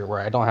easier where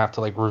I don't have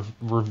to like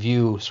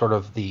review sort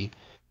of the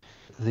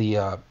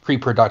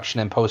pre-production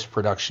and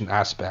post-production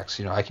aspects.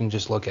 You know, I can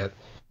just look at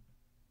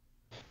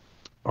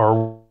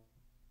or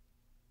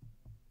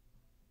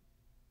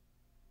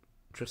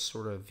Just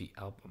sort of the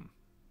album.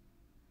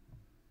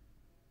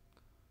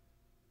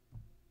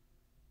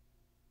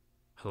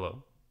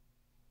 Hello?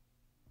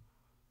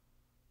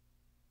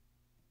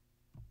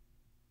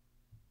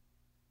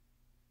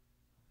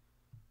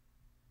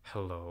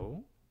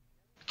 Hello?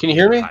 can you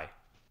hear Yeah, me? Can hi.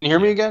 you hear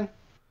me Yeah. again?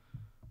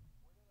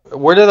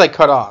 Where did I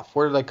cut off?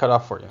 Where did I cut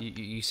off for you?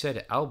 You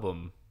said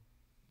album.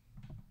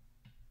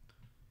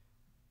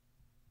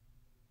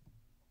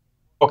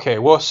 Okay,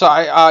 well, so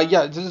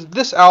yeah,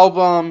 this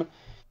album,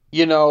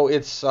 you know,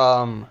 it's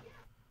I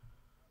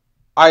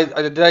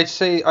did I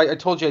say I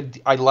told you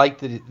I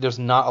liked that there's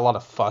not a lot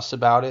of fuss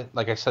about it.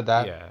 Like I said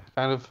that Yeah.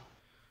 kind of.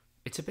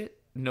 It's a bit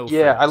no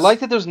Yeah, I like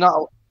frills. that there's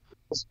not.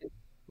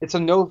 It's a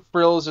no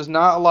frills. There's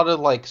not a lot of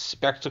like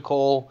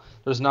spectacle.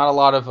 There's not a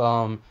lot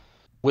of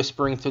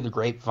whispering through the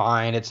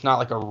grapevine. It's not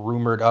like a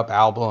rumored up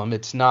album.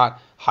 It's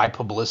not high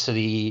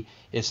publicity.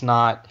 It's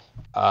not.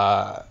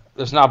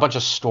 There's not a bunch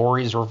of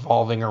stories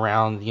revolving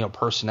around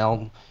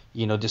personnel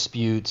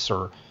disputes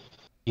or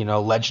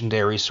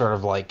legendary sort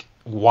of like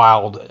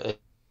wild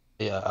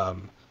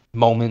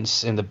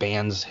moments in the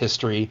band's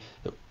history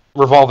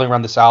revolving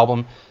around this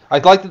album. I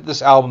like that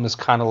this album is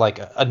kind of like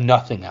a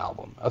nothing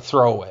album, a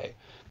throwaway.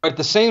 But at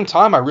the same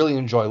time, I really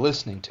enjoy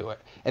listening to it,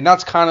 and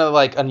that's kind of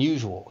like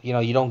unusual. You know,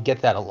 you don't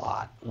get that a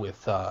lot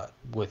with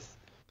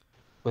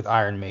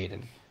Iron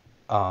Maiden.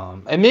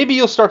 And maybe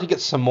you'll start to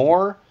get some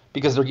more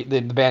because the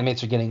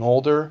bandmates are getting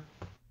older,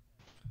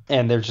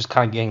 and they're just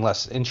kind of getting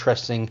less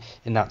interesting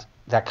in that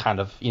kind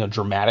of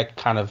dramatic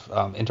kind of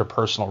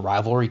interpersonal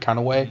rivalry kind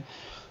of way. Hmm.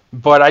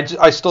 But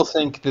I still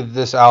think that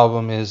this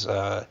album is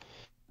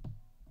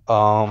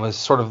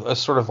sort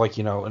of like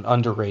an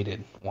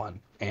underrated one,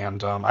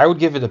 and I would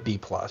give it a B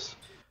plus.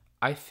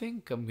 I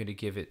think I'm gonna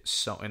give it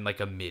something like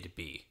a mid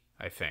B.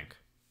 I think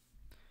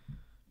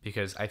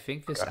because I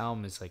think this Okay.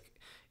 album is like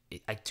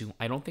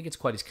I don't think it's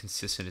quite as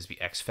consistent as the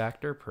X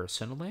Factor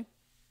personally,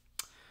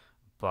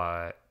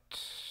 but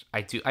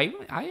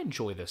I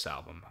enjoy this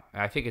album.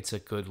 I think it's a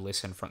good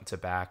listen front to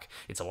back.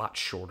 It's a lot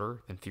shorter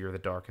than Fear of the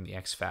Dark and the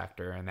X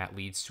Factor, and that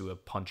leads to a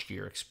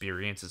punchier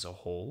experience as a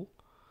whole.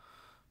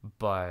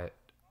 But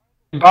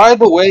By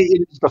the way,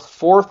 it is the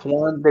fourth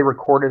one they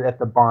recorded at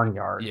the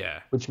Barnyard,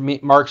 yeah, which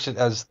marks it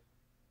as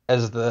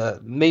the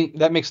main.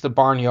 That makes the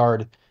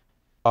Barnyard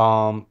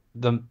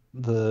the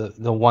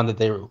one that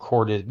they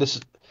recorded. This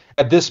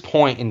at this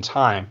point in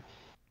time,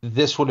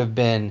 this would have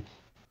been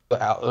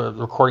the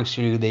recording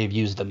studio they've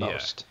used the yeah,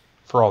 most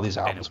for all these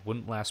and albums it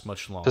wouldn't last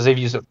much because they've longer.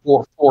 used it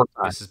four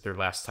times. This is their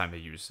last time they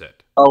used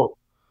it. Oh,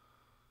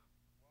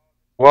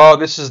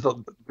 well, it is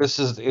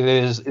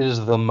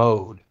the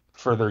mode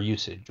for their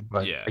usage,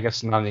 but Yeah, I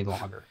guess not any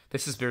longer.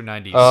 this is their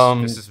 '90s. This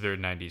Um, is their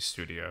 '90s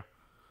studio.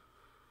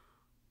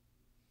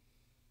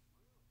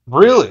 Yeah,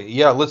 really?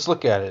 Yeah, let's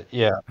look at it.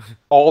 Yeah,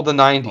 all the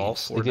all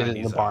 '90s they four did it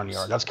in the '90s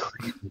Barnyard. albums. That's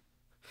crazy.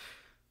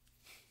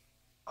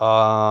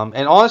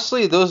 And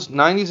honestly, those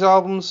 '90s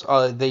albums,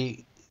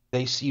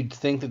 you'd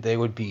think that they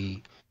would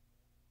be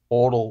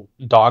total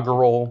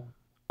doggerel,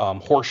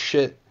 horse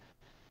shit,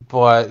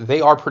 but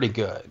they are pretty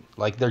good.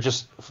 Like they're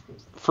just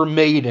for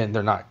Maiden,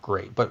 they're not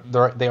great, but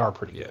they are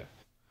pretty Yeah, good.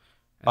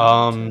 and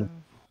Um,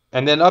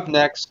 and then up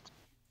next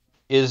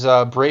is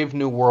Brave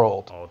New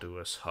World.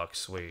 Aldous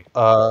Huxley.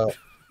 Uh,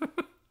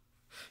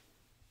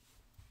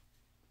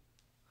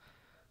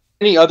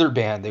 any other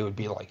band, they would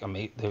be like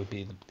they would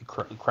be the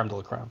creme de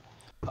la creme.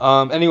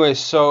 Anyway,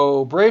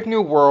 so Brave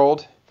New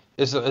World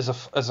is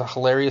a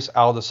hilarious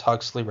Aldous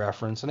Huxley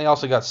reference, and they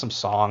also got some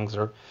songs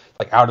or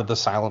like Out of the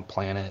Silent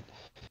Planet,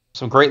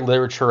 some great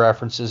literature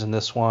references in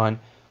this one.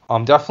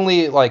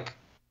 Definitely like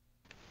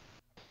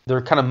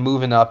they're kind of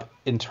moving up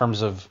in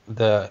terms of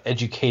the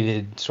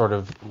educated sort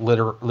of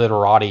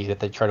literati that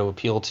they try to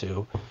appeal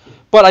to.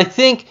 But I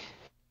think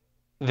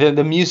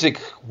the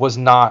music was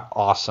not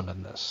awesome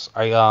in this.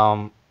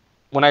 I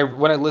when I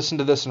listened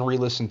to this and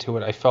re-listened to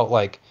it, I felt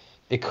like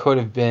it could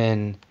have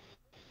been.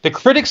 The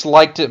critics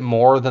liked it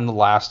more than the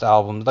last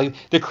album. Like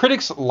the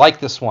critics liked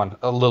this one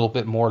a little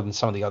bit more than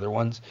some of the other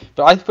ones,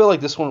 but I feel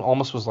like this one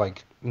almost was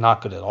like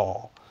not good at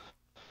all.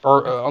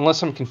 Or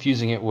unless I'm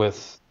confusing it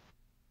with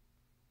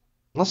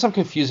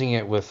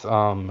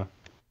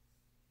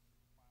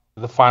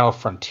the Final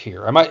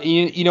Frontier. I might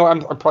I'm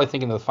probably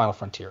thinking of the Final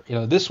Frontier.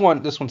 This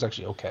one's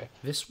actually okay.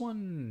 This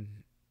one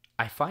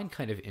I find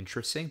kind of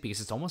interesting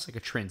because it's almost like a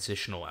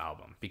transitional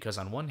album. Because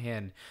on one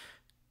hand,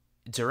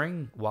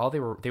 during while they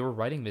were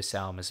writing this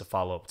album as a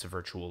follow up to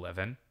Virtual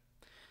Eleven,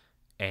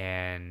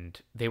 and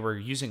they were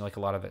using like a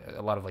lot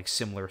of like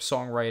similar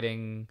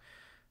songwriting.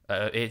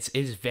 It's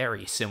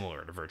very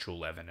similar to Virtual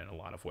Eleven in a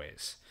lot of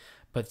ways.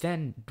 But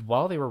then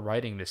while they were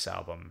writing this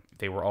album,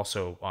 they were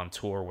also on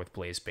tour with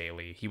Blaze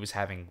Bayley. He was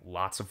having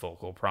lots of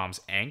vocal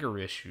problems, anger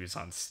issues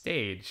on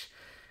stage.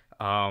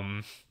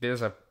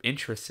 There's a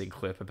interesting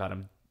clip about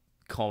him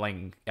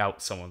calling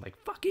out someone like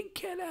 "fucking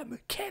kill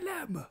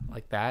him,"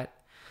 like that.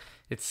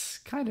 It's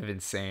kind of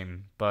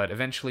insane. But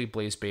eventually,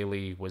 Blaze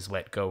Bayley was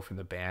let go from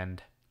the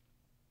band,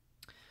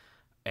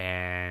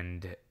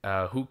 and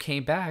who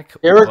came back?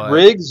 Eric But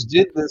Riggs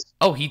did this.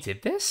 oh, he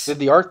did this. Did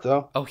the art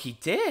though? Oh, he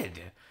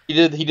did. He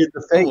did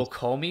the Oh, face. well,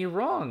 call me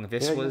wrong.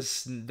 This Yeah,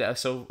 was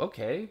so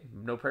okay.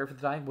 No Prayer for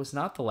the Dying was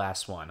not the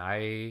last one.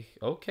 I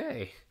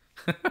okay.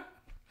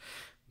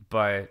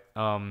 But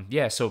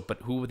yeah, so but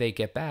who would they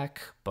get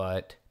back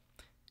but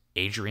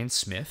Adrian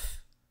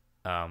Smith,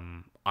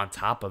 on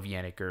top of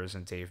Yannick Gers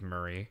and Dave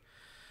Murray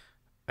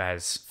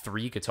as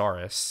three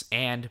guitarists,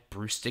 and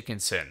Bruce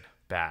Dickinson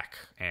back.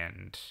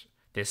 And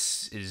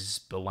this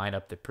is the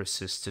lineup that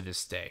persists to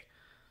this day.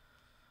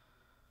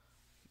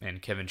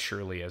 And Kevin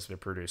Shirley as the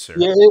producer.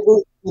 yeah.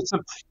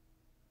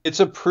 It's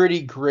a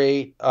pretty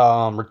great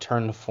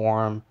return to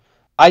form.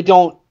 I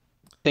don't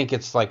think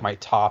it's like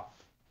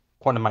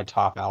one of my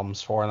top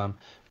albums for them,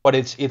 but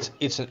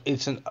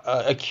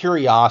a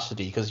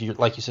curiosity because you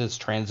like you said it's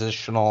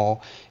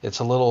transitional. It's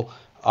a little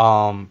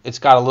it's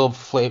got a little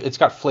flavor. It's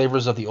got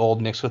flavors of the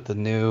old mixed with the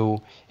new.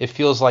 It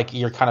feels like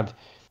you're kind of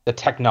the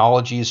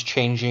technology is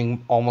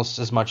changing almost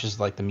as much as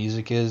like the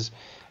music is,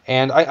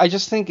 and I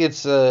just think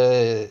it's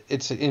an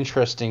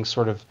interesting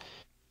sort of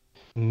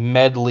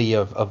medley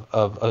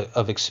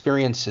of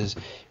experiences,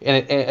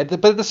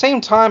 but at the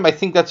same time, I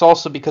think that's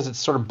also because it's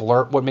sort of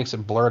blur. What makes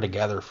it blur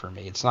together for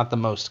me? It's not the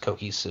most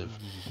cohesive.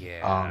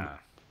 Um, Yeah.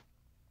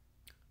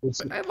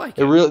 it's But I like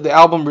it it. really the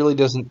album really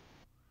doesn't.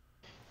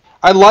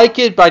 I like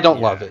it, but I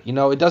don't love Yeah. it.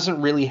 It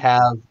doesn't really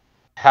have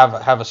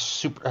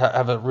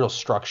a real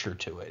structure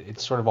to it.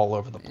 It's sort of all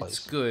over the It's place.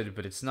 good,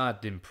 but it's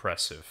not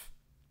impressive.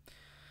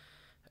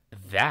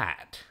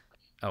 That.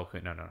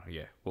 Okay, no, no,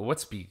 yeah. Well,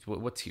 what's here?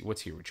 Would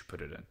you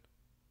put it in?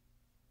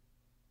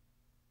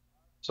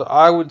 So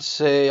I would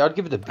say I'd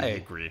give it a I B.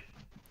 agree.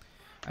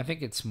 I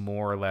think it's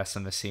more or less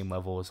on the same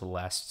level as the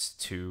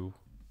last two.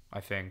 I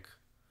think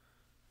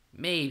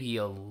maybe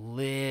a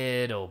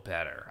little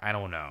better. I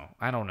don't know.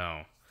 I don't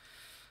know.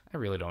 I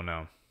really don't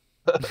know.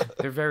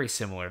 They're very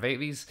similar.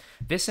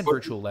 This and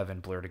Virtual Eleven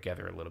blur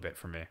together a little bit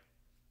for me,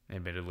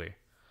 admittedly.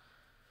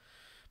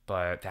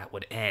 But that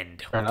would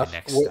end Fair with the enough.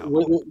 next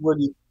album. Where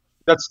do you,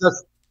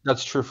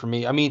 that's true for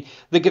me. I mean,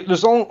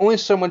 there's only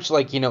so much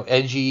like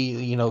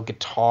edgy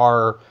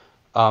guitar,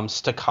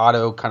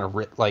 staccato kind of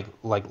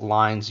like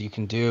lines you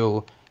can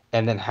do,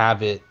 and then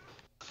have it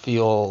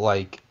feel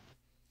like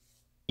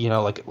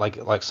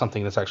like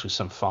something that's actually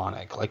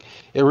symphonic. Like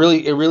it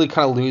really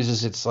kind of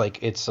loses its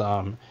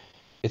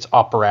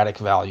operatic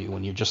value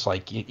when you're just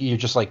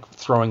like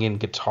throwing in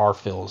guitar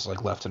fills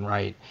like left and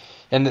right,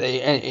 and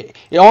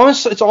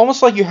it's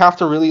almost like you have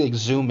to really like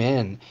zoom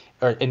in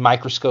or and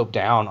microscope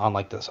down on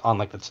like this on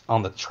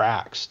the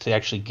tracks to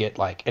actually get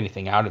like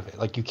anything out of it.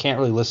 Like you can't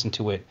really listen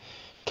to it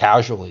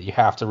casually. You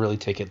have to really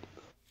take it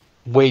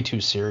way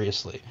too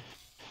seriously.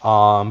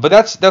 But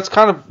that's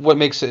kind of what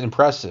makes it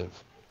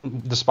impressive,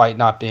 despite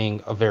not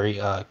being a very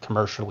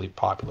commercially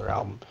popular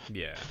album.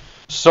 Yeah.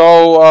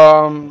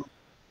 So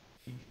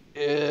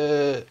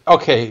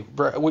okay,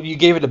 you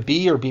gave it a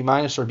B or B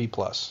minus or B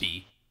plus?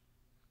 B.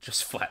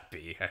 Just flat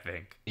B, I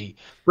think. B.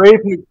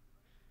 Brave New,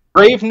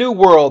 Brave New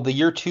World, the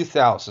year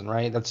 2000,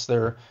 right? That's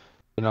their,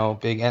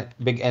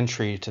 big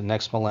entry to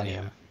next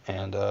Yeah. millennium,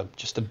 and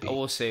just a I B.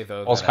 will say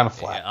though All's that kind of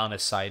flat. on a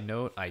side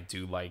note, I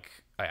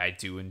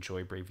do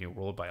enjoy Brave New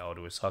World by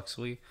Aldous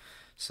Huxley.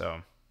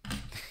 So,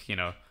 you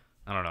know,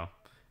 I don't know.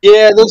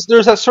 Yeah,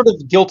 there's that sort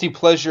of guilty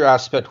pleasure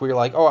aspect where you're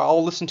like, oh,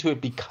 I'll listen to it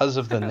because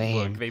of the Look,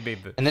 name, they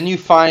made the and then you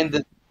find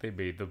that.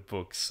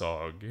 book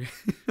song.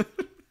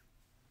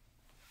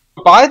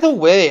 By the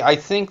way, I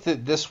think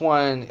that this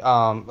one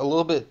a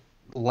little bit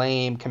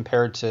lame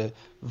compared to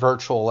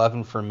Virtual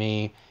 11 for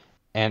me,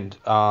 and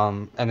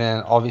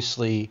then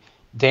obviously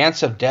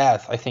Dance of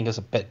Death I think is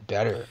a bit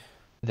better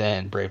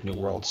than Brave New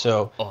World.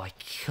 So Oh, I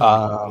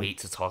cannot um, wait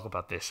to talk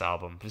about this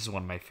album. This is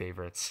one of my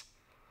favorites.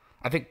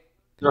 I think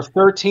their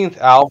 13th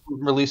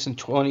album released in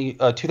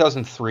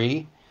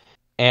 2003,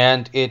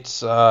 and it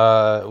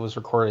was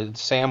recorded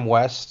Sam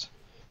West,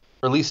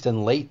 released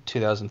in late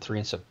 2003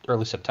 in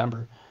early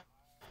September.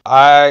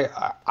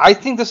 I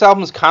think this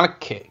album is kind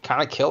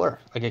of killer.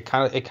 Like it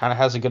kind of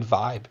has a good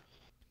vibe,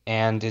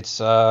 and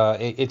it's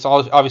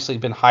obviously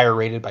been higher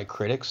rated by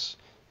critics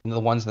than the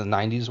ones in the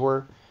 '90s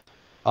were.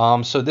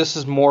 So this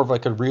is more of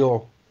like a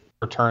real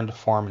return to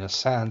form in a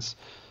sense.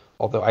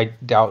 Although I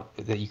doubt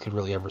that you could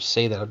really ever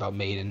say that about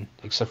Maiden,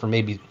 except for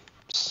maybe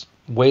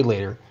way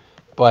later.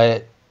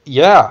 But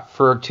yeah,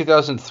 for a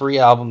 2003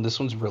 album, this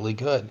one's really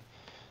good.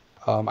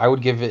 I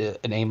would give it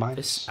an A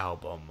this minus.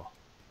 album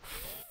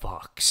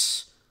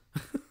fucks.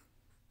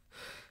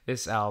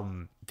 This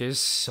album, there's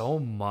so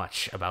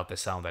much about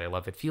this album that I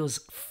love. It feels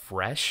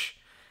fresh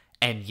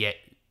and yet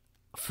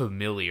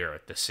familiar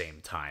at the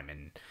same time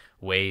in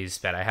ways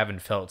that I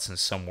haven't felt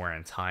since Somewhere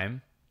in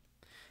Time.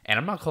 And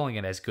I'm not calling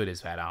it as good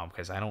as that album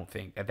because I don't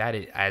think that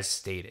is, as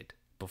stated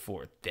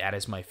before, that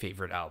is my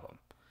favorite album.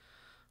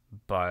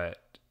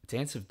 But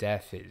Dance of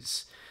Death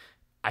is,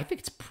 I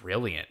think it's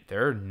brilliant.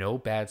 There are no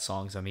bad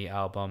songs on the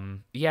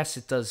album. Yes,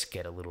 it does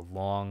get a little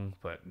long,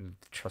 but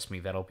trust me,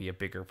 that'll be a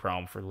bigger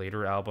problem for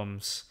later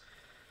albums.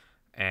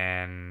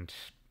 And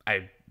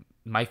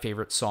my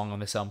favorite song on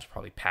this album is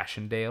probably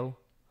Passchendaele,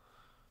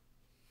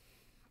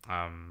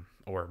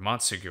 or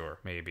Montsegur,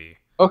 maybe.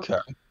 Okay.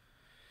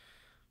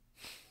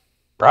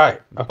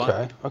 Right.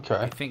 But Okay.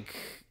 I Okay.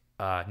 think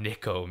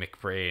Nico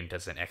McBrain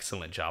does an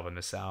excellent job on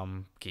this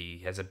album. He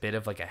has a bit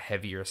of like a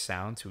heavier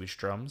sound to his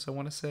drums, I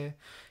want to say.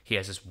 He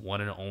has his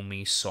one and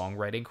only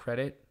songwriting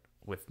credit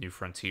with New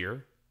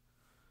Frontier,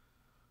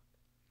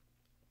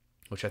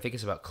 which I think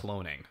is about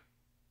cloning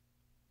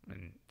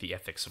and the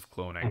ethics of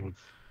cloning. Mhm.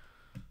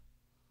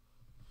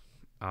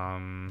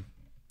 Um,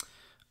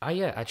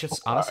 yeah, I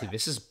just honestly,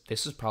 this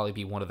is probably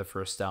be one of the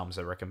first albums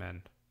I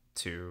recommend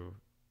to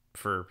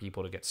for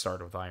people to get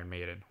started with Iron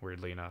Maiden.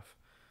 Weirdly enough,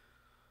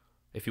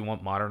 if you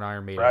want modern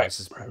Iron Maiden, Right. this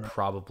is Right. Right.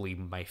 probably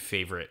my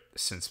favorite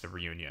since the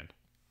reunion.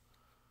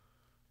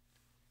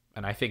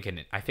 And I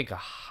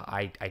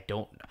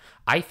don't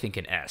I think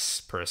an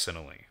S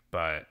personally,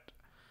 but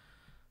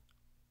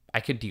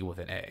I could deal with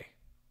an A.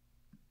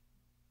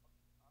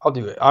 I'll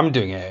do it. I'm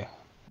doing A.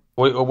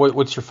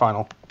 What's your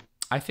final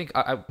I think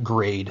I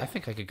grade?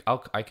 think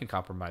I can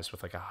compromise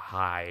with like a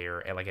high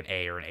or like an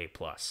A or an A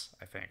plus.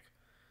 I think,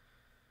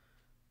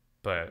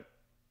 but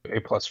A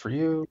plus for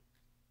you.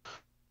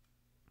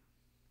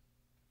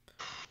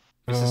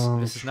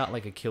 this is not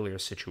like a killer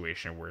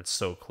situation where it's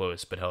so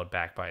close but held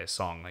back by a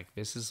song. Like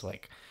this is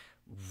like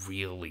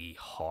really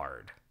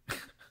hard.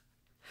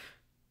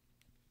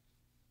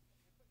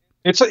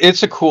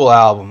 It's a cool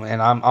album,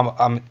 and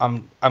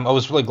I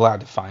was really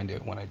glad to find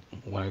it when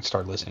I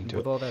started listening to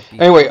it.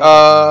 Anyway, With all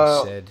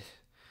that being said,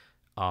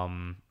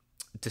 um,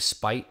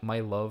 despite my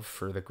love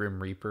for the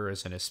Grim Reaper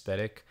as an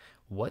aesthetic,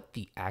 what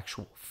the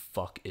actual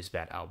fuck is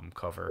that album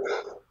cover?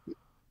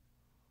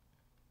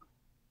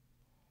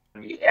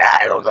 yeah,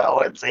 I don't know.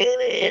 It's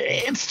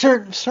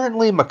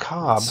certainly It's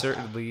macabre.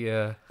 certainly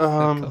that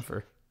Um,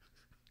 cover.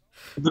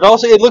 but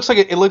also it looks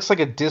like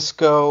a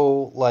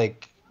disco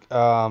like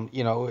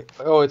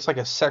it's like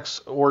a sex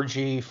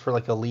orgy for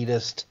like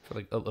elitist. For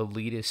like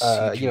elitist It's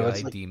CGI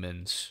like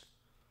demons.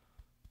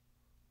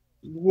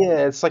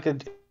 yeah, it's like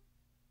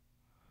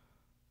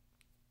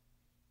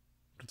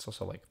It's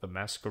also like the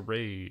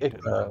masquerade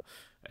a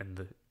and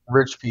the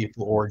rich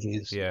people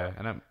orgies. yeah,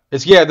 and I'm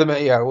It's yeah the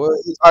yeah well,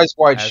 it's eyes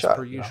wide as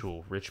per shut.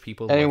 usual, rich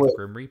people love Anyway, the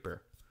Grim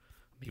Reaper.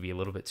 Maybe a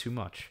little bit too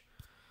much.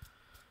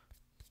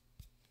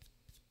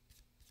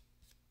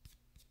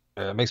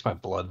 it makes my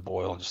blood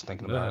boil just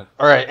thinking about Ugh. it.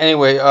 All right.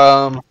 Anyway,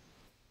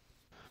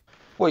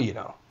 well,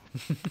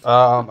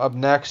 up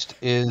next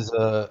is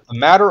a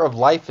matter of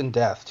life and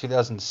death,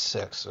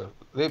 2006. So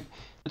they're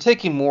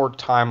taking more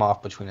time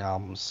off between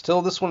albums.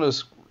 Still, this one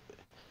was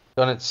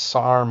done at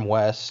SARM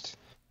West,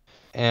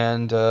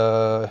 and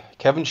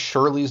Kevin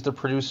Shirley's the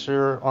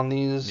producer on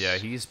Yeah, these.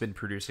 he's been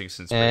producing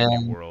since Brave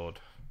New And World,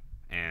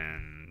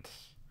 and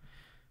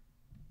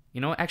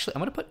actually,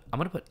 I'm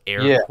gonna put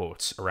air yeah,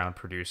 quotes around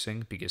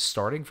producing because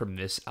starting from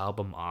this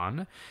album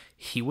on,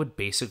 he would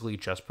basically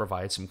just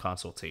provide some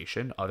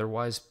consultation.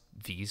 Otherwise,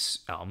 these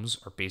albums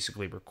are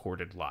basically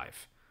recorded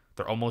live.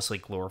 They're almost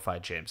like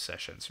glorified jam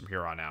sessions from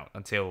here on out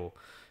until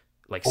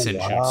like oh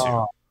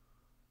Senjutsu. wow,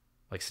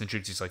 Like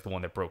Senjutsu's like the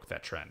one that broke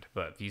that trend,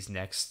 but these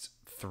next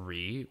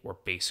three were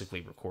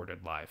basically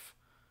recorded live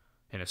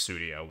in a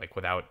studio, like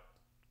without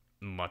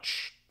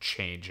much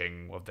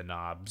changing of the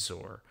knobs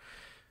or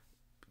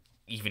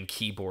even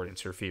keyboard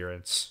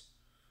interference.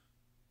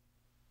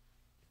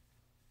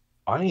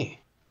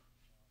 funny.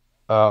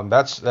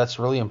 That's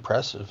really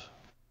impressive.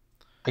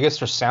 I guess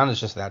their sound is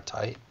just that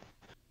tight.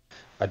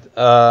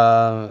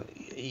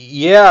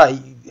 Yeah.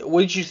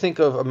 What did you think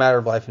of A Matter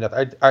of Life and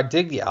Death? I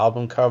dig the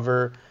album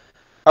cover.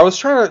 I was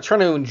trying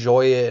to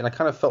enjoy it, and I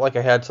kind of felt like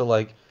I had to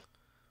like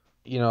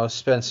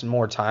spend some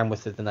more time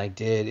with it than I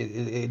did.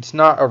 It's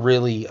not a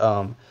really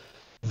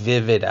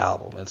vivid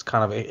album. It's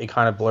kind of it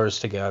kind of blurs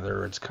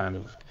together. It's kind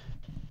of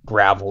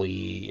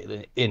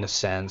gravelly in a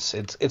sense.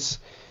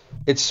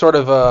 It's sort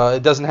of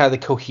it doesn't have the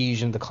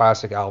cohesion the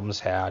classic albums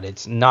had.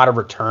 It's not a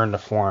return to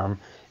form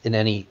in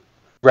any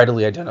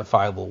readily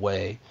identifiable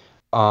way.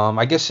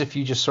 I guess if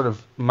you just sort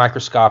of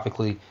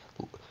microscopically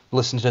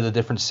listen to the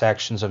different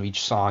sections of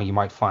each song, you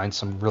might find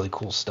some really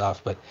cool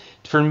stuff. But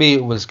for me,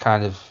 it was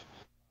kind of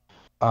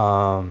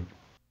um,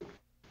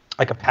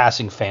 like a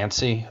passing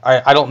fancy.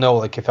 I don't know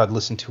like if I'd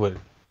listen to it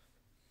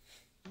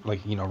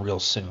like real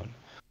soon.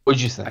 What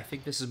did you I think?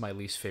 think this is my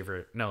least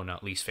favorite. No,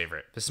 not least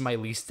favorite. This is my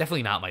least,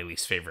 definitely not my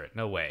least favorite.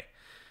 No way.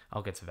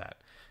 I'll get to that.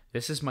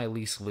 This is my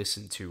least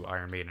listened to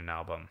Iron Maiden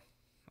album,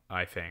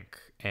 I think.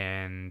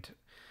 And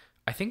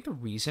I think the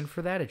reason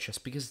for that is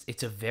just because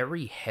it's a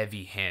very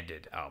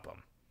heavy-handed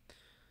album.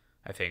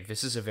 I think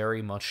this is a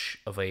very much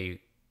of a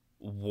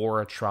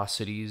war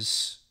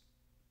atrocities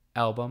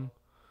album.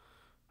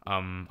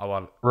 A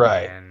lot,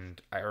 Right.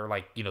 and or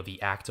like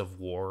the act of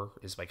war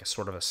is like a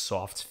sort of a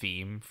soft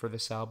theme for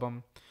this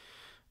album.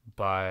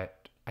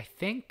 But I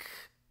think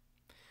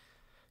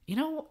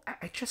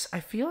I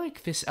feel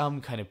like this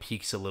album kind of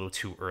peaks a little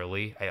too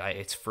early.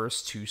 Its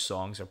first two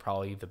songs are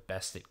probably the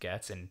best it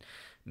gets, and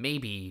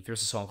maybe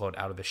there's a song called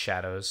 "Out of the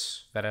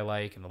Shadows" that I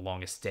like, and "The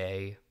Longest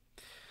Day."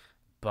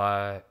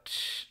 But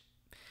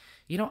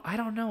I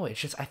don't know. It's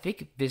just I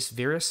think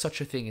there is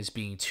such a thing as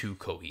being too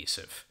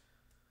cohesive,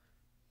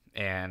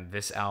 and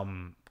this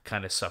album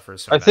kind of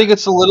suffers I from think that.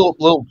 it's a little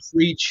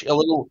preach, a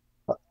little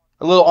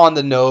on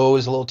the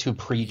nose, a little too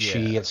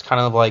preachy. Yeah, It's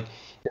kind of like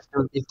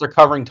if they're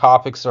covering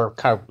topics that are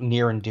kind of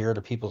near and dear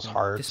to people's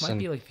this hearts, might and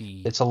be like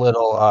the it's a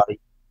little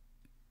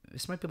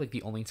this might be like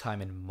the only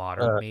time in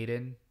modern uh,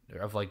 Maiden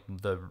of like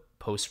the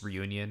post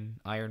reunion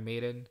Iron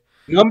Maiden.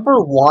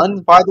 number one.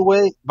 By the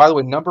way,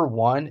 number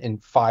one in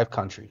 5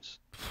 countries.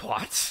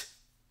 What?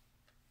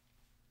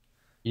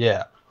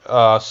 Yeah,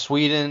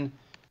 Sweden,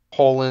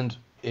 Poland,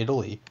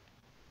 Italy,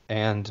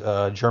 and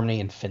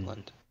Germany and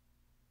Finland.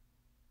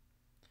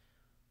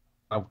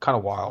 Kind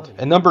of wild. Bloody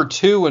And hell. number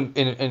two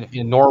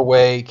in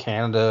Norway,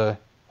 Canada,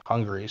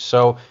 Hungary.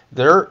 So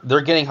they're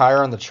getting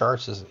higher on the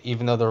charts,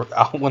 even though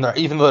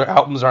even though their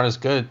albums aren't as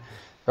good,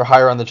 they're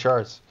higher on the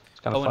charts. It's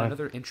kind of Oh, and funny.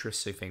 another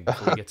interesting thing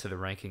before we get to the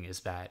ranking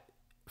is that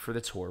for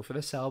the tour for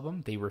this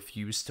album, they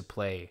refused to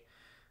play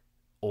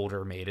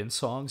older Maiden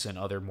songs and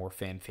other more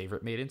fan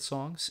favorite Maiden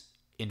songs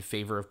in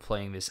favor of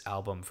playing this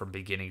album from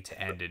beginning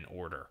to end in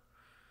order.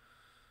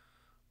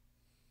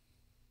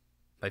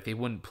 Like they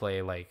wouldn't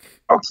play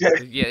like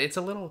Okay. yeah, it's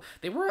a little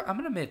they were I'm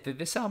gonna admit that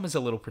this album is a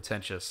little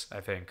pretentious,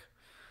 I think.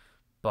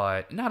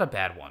 But not a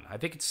bad one. I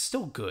think it's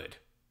still good.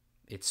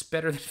 It's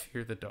better than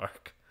Fear the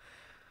Dark.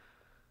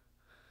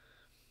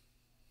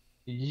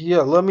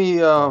 Yeah, let me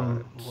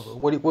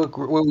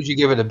But what would you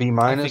give it, a B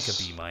I think a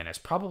B minus? minus.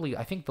 Probably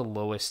I think the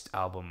lowest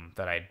album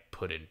that I'd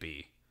put in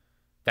B.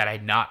 That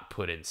I'd not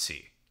put in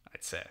C,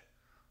 I'd say.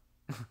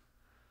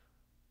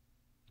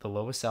 The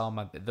lowest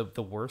album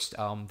the worst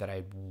album that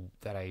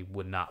I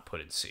would not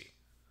put in C.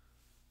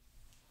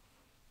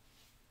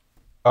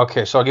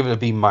 Okay, so I'll give it a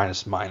B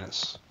minus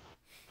minus.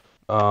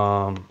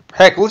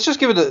 Heck, let's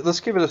give it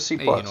a C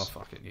Hey, plus.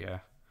 fuck it, yeah.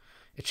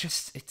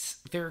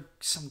 It's there's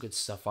some good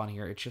stuff on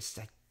here. It's just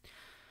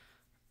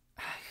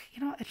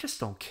I just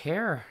don't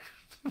care.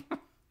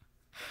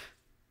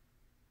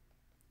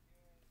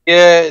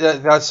 Yeah,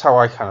 that's how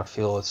I kind of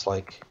feel. It's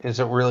like, is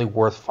it really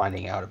worth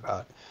finding out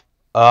about?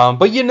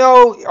 But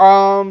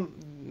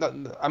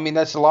I mean,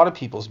 that's a lot of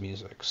people's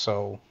music.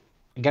 So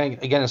again,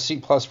 a C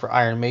plus for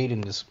Iron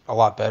Maiden is a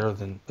lot better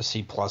than a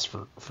C plus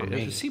for The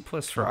me. C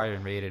plus for So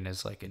Iron Maiden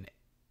is like an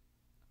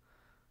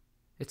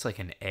it's like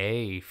an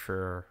A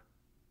for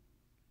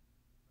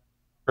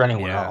for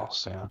anyone yeah.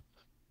 else, yeah.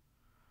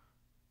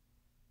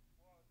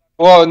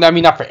 Well, I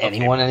mean, not for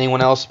Okay,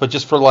 anyone else, but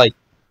just for like,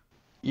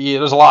 yeah,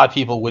 there's a lot of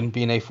people who wouldn't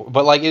be an A for,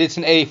 but like it's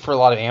an A for a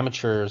lot of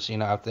amateurs,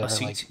 out a there,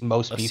 C like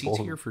most a C people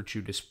tier who, for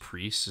Judas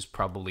Priest is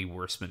probably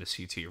worse than a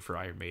C tier for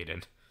Iron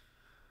Maiden.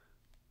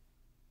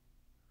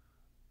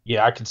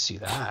 yeah, I could see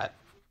that.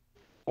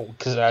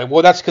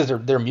 Well, that's because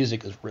their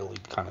music is really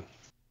kind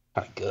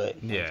of good.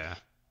 Like, Yeah,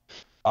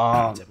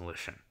 um,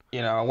 Demolition.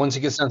 once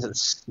it gets down to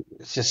it's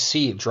just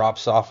C, it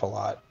drops off a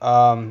lot.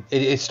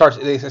 It starts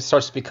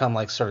to become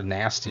like sort of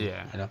nasty.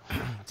 Yeah,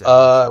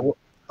 Uh, Demolition.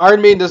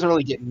 Iron Maiden doesn't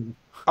really get.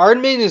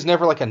 Iron Maiden is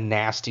never like a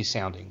nasty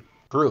sounding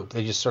group.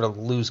 They just sort of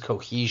lose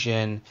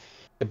cohesion.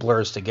 It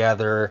blurs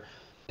together.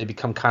 They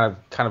become kind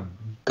of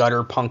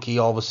gutter punky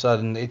all of a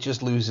sudden. It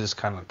just loses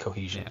kind of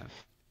cohesion, Yeah,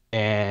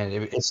 and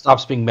it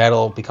stops being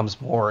metal. Becomes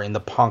more in the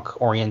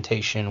punk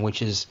orientation,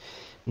 which is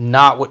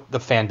not what the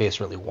fan base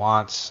really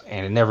wants,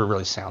 and it never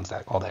really sounds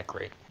that all that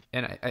great.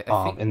 and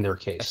In their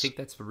I case. think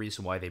that's the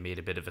reason why they made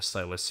a bit of a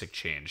stylistic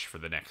change for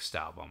the next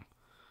album.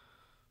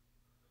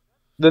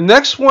 The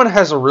next one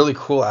has a really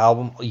cool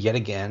album yet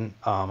again.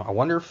 I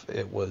wonder if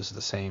it was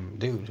the same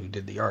dude who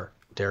did the art,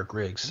 Derek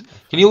Riggs.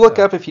 Can you Find look out.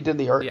 up if he did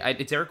the art? Yeah,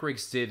 Derek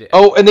Riggs did.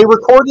 Oh, and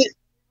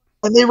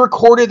they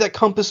recorded at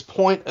Compass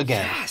Point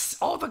again. Yes,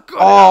 all the good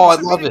Oh, I albums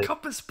are made love at it.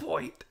 Compass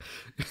Point.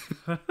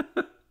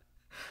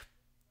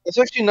 It's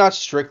actually not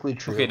strictly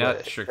Okay, true,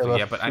 not but there strictly, are a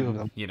yeah, but few of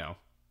them.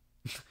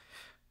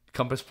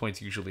 Compass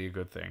Point's usually a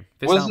good thing.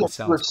 This What is album the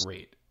sounds first?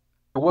 great.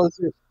 What is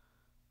it?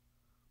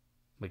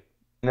 Like,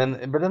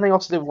 But then they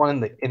also did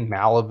one in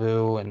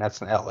Malibu, and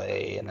that's in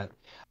L.A. And I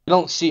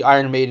don't see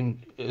Iron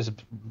Maiden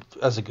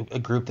as a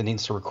group that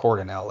needs to record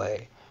in L.A.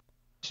 It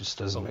just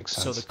doesn't oh, make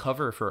so the sense.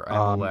 cover for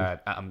Um,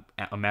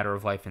 A Matter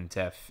of Life and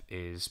Death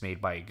is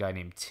made by a guy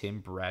named Tim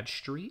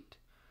Bradstreet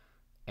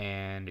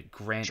and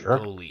Grant sure.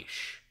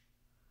 Golish.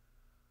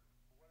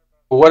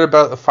 But what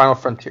about the Final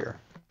Frontier?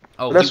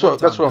 Oh, he That's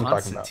worked that's on what I'm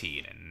talking about.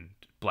 Constantine and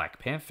Black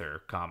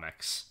Panther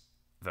comics.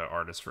 The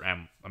artist for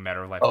A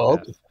Matter of Life and Oh,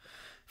 Death. okay.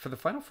 For the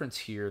Final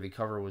Frontier, the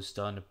cover was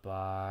done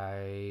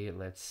by,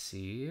 let's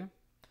see,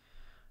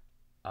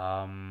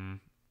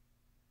 um,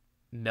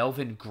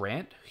 Melvin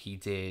Grant. He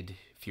did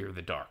Fear of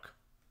the Dark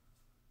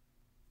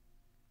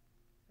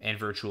and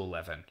Virtual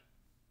 11.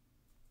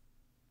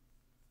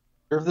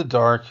 Fear of the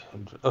Dark.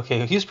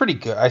 Okay, he's pretty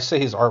good. I say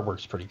his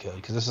artwork's pretty good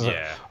because this is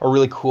Yeah. a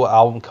really cool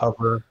album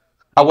cover.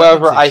 11's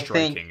However, is I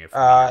think striking if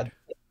weird.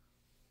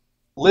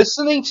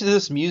 listening to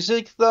this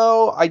music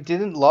though, I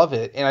didn't love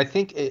it, and I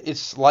think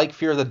it's like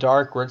Fear of the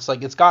Dark, where it's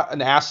like it's got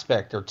an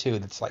aspect or two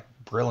that's like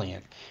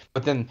brilliant,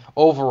 but then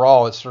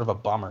overall it's sort of a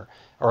bummer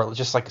or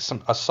just like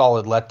a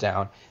solid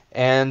letdown.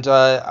 And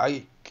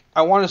I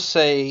want to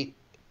say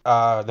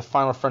the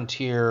Final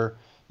Frontier,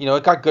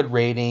 it got good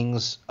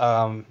ratings,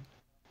 but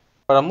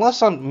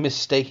unless I'm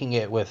mistaking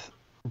it with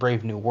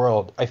Brave New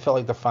World, I felt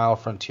like the Final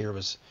Frontier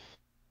was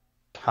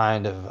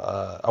kind of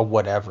a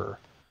whatever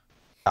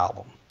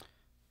album,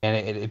 and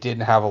it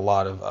didn't have a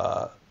lot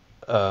of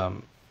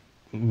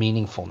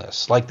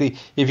meaningfulness. Like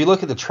if you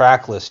look at the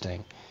track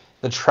listing,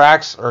 the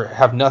tracks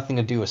have nothing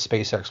to do with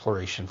space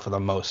exploration for the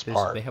most They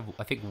part. have,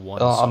 I think,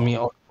 one I mean,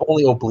 song.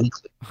 only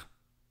obliquely.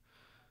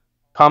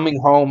 Coming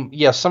Home,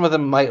 yeah, some of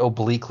them might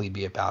obliquely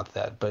be about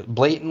that, but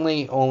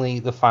blatantly only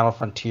the Final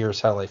Frontier,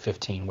 Satellite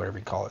 15, whatever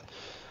you call it.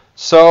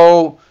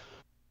 So,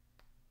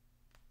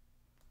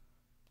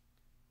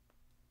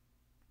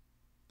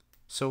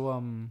 So,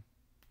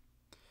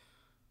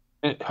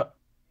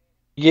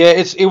 yeah,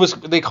 it was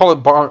they call it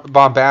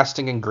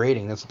bombastic and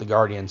grating. That's what the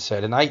Guardian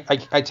said, and I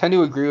tend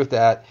to agree with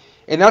that.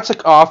 And that's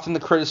like often the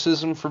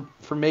criticism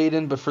for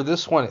Maiden, but for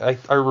this one,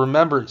 I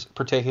remember it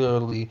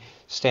particularly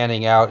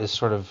standing out as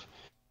sort of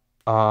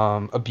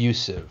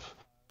abusive.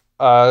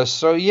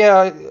 So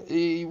yeah,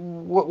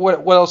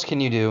 what else can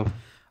you do?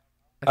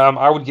 I th-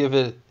 I would give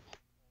it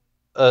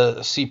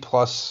a C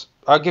plus.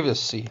 I'll give it a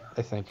C.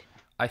 I think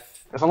I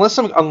th- if unless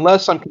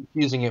I'm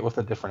confusing it with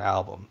a different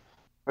album,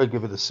 I'd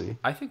give it a C.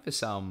 I think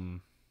this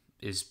album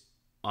is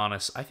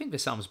honest. I think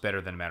this album's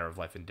better than A Matter of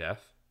Life and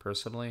Death.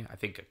 Personally, I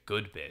think a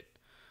good bit.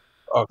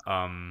 Okay.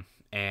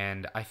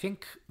 And I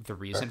think the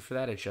reason for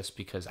that is just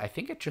because I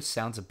think it just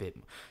sounds a bit.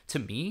 To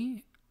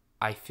me,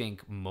 I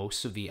think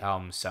most of the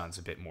album sounds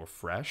a bit more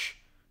fresh,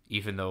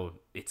 even though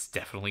it's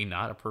definitely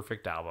not a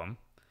perfect album.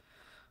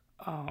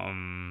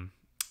 Um,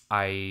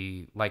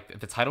 I like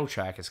the title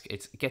track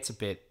it gets a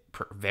bit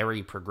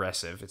very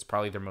progressive. It's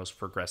probably their most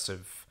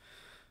progressive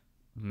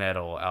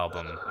metal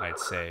album, I'd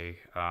say.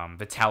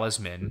 The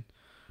Talisman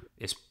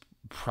is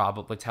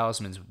probably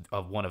Talisman's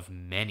of one of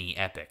many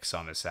epics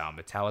on this album.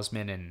 The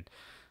Talisman and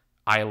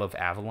Isle of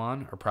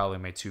Avalon are probably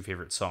my two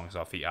favorite songs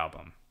off the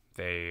album.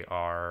 They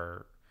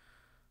are,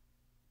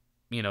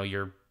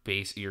 your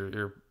base,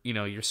 your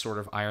sort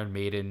of Iron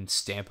Maiden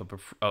stamp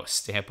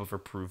of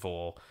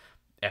approval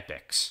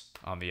epics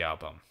on the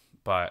album.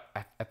 But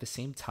at the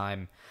same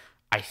time,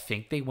 I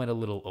think they went a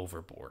little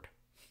overboard.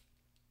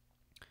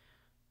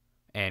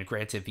 And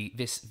granted,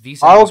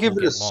 these I'll albums give will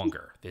it a get C.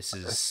 longer. This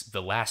is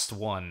the last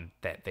one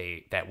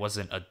that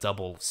wasn't a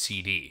double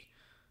CD.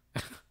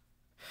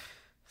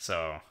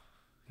 So,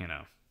 you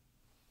know,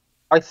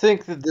 I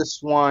think that this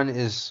one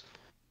is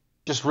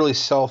just really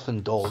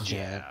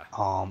self-indulgent.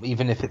 yeah,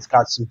 Even if it's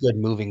got some good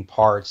moving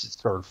parts,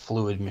 it's sort of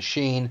fluid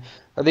machine.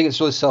 I think it's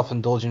really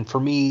self-indulgent. For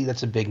me,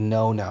 that's a big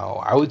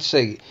no-no. I would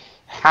say it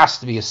has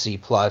to be a C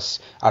plus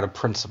out of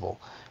principle.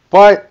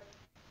 But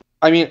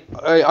I mean,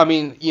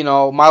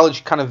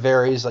 mileage kind of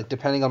varies. Like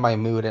depending on my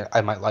mood,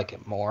 I might like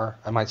it more.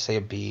 I might say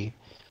a B.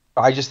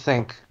 But I just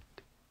think,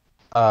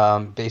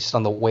 based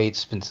on the way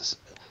it's been,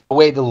 the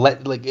way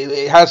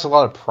it has a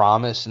lot of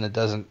promise, and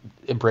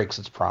it breaks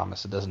its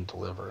promise. It doesn't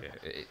deliver.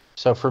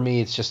 So for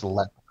me, it's just a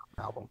let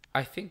album.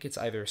 I think it's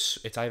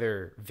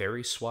either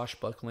very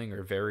swashbuckling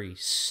or very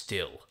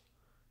still,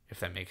 if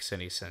that makes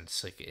any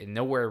sense. Like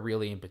nowhere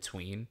really in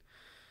between.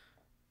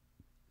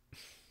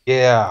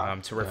 Yeah,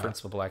 To yeah,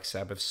 reference the Black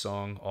Sabbath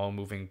song, "All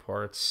moving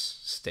parts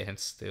stand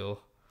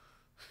still."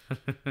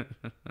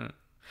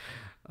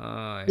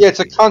 I yeah. It's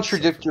a hate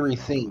myself for contradictory that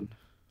theme. one.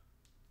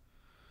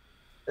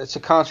 It's a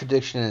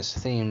contradiction in its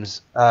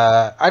themes.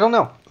 I don't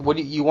know. What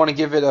do you want to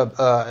give it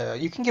a?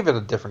 You can give it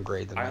a different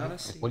grade than I that.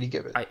 What honestly, do you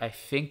give it? I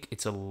think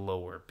it's a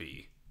lower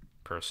B,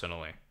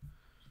 personally.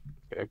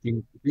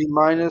 Okay, B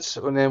minus,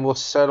 and then we'll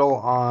settle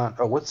on.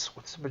 Oh, what's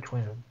in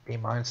between a B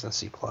minus and a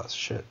C plus?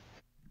 Shit.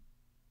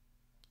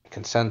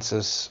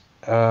 Consensus.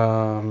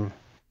 Hmm.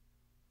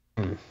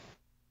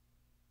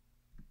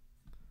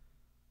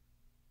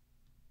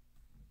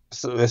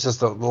 So this is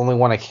the only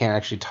one I can't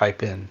actually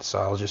type in, so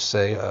I'll just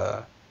say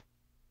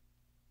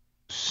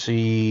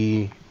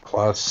C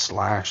plus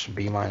slash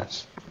B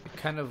minus.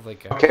 Kind of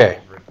like a Okay,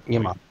 hybrid E point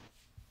minus.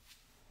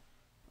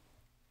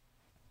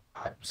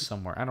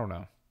 somewhere. I don't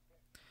know.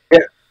 Yeah,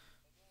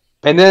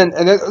 and then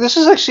this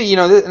is actually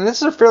and this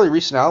is a fairly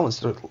recent album. It's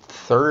the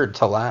third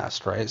to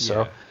last, right?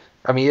 So, Yeah.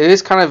 I mean, it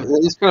is kind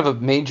of a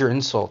major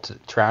insult to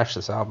trash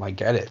this album. I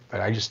get it,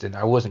 but I just didn't.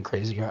 I wasn't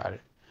crazy about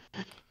it.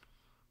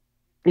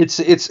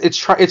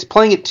 it's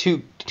playing it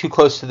too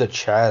close to the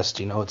chest.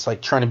 You know, it's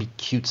like trying to be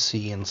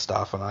cutesy and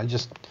stuff. And I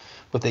just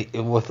with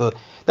the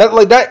that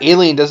like that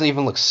alien doesn't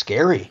even look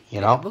scary. You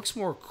Yeah, it know, looks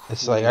more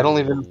it's like I don't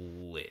even.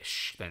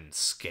 coolish than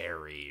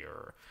scary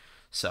or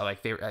so.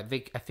 Like they, I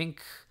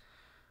think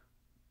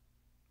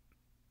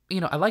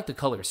I like the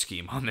color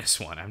scheme on this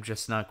one. I'm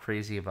just not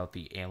crazy about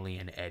the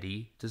alien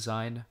Eddie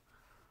design.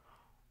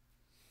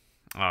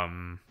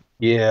 Um,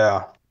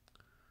 Yeah,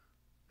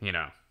 you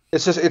know.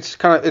 it's just it's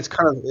kind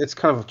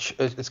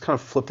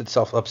of flipped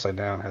itself upside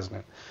down, hasn't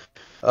it?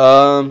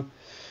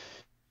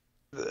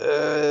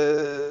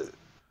 Uh,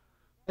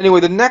 Anyway,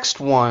 the next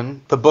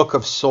one, the Book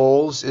of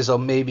Souls, is a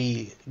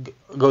maybe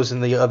goes in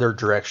the other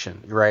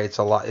direction, right? It's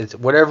a lot. It's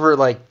whatever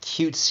like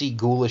cutesy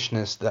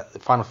ghoulishness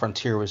that Final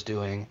Frontier was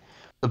doing.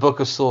 The Book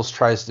of Souls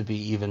tries to be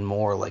even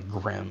more like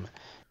grim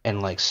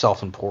and like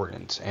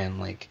self-important and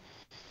like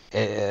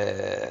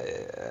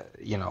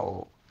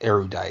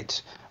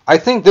erudite. I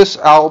think this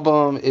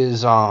album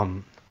is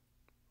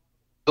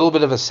a little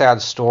bit of a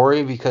sad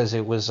story because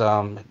it was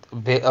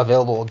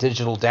available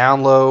digital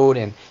download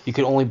and you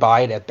could only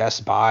buy it at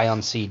Best Buy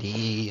on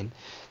CD, and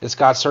it's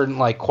got certain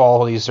like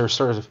qualities that are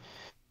sort of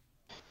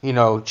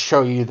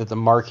show you that the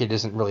market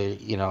isn't really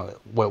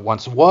what it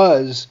once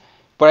was.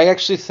 But I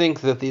actually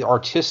think that the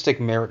artistic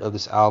merit of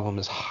this album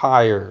is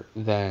higher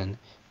than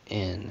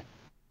in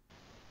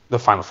the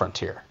Final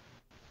Frontier.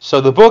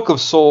 So the Book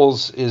of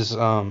Souls is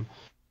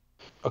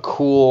a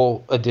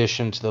cool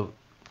addition to the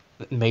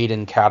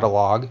Maiden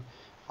catalog.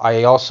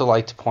 I also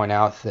like to point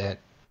out that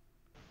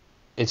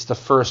it's the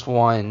first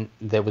one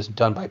that was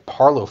done by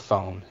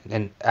Parlophone,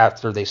 and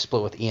after they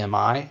split with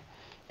EMI,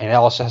 and it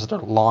also has their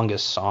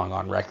longest song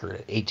on record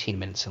at 18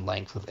 minutes in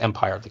length with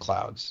Empire of the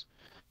Clouds.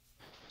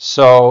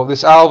 So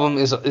this album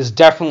is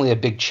definitely a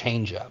big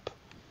change up.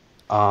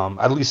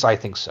 At least I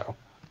think so.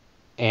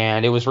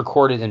 And it was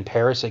recorded in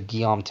Paris at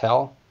Guillaume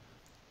Tell,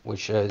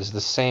 which is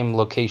the same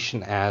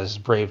location as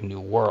Brave New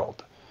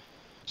World.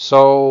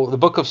 So the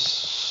Book of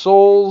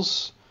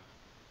Souls,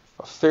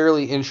 a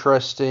fairly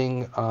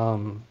interesting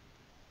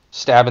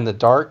stab in the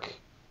dark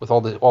with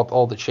all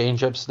the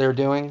change ups they're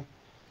doing.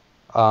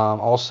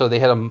 Also, they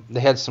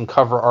had some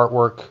cover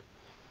artwork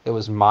that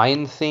was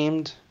Mayan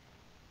themed,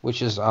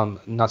 which is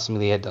not something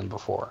they had done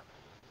before.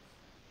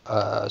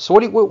 So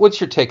what's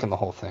your take on the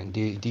whole thing?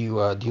 Do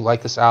you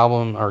like this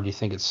album, or do you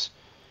think it's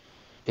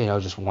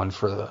just one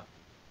for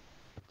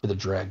the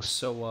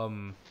dregs?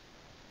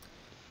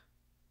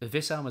 So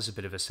this album is a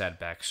bit of a sad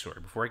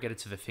backstory. Before I get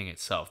into the thing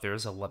itself, there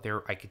is a lot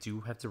there. I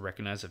do have to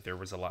recognize that there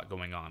was a lot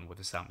going on with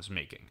this album's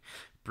making.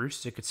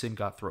 Bruce Dickinson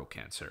got throat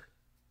cancer,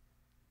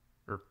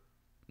 or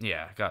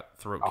yeah, got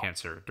throat Oh,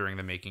 cancer during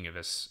the making of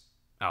this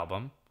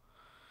album,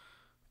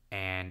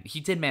 and he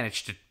did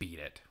manage to beat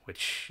it,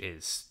 which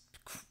is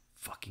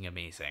fucking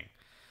amazing.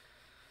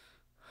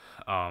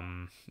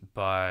 Um,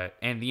 but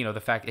and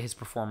the fact that his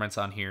performance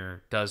on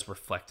here does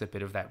reflect a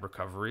bit of that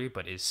recovery,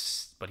 but he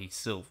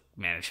still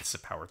manages to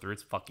power through.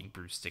 It's fucking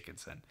Bruce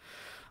Dickinson.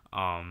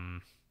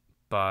 Um,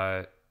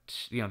 but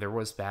there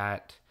was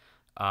that.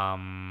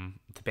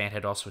 The band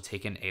had also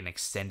taken an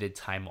extended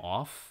time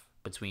off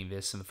between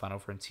this and the Final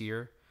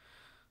Frontier.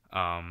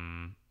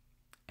 Um,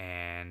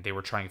 and they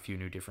were trying a few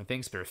new different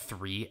things. There are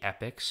three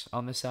epics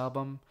on this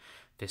album.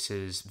 This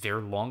is their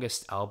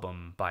longest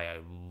album by a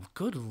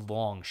good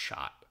long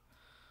shot.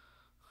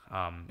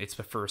 It's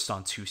the first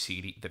on two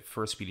CD, the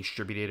first to be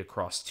distributed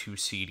across two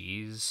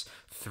CDs,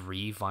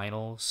 three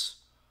vinyls.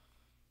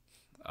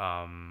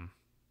 Um,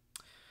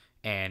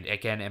 and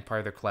again, Empire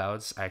of the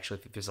Clouds. I actually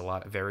think there's a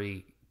lot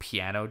very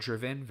piano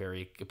driven,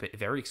 very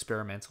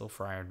experimental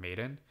for Iron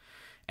Maiden,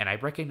 and I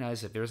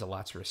recognize that there's a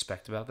lot to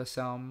respect about this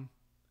album,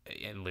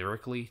 and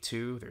lyrically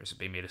too.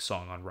 They made a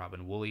song on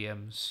Robin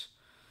Williams.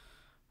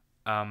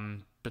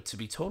 But to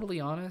be totally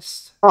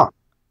honest, huh.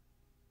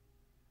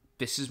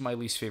 this is my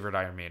least favorite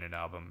Iron Maiden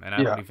album, and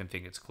I don't Yeah, even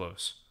think it's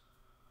close.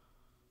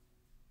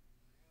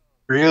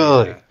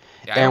 really.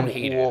 Yeah. I And don't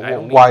hate it. I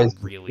don't why even is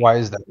really.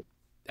 that?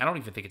 I don't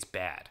even think it's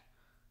bad,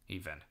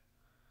 even.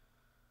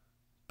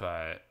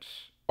 But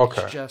it's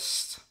Okay.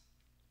 just.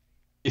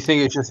 You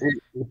think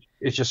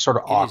it's just sort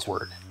of It is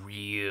awkward?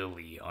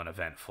 really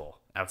uneventful.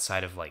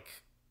 Outside of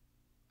like,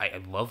 I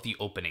love the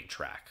opening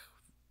track.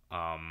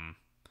 Um,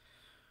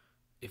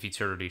 if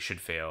Eternity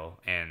Should Fail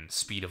and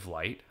Speed of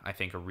Light, I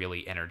think are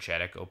really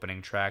energetic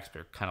opening tracks.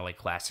 They're kind of like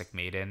classic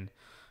Maiden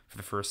for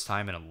the first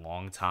time in a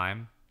long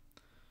time.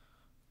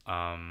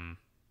 Um,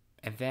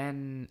 and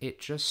then it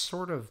just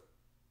sort of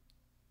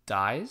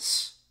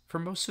dies for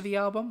most of the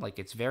album. Like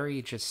it's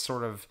very just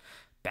sort of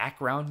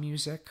background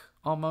music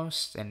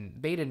almost.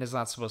 And Maiden is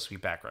not supposed to be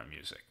background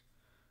music,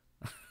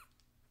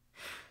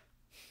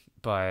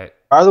 but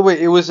By the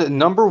way, it was a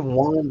number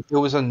one. It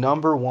was a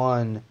number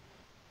one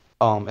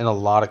in a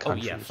lot of oh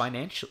yeah, countries.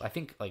 financial. I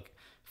think like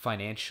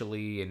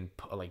financially and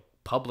like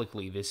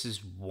publicly, this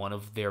is one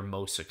of their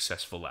most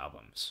successful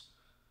albums.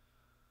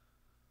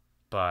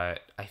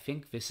 But I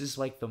think this is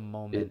like the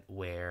It, moment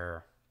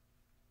where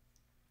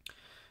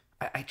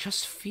I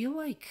just feel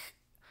like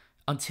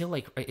until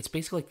like it's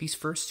basically like these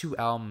first two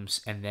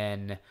albums, and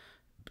then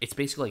it's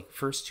basically like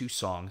first two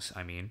songs.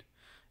 I mean,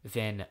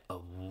 then a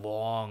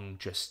long,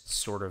 just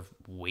sort of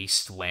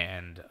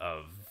wasteland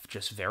of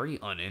just very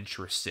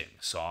uninteresting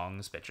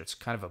songs that just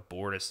kind of a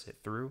bore to sit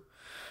through.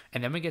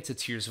 And then we get to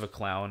Tears of a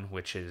Clown,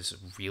 which is a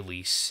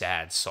really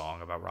sad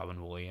song about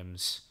Robin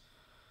Williams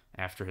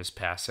after his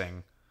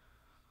passing.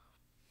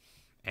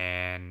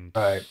 And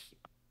Right.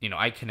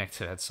 I connect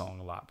to that song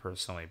a lot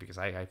personally because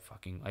I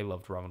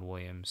loved Robin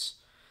Williams.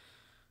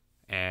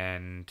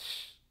 And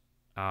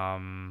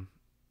um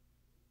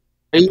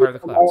Empire of the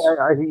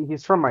Clouds.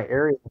 He's from my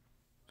area.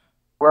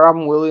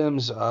 Robin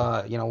Williams,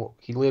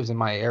 he lives in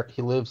my area.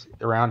 He lives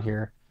around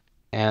here,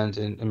 and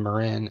in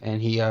Marin.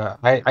 And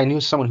I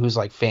knew someone who's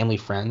like family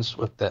friends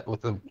with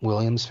the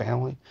Williams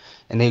family,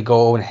 and they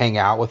go and hang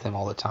out with him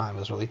all the time. It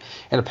was really,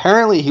 and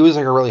apparently he was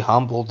like a really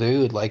humble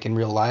dude, like in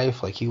real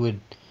life. Like he would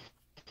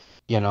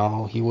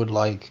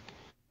like,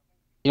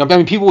 I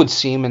mean, people would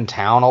see him in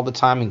town all the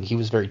time, and he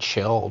was very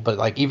chill. But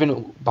like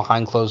even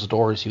behind closed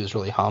doors, he was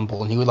really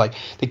humble. And he would like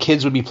the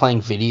kids would be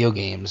playing video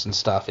games and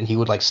stuff, and he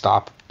would like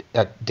stop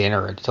at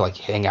dinner to like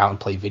hang out and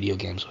play video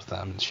games with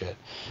them and shit.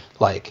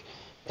 Like,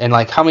 and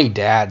like how many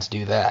dads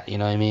do that? You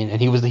know what I mean?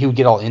 And he would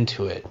get all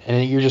into it,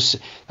 and you're just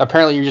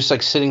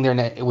like sitting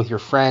there with your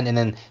friend, and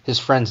then his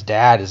friend's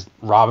dad is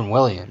Robin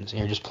Williams, and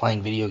you're just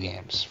playing video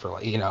games for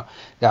like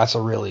that's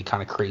a really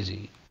kind of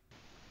crazy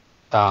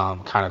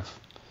kind of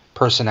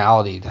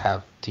personality to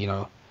have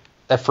to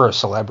that for a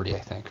celebrity I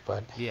think.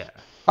 But Yeah.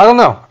 I don't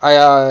know.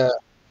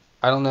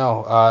 I don't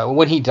know.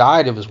 When he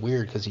died, it was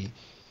weird because he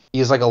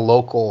is like a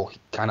local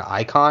kind of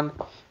icon,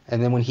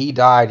 and then when he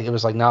died, it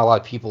was like not a lot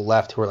of people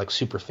left who are like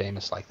super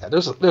famous like that.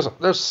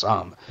 There's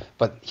some,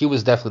 but he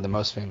was definitely the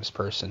most famous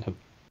person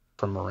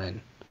from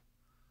Marin.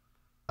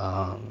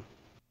 Um,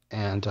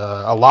 and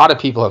a lot of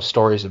people have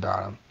stories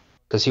about him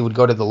because he would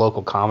go to the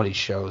local comedy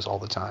shows all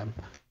the time.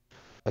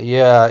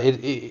 Yeah,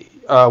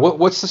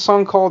 what's the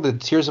song called? The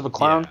Tears of a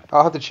Clown? Yeah.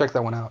 I'll have to check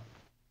that one out.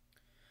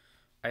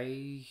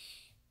 I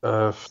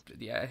Uh,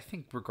 yeah, I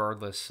think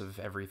regardless of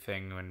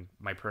everything and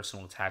my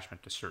personal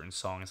attachment to certain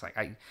songs, like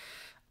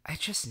I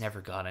just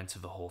never got into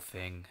the whole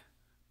thing.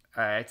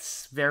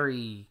 It's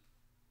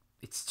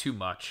too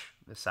much.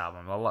 This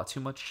album, a lot too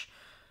much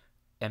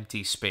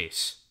empty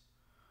space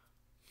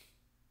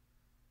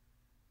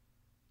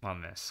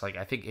on this. Like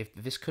I think if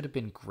this could have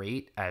been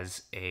great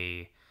as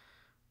a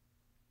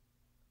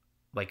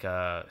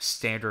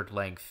standard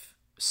length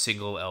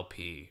single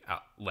LP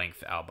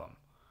length album,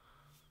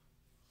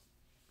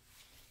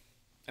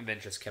 and then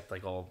just kept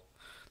like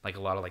a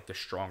lot of like the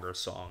stronger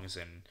songs,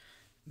 and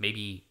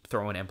maybe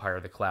throw in Empire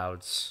of the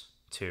Clouds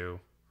too.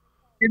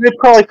 they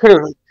probably could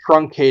have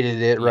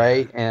truncated it, Yeah,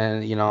 right?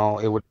 And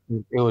it would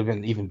have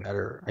been even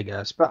better, I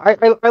guess. But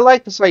I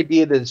like this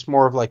idea that it's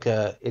more of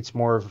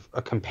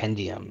a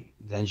compendium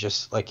than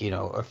just like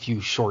a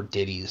few short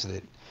ditties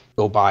that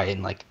go by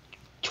in like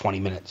 20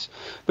 minutes.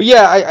 But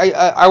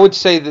yeah, I would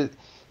say that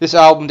this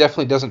album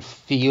definitely doesn't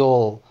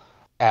feel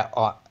at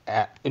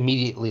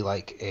immediately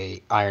like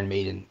a Iron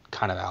Maiden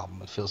kind of album.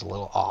 It feels a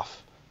little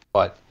off,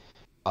 but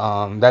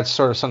that's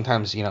sort of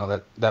sometimes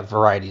that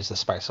variety is the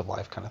spice of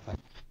life kind of thing.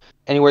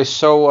 Anyway,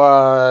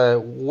 so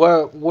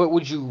what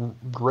would you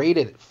grade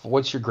it?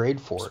 What's your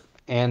grade for it?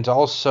 And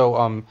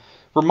also,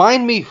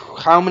 remind me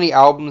how many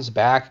albums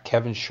back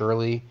Kevin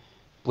Shirley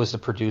was the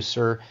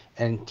producer,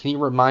 and can you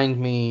remind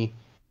me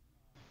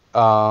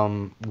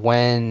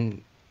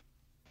when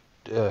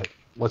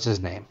what's his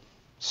name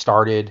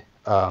started?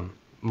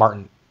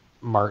 Martin,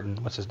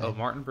 what's his oh, name?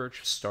 Martin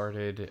Birch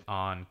started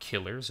on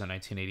Killers in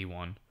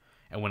 1981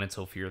 and went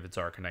until Fear of the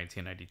Dark in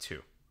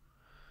 1992.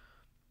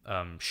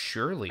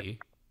 Shirley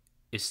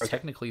is Okay.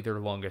 technically their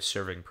longest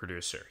serving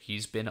producer. He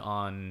started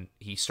on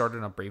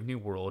Brave New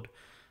World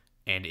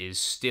and is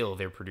still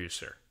their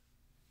producer.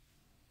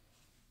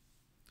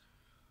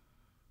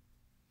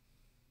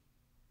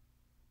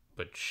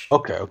 Which,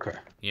 Okay, okay.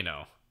 you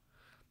know,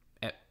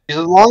 eh, He's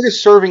the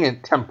longest serving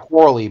in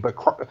temporally, but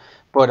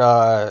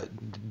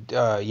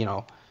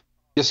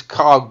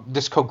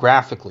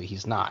discographically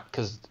he's not,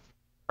 because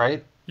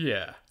right?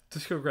 yeah.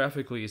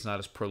 Discographically, he's not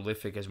as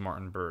prolific as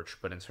Martin Birch,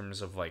 but in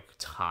terms of like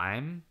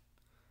time,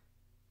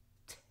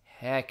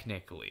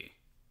 technically,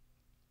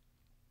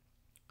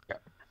 Yeah.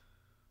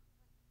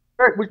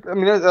 Right, I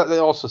mean that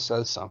also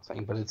says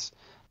something, but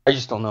I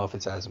just don't know if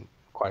it's as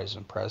quite as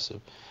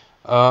impressive.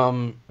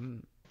 Um, mm,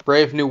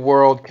 Brave New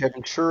World,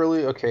 Kevin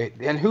Shirley. Okay,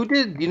 and who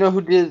did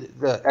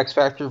the X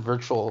Factor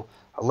Virtual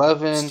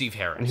 11, Steve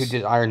and who Harris.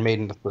 did Iron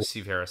Maiden the first?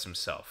 Steve Harris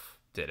himself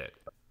did it.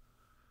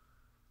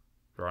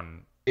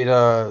 Run. Did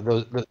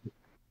the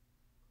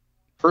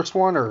first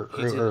one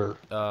He did or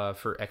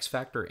for X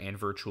Factor and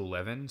Virtual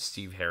 11.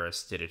 Steve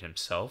Harris did it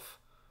himself,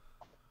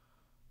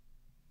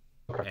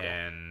 okay, okay.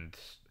 and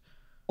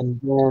And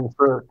then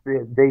for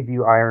the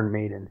debut Iron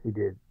Maiden, who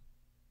did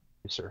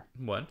producer?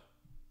 what?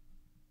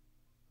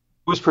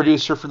 Who was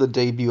producer for the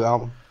debut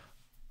album?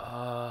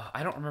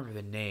 I don't remember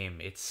the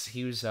name.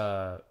 He was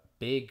a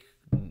big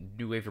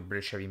new wave of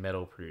British heavy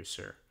metal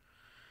producer.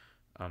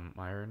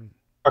 Iron.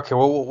 Okay,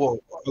 well,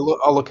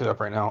 I'll look it up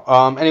right now.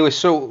 Anyway,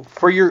 so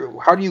for your,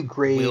 how do you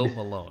Will grade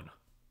Malone.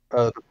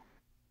 uh,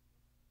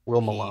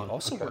 Will He Malone?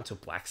 also Okay. worked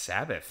with Black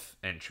Sabbath.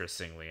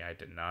 Interestingly, I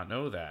did not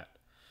know that.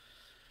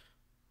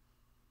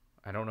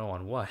 I don't know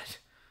on what.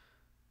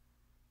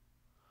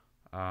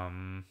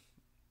 Um,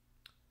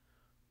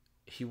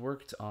 he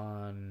worked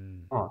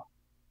on Huh.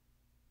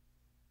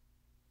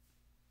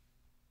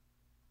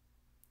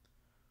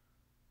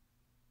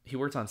 he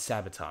worked on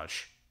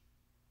Sabotage.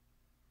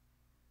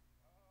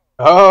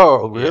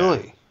 Oh, Yeah,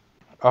 really?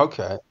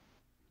 Okay.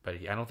 but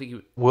I don't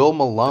think Will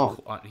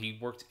Malone. he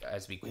worked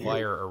as the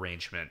choir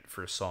arrangement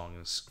for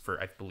songs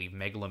for I believe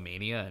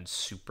Megalomania and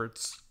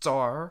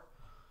Superstar.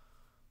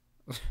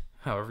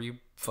 However you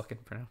fucking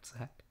pronounce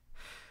that.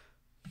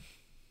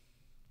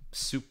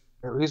 Soup.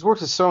 He's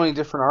worked with so many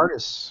different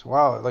artists.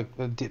 Wow, like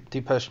the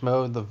Depeche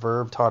Mode, The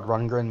Verve, Todd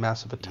Rundgren,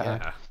 Massive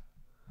Attack. Yeah.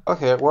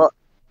 Okay, well,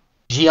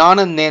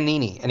 Gianna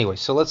Nannini. Anyway,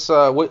 so let's.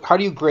 how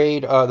do you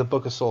grade the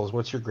Book of Souls?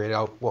 What's your grade?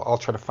 I'll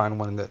try to find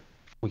one that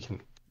we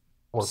can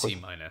work C with.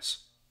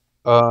 minus.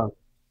 Uh,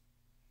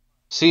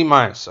 C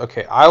minus.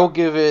 Okay, I will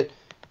give it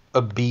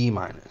a B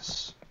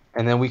minus,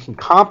 and then we can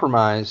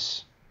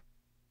compromise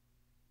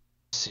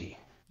C.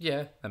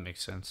 Yeah, that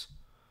makes sense.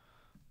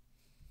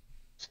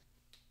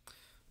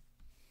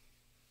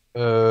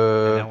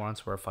 And Uh, now we're on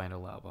to our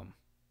final album.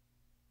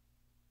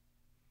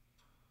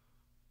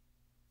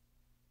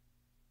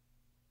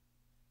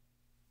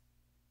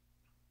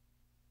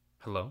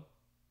 Hello?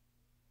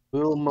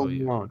 Will Oh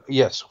yeah. Malone.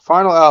 Yes,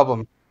 final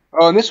album.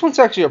 Oh, and this one's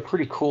actually a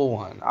pretty cool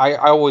one. I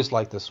always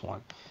like this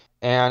one,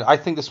 and I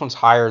think this one's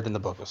higher than the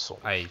Book of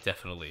I Souls.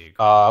 definitely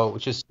agree.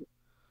 Which is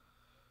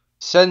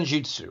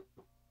Senjutsu.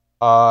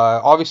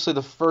 Obviously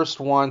the first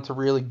one to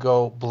really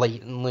go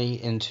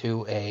blatantly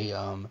into a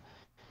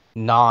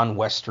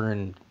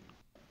non-Western,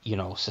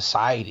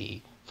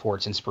 society for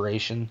its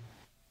inspiration.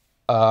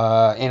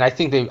 And I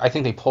think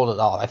they pulled it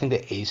off. I think they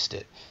aced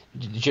it.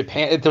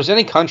 Japan. If there's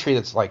any country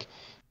that's like,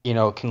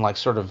 can like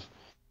sort of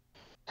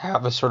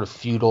have a sort of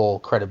feudal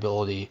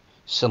credibility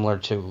similar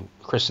to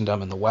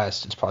Christendom in the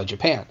West, it's probably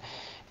Japan.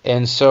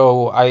 And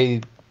so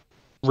I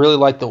really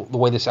like the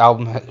way this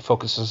album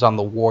focuses on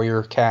the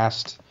warrior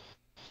caste.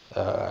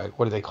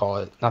 What do they call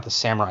it? Not the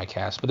samurai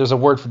cast, but there's a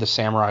word for the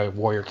samurai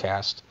warrior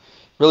cast.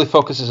 Really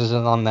focuses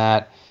in on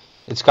that.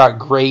 It's got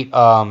great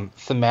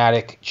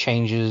thematic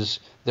changes.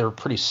 They're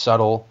pretty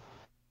subtle.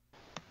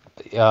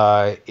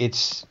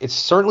 It's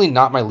certainly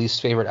not my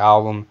least favorite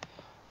album.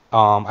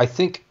 I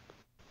think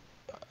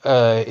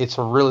it's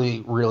a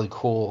really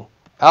cool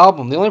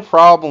album. The only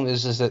problem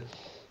is that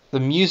the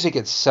music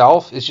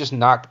itself is just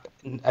not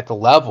at the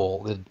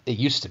level that it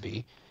used to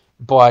be.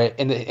 But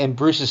and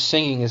Bruce's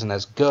singing isn't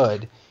as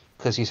good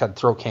because he's had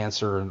throat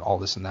cancer and all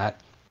this and that.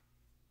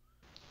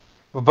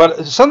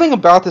 But something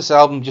about this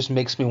album just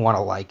makes me want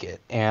to like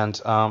it, and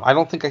I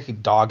don't think I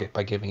could dog it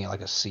by giving it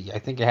like a C. I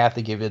think I have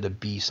to give it a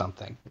B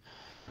something,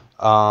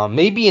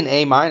 maybe an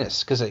A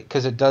minus because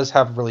it does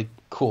have really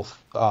cool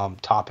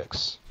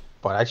topics.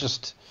 But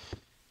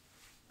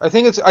I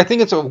think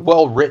it's a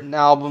well written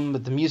album,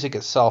 but the music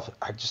itself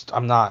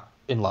I'm not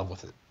in love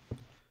with it.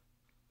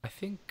 I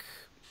think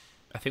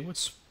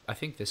I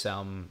think this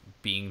album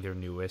being their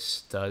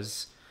newest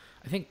does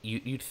I think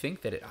you'd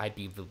think that I'd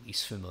be the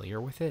least familiar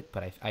with it,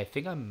 but I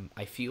think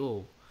I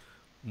feel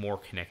more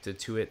connected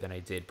to it than I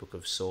did Book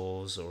of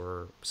Souls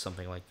or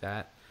something like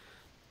that.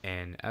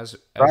 And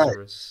Right,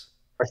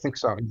 I think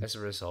so. as a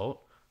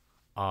result,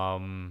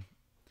 um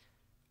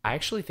I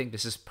actually think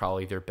this is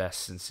probably their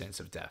best since Sense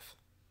of Death.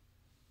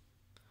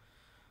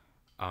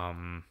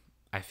 Um,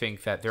 I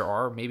think that there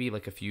are maybe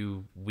like a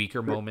few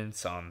weaker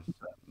moments on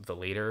the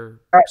later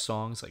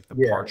songs, like The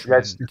Yeah,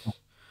 that's Parchment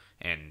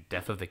and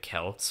Death of the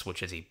Celts,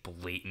 which is a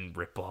blatant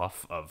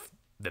ripoff of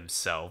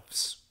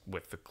themselves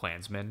with the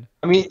Klansmen.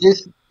 I mean,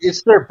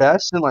 it's their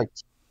best and like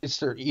it's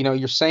their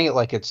you're saying it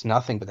like it's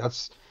nothing, but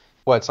that's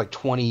what it's like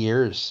 20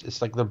 years.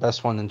 It's like their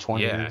best one in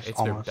 20 Yeah, years,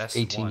 it's their almost best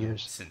 18 one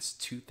years. since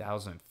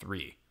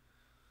 2003.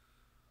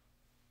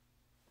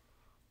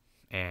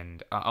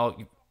 And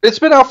I'll It's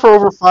been out for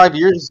over 5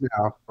 years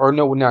now, or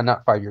no,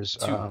 not 5 years.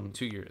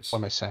 two years. What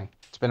am I saying?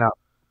 It's been out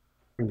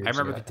 2 I years.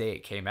 remember Yeah, the day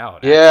it came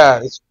out, yeah.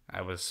 actually.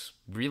 I was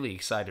really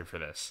excited for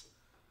this.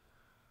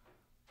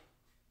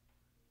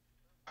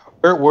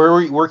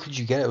 Where could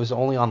you get it? Was it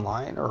only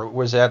online, or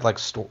was that like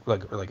store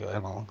like I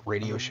don't know,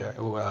 Radio Shack,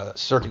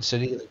 Circuit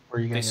City? Like, where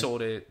are you They getting it?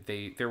 sold it.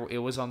 It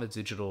was on the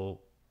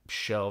digital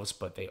shelves,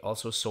 but they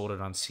also sold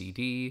it on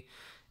CD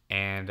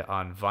and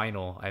on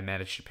vinyl. I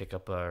managed to pick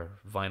up a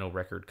vinyl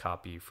record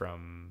copy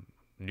from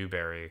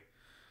Newberry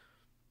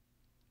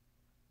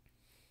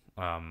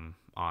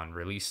on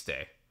release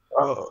day.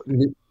 Oh,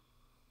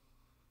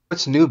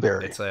 what's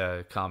Newberry? It's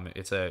a comic.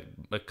 It's a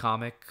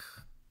comic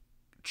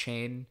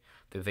chain.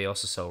 They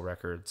also sell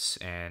records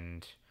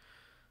and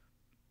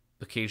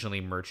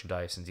occasionally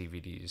merchandise and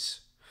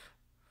DVDs.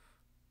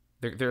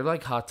 They're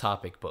like Hot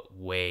Topic, but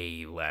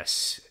way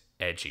less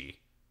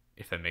edgy,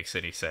 if that makes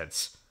any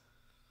sense.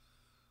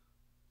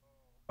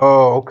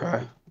 Oh,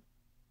 okay.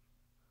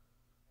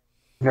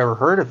 Never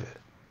heard of it.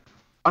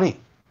 Funny.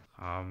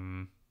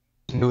 Um,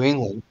 New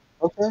England.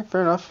 Okay,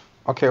 fair enough.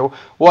 Okay,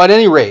 well, at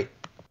any rate,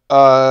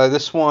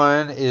 this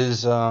one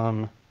is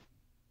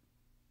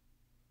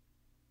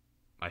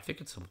I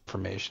think it's.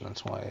 information.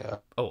 That's why.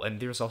 Oh, and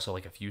there's also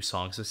like a few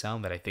songs of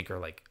Sound that I think are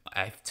like,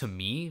 to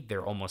me,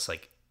 they're almost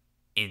like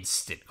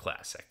instant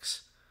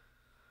classics.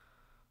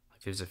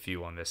 Like there's a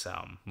few on this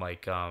album.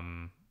 Like I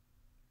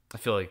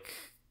feel like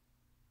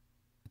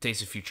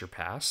Days of Future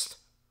Past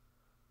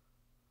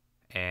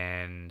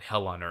and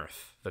Hell on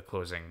Earth, the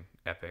closing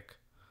epic.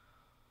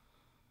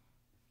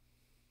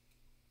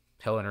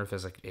 Hell on Earth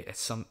is like it's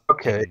some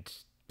Okay, and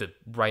the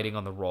writing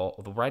on the wall.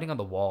 The writing on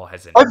the wall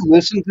has an. I've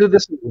listened to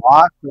this a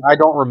lot, but I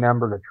don't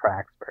remember the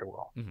tracks very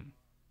well. Mhm.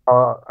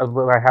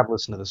 I have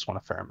listened to this one a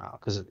fair amount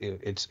because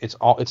it's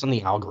on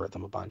the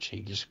algorithm a bunch.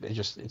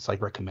 It's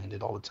like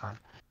recommended all the time.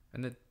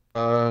 And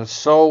the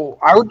So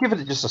I would give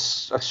it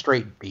just a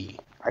straight B.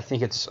 I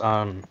think it's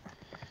kind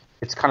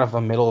of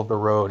a middle of the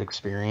road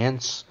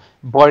experience,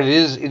 but it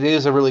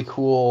is a really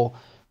cool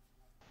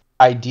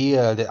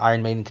idea that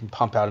Iron Maiden can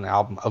pump out an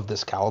album of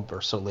this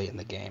caliber so late in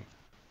the game.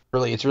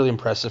 Really, it's really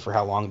impressive for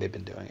how long they've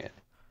been doing it.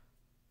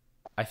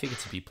 I think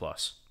it's a B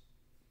plus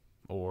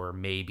or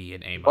maybe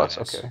an A Plus, minus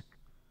okay,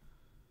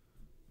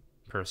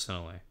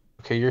 personally.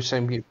 okay, you're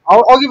saying B.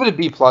 I'll give it a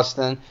B plus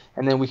then,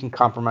 and then we can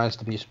compromise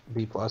to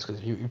B plus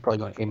because you're probably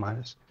going A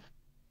minus.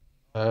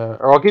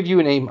 Or I'll give you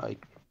an A.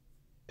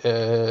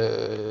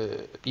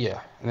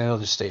 Yeah, and then it'll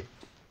just stay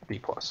B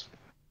plus.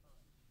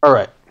 All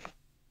right,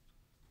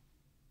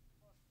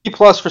 B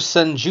plus for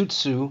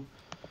Senjutsu.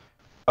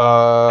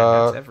 And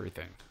that's Uh,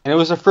 everything. and it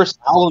was their first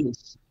album.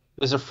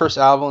 It was their first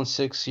album in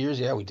 6 years.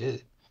 Yeah, we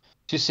did.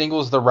 Two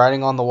singles: "The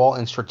Writing on the Wall"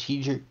 and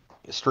Stratego,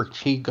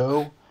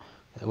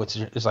 which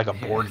is like a Yeah,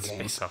 board it's game.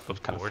 based off a It's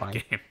kind of board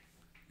funny. game.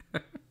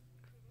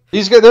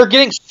 These guys, they're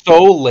getting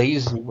so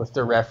lazy with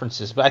their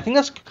references, but I think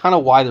that's kind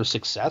of why they're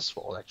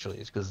successful. Actually,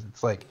 is because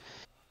it's like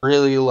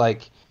really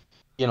like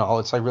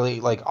it's like really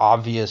like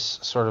obvious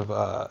sort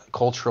of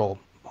cultural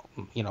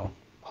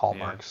Yeah.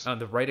 hallmarks.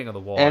 The writing on the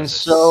wall And is a so,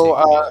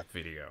 sick music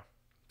video,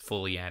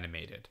 fully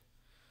animated.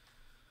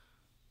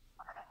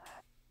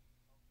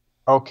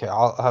 okay,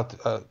 I'll have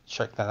to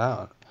check that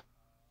out.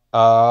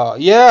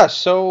 Yeah.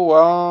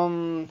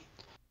 So,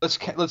 let's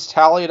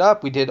tally it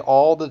up. We did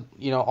all the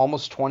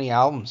almost 20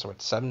 albums. So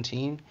it's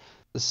 17.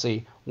 Let's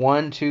see.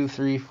 1, 2,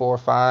 3, 4,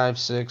 5,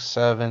 6,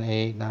 7,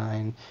 8,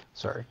 9.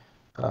 Sorry.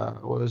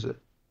 What was it?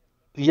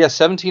 Yeah,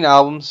 17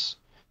 albums.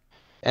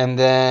 And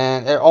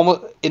then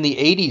almost in the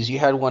 80s, you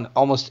had one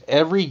almost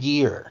every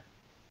year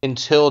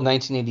until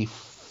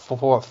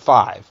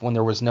 1985 when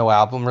there was no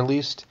album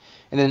released.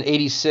 And then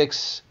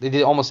 86, they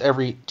did almost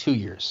every 2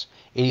 years.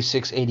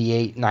 86,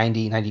 88,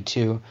 90,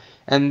 92.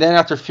 And then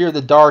after Fear of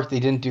the Dark, they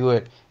didn't do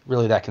it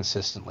really that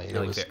consistently. It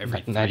Like was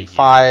every 95.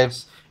 3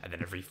 years, and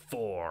then every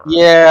 4.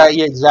 Yeah,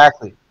 yeah,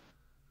 exactly.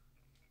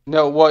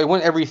 No, well, it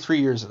went every 3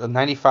 years.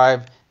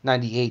 95,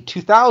 98,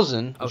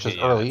 2000, which Okay, was yeah,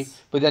 early, that's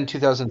but then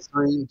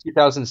 2003,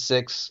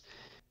 2006,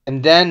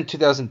 and then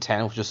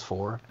 2010, which is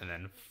 4. and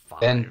then 5.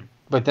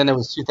 But then it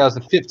was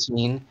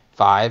 2015,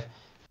 5,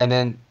 and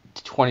then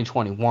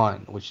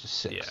 2021, which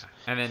is Yeah, 6.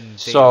 and then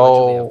they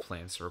allegedly have So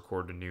plans to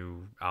record a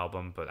new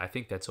album, but I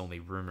think that's only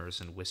rumors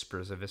and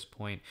whispers at this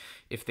point.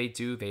 If they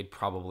do, they'd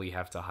probably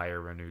have to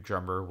hire a new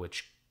drummer,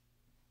 which,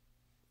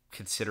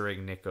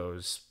 considering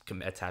Nico's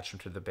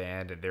attachment to the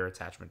band and their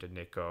attachment to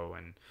Nico,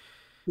 and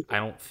I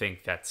don't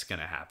think that's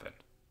gonna happen.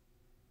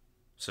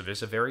 So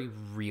there's a very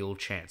real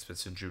chance that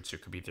Senjutsu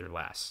could be their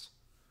last.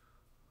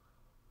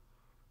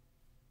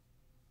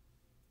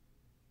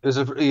 there's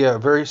a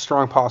very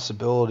strong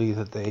possibility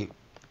that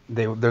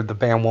the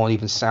band won't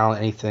even sound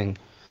anything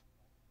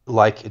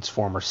like its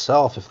former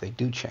self if they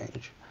do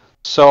change.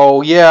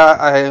 So yeah,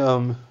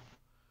 I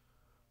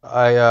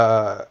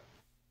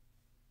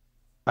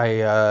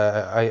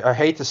I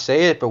hate to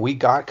say it, but we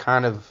got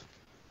kind of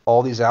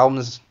all these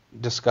albums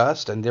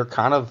discussed, and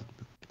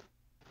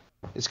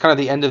it's kind of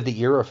the end of the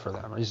era for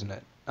them, isn't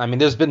it? I mean,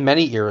 there's been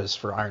many eras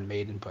for Iron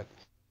Maiden, but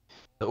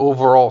the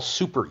overall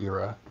super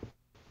era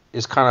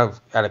is kind of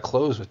at a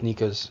close with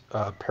Nika's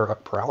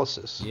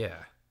paralysis. Yeah,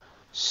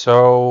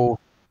 So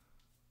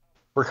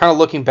we're kind of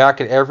looking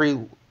back at every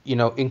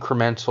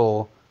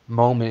incremental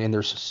moment in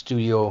their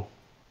studio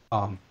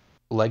um,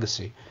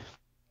 legacy.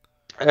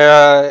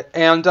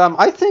 And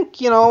I think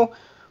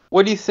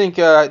what do you think?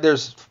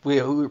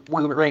 We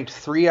ranked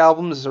 3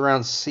 albums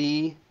around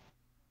C.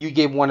 You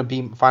gave one a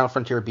B, Final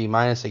Frontier a B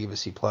minus. I gave it a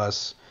C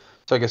plus.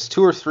 So I guess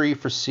 2 or 3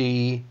 for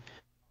C.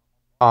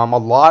 A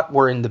lot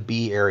were in the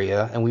B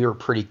area, and we were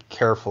pretty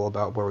careful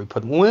about where we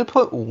put them. We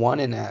put one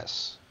in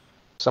S,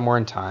 somewhere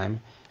in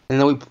time, and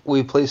then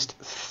we placed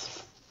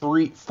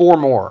 4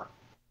 more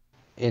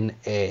in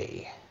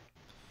A.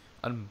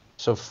 um,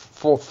 So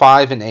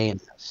 5 in A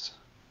and S,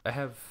 I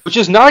have. which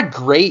is not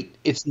great.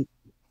 It's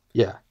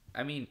yeah.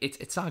 I mean,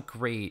 it's not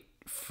great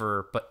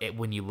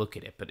when you look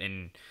at it, but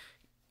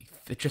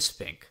just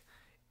think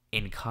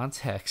in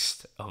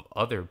context of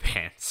other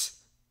bands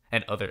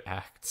and other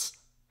acts,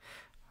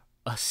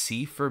 a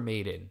C for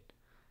Maiden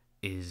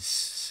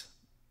is,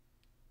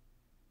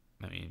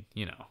 I mean,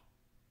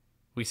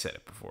 we said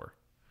it before.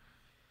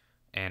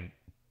 And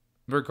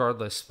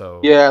regardless, though,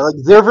 Yeah, like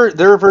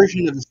their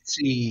version of the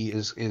C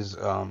is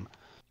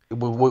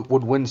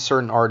would win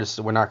certain artists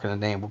that we're not going to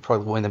name. Would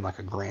probably win them like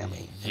a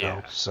Grammy, you know.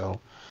 yeah. So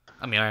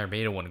I mean, Iron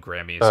Maiden won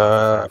Grammys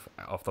uh,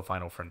 off the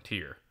Final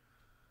Frontier.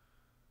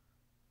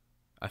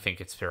 I think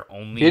it's their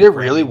did only it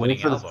really Grammy win winning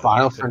for the album.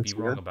 I Final could be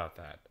wrong Frontier? about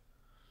that.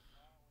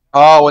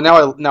 Oh,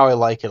 well now I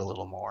like it a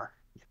little more,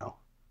 you know.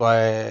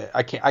 But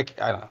I can't I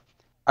don't know.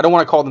 I don't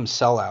want to call them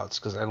sellouts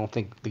because I don't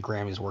think the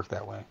Grammys work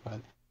that way. But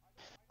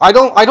I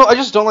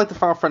just don't like the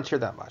Final Frontier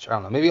that much. I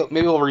don't know.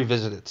 Maybe we'll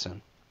revisit it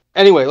soon.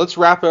 Anyway, let's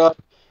wrap it up.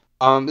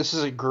 This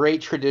is a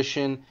great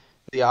tradition.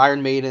 The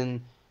Iron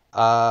Maiden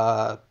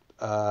uh,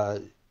 uh,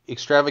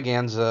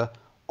 extravaganza.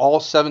 All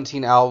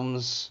 17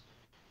 albums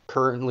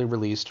currently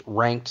released,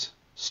 ranked,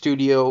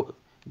 studio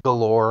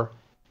galore.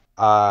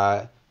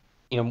 Uh,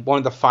 one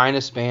of the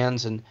finest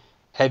bands in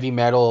heavy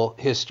metal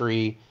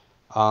history.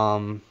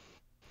 Um,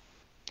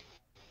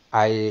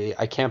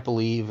 I can't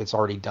believe it's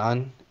already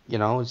done.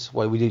 It's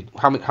what we did.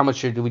 How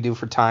much did we do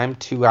for time?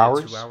 Two Yeah,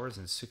 two hours. hours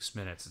and 6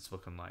 minutes. It's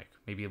looking like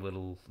maybe a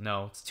little.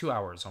 No, it's 2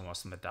 hours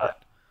almost on the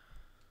dot.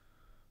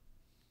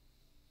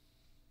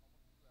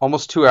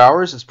 Almost 2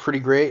 hours. It's pretty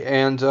great.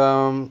 And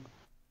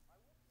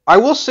I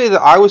will say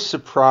that I was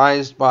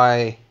surprised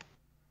by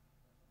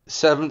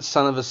Seventh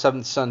Son of a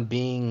Seventh Son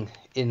being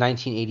in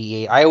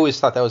 1988. I always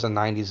thought that was a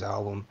 90s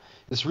album.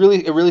 It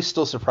really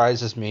still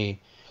surprises me.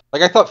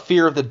 Like I thought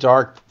Fear of the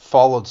Dark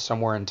followed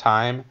somewhere in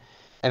time,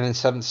 and then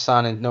Seventh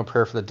Son and No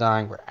Prayer for the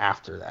Dying were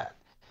after that.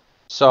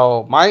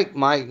 So my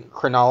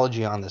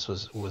chronology on this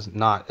was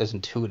not as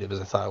intuitive as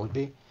I thought it would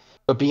be.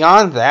 But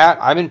beyond that,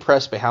 I'm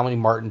impressed by how many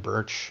Martin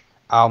Birch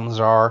albums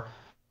are,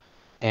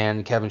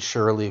 and Kevin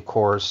Shirley, of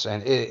course,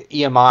 and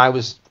EMI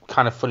was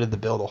kind of footed the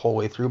bill the whole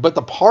way through. But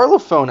the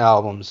Parlophone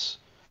albums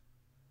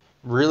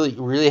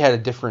really had a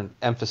different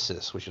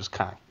emphasis, which is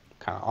kind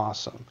of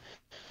awesome.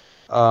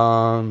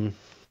 Um,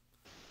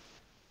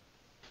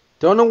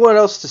 don't know what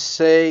else to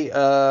say.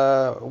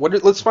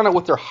 Let's find out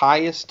what their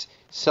highest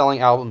selling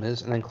album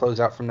is, and then close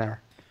out from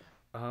there.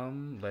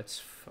 Let's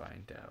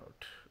find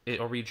out.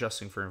 Are we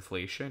adjusting for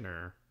inflation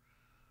or?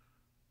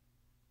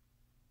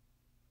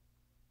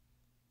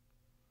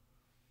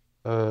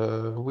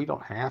 We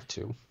don't have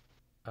to.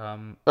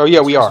 Um, Oh yeah,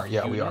 in we terms are. of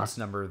Yeah, we are. units,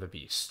 Number of the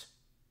Beast,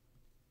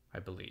 I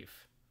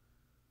believe.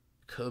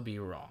 Could be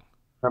wrong.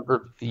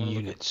 Number I the want to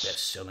look at units.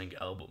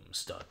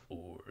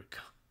 bestsellingalbums.org.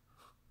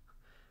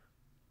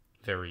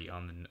 Very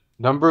on the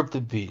Number of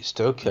the Beast.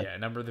 Okay. Yeah,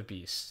 Number of the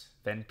Beast,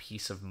 then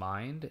Peace of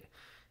Mind,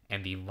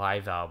 and the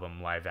live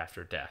album Live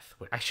After Death.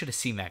 I should have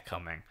seen that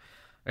coming.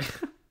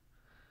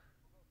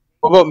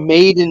 What about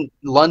Made in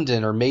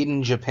London or Made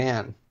in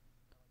Japan?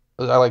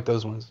 I like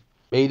those ones.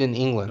 Made in The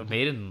England.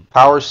 Maiden,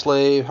 Power yeah,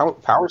 Slave. How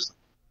Power Slave?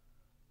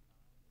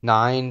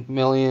 9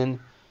 million.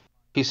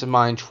 Peace of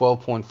Mind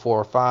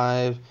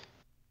 12.45.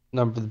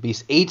 Number of the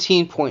Beast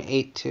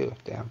 18.82.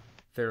 Damn.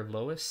 their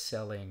lowest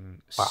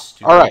selling Wow.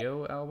 All right.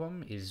 studio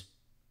album is,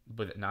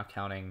 with not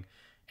counting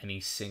any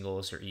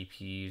singles or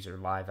EPs or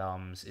live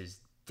albums, is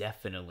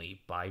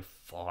definitely by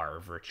far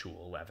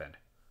Virtual 11.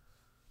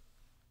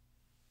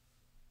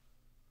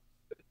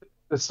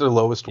 That's their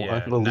lowest one, Yeah,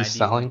 the least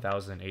selling.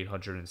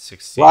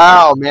 91,860.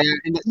 Wow, man.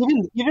 And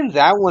even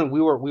that one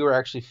we were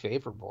actually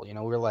favorable. We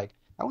were like,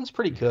 that one's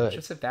pretty Yeah, it's good.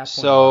 just at that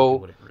point a lot of people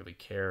So didn't really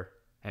care,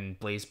 and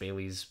Blaze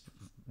Bailey's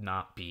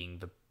not being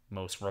the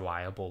most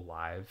reliable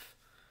live,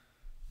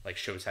 like,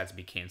 shows had to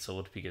be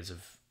canceled because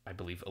of, I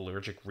believe,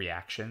 allergic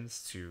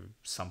reactions to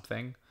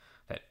something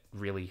that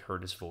really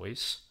hurt his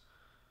voice,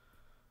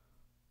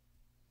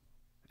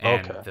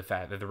 and okay. the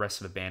fact that the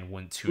rest of the band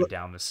wouldn't tune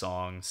down the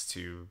songs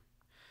to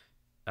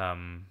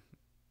um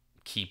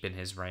keep in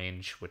his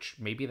range, which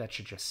maybe that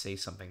should just say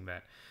something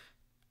that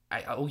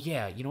oh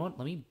yeah, you know what,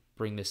 let me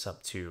bring this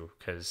up too,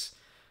 because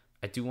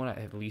I do want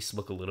to at least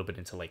look a little bit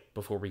into, like,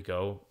 before we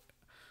go,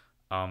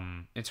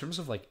 in terms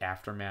of, like,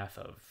 aftermath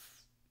of,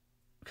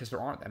 because there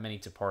aren't that many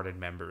departed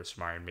members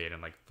from Iron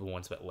Maiden, like the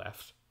ones that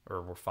left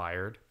or were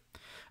fired.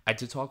 I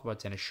did talk about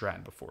Dennis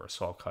Stratton before,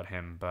 so I'll cut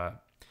him,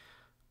 but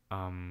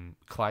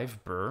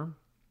Clive Burr,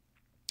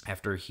 I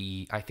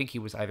think he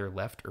was either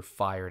left or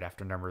fired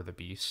after Number of the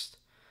Beast,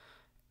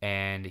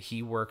 and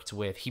he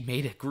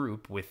made a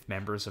group with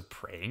members of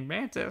Praying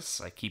Mantis.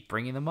 I keep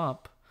bringing them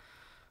up.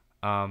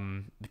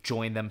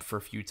 Joined them for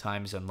a few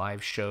times on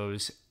live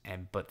shows,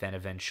 but then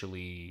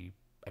eventually,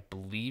 I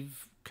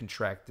believe,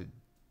 contracted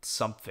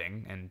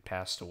something and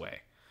passed away.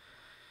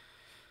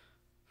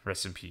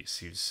 Rest in peace.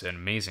 He's an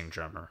amazing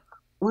drummer.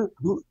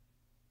 Who,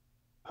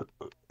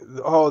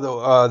 oh,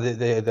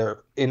 the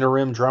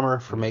interim drummer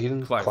for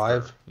Maiden, Clive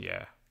Burr, Clive.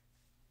 yeah.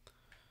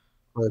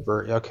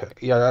 Okay,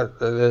 yeah,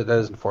 that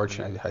is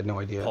unfortunate. I had no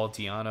idea. Paul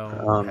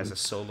Diano has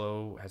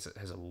Um,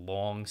 a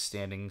long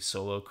standing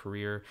solo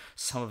career.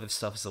 Some of his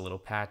stuff is a little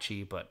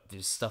patchy, but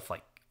there's stuff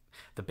like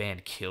the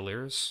band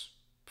Killers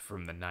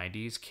from the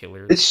 '90s,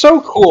 It's Killers.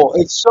 so cool.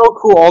 It's so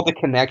cool. All the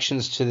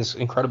connections to this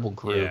incredible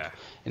group, Yeah.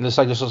 and it's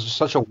like this is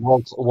such a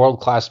world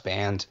class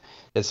band.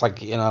 It's like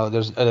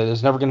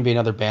there's never going to be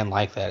another band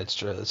like that.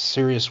 It's a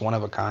serious one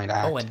of a kind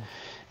Oh, act. and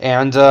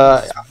And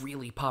Killers is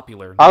really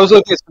popular in I was Europe.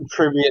 looking at some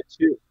trivia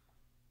too.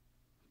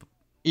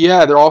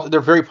 Yeah,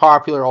 they're very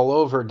popular all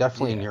over,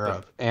 definitely in Yeah,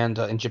 but Europe and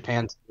in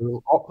Japan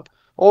too, all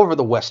over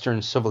the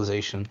Western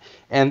civilization.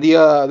 And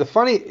the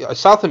funny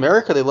South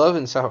America, they love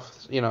in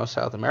South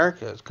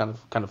America. It's kind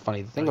of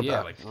funny to oh think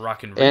yeah, about. like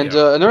Rock in And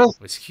Rio another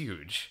was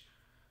huge.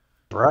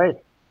 right,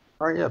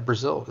 right, yeah,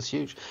 Brazil is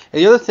huge.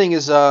 And the other thing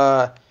is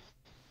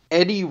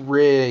Eddie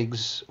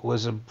Riggs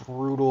was a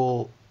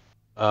brutal.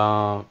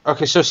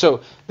 Okay,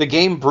 so the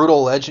game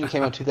Brutal Legend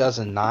came out in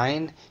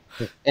 2009,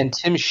 and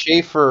Tim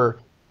Schafer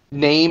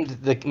named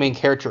the main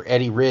character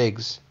Eddie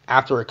Riggs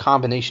after a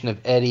combination of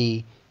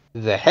Eddie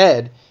the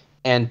Head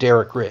and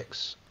Derek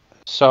Riggs.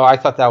 So I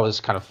thought that was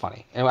kind of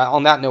funny. And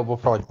on that note, we'll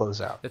probably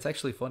close out. That's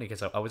actually funny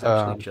because I was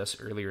actually Um, just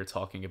earlier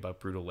talking about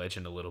Brutal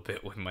Legend a little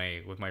bit with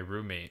my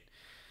roommate,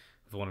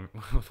 with one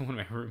of, with one of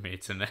my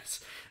roommates, and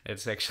that's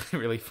actually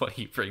really funny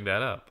you bring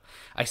that up.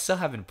 I still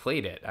haven't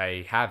played it.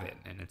 I haven't,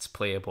 and it's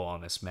playable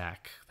on this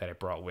Mac that I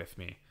brought with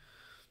me.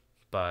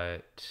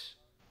 But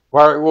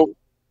well,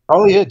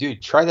 oh yeah,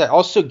 dude, try that.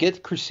 Also,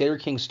 get Crusader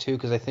Kings 2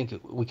 because I think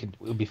it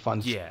would be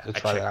fun yeah, to I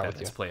try that checked out that.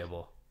 with you. It's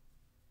playable.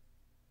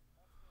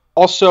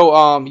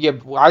 Also, yeah,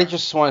 I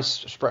just want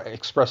to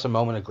express a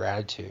moment of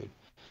gratitude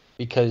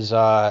because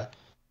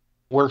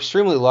we're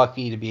extremely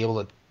lucky to be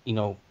able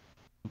to,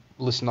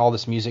 listen to all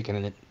this music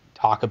and then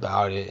talk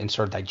about it and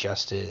sort of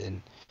digest it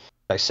and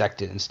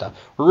dissect it and stuff.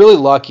 We're really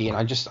lucky, and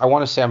I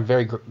want to say I'm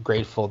very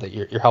grateful that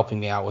you're helping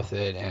me out with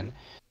it, and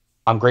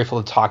I'm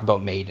grateful to talk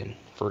about Maiden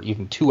for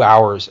even 2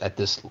 hours at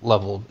this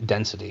level of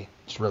density.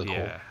 It's really cool.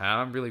 Yeah,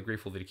 I'm really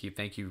grateful to Keith.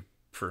 Thank you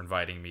for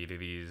inviting me to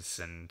these,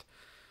 and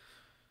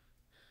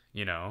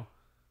you know,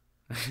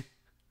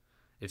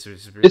 it's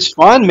really It's cool.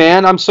 fun,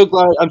 man. I'm so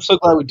glad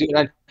we do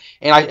it.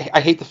 And I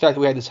hate the fact that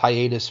we had this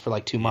hiatus for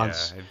like 2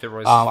 months. Yeah, I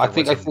I there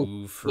think was I a think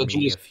move for the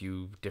me, Judas a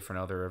few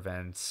different other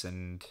events,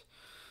 and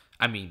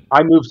I mean,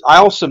 I moved. I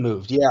also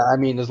moved. Yeah, I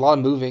mean, there's a lot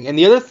of moving. And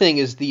the other thing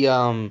is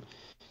the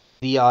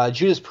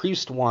Judas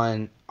Priest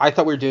one. I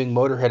thought we were doing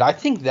Motorhead. I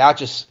think that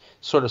just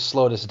sort of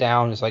slowed us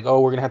down. It's like,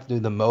 oh, we're gonna have to do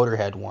the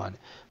Motorhead one.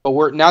 But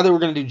we're now that we're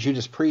gonna do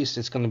Judas Priest,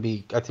 it's gonna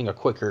be, I think, a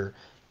quicker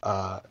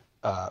uh,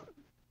 uh,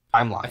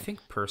 I timeline.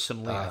 think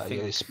personally, I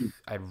Yeah, think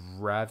I'd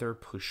rather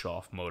push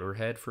off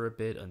Motorhead for a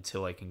bit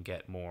until I can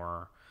get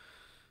more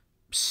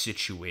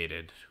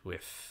situated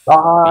with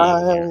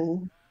being here.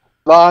 fly,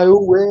 fly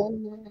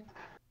away.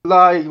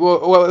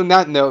 Well, on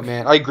that note,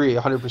 man, I agree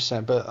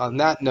 100%. But on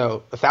that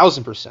note,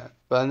 1,000%.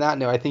 But on that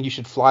note, I think you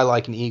should fly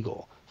like an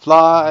eagle.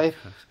 Fly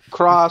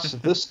across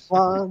the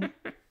sun.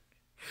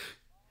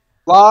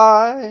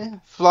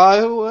 Fly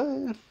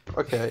away.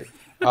 Okay.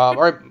 All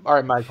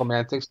right, Michael,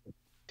 man. Thanks for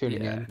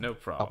tuning Yeah, in, no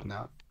problem. helping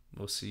out.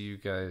 We'll see you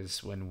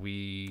guys when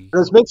we.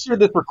 Let's make sure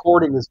this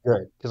recording is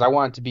good because I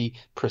want it to be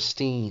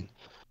pristine.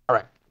 All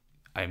right.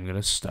 I'm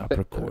gonna stop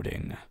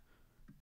recording.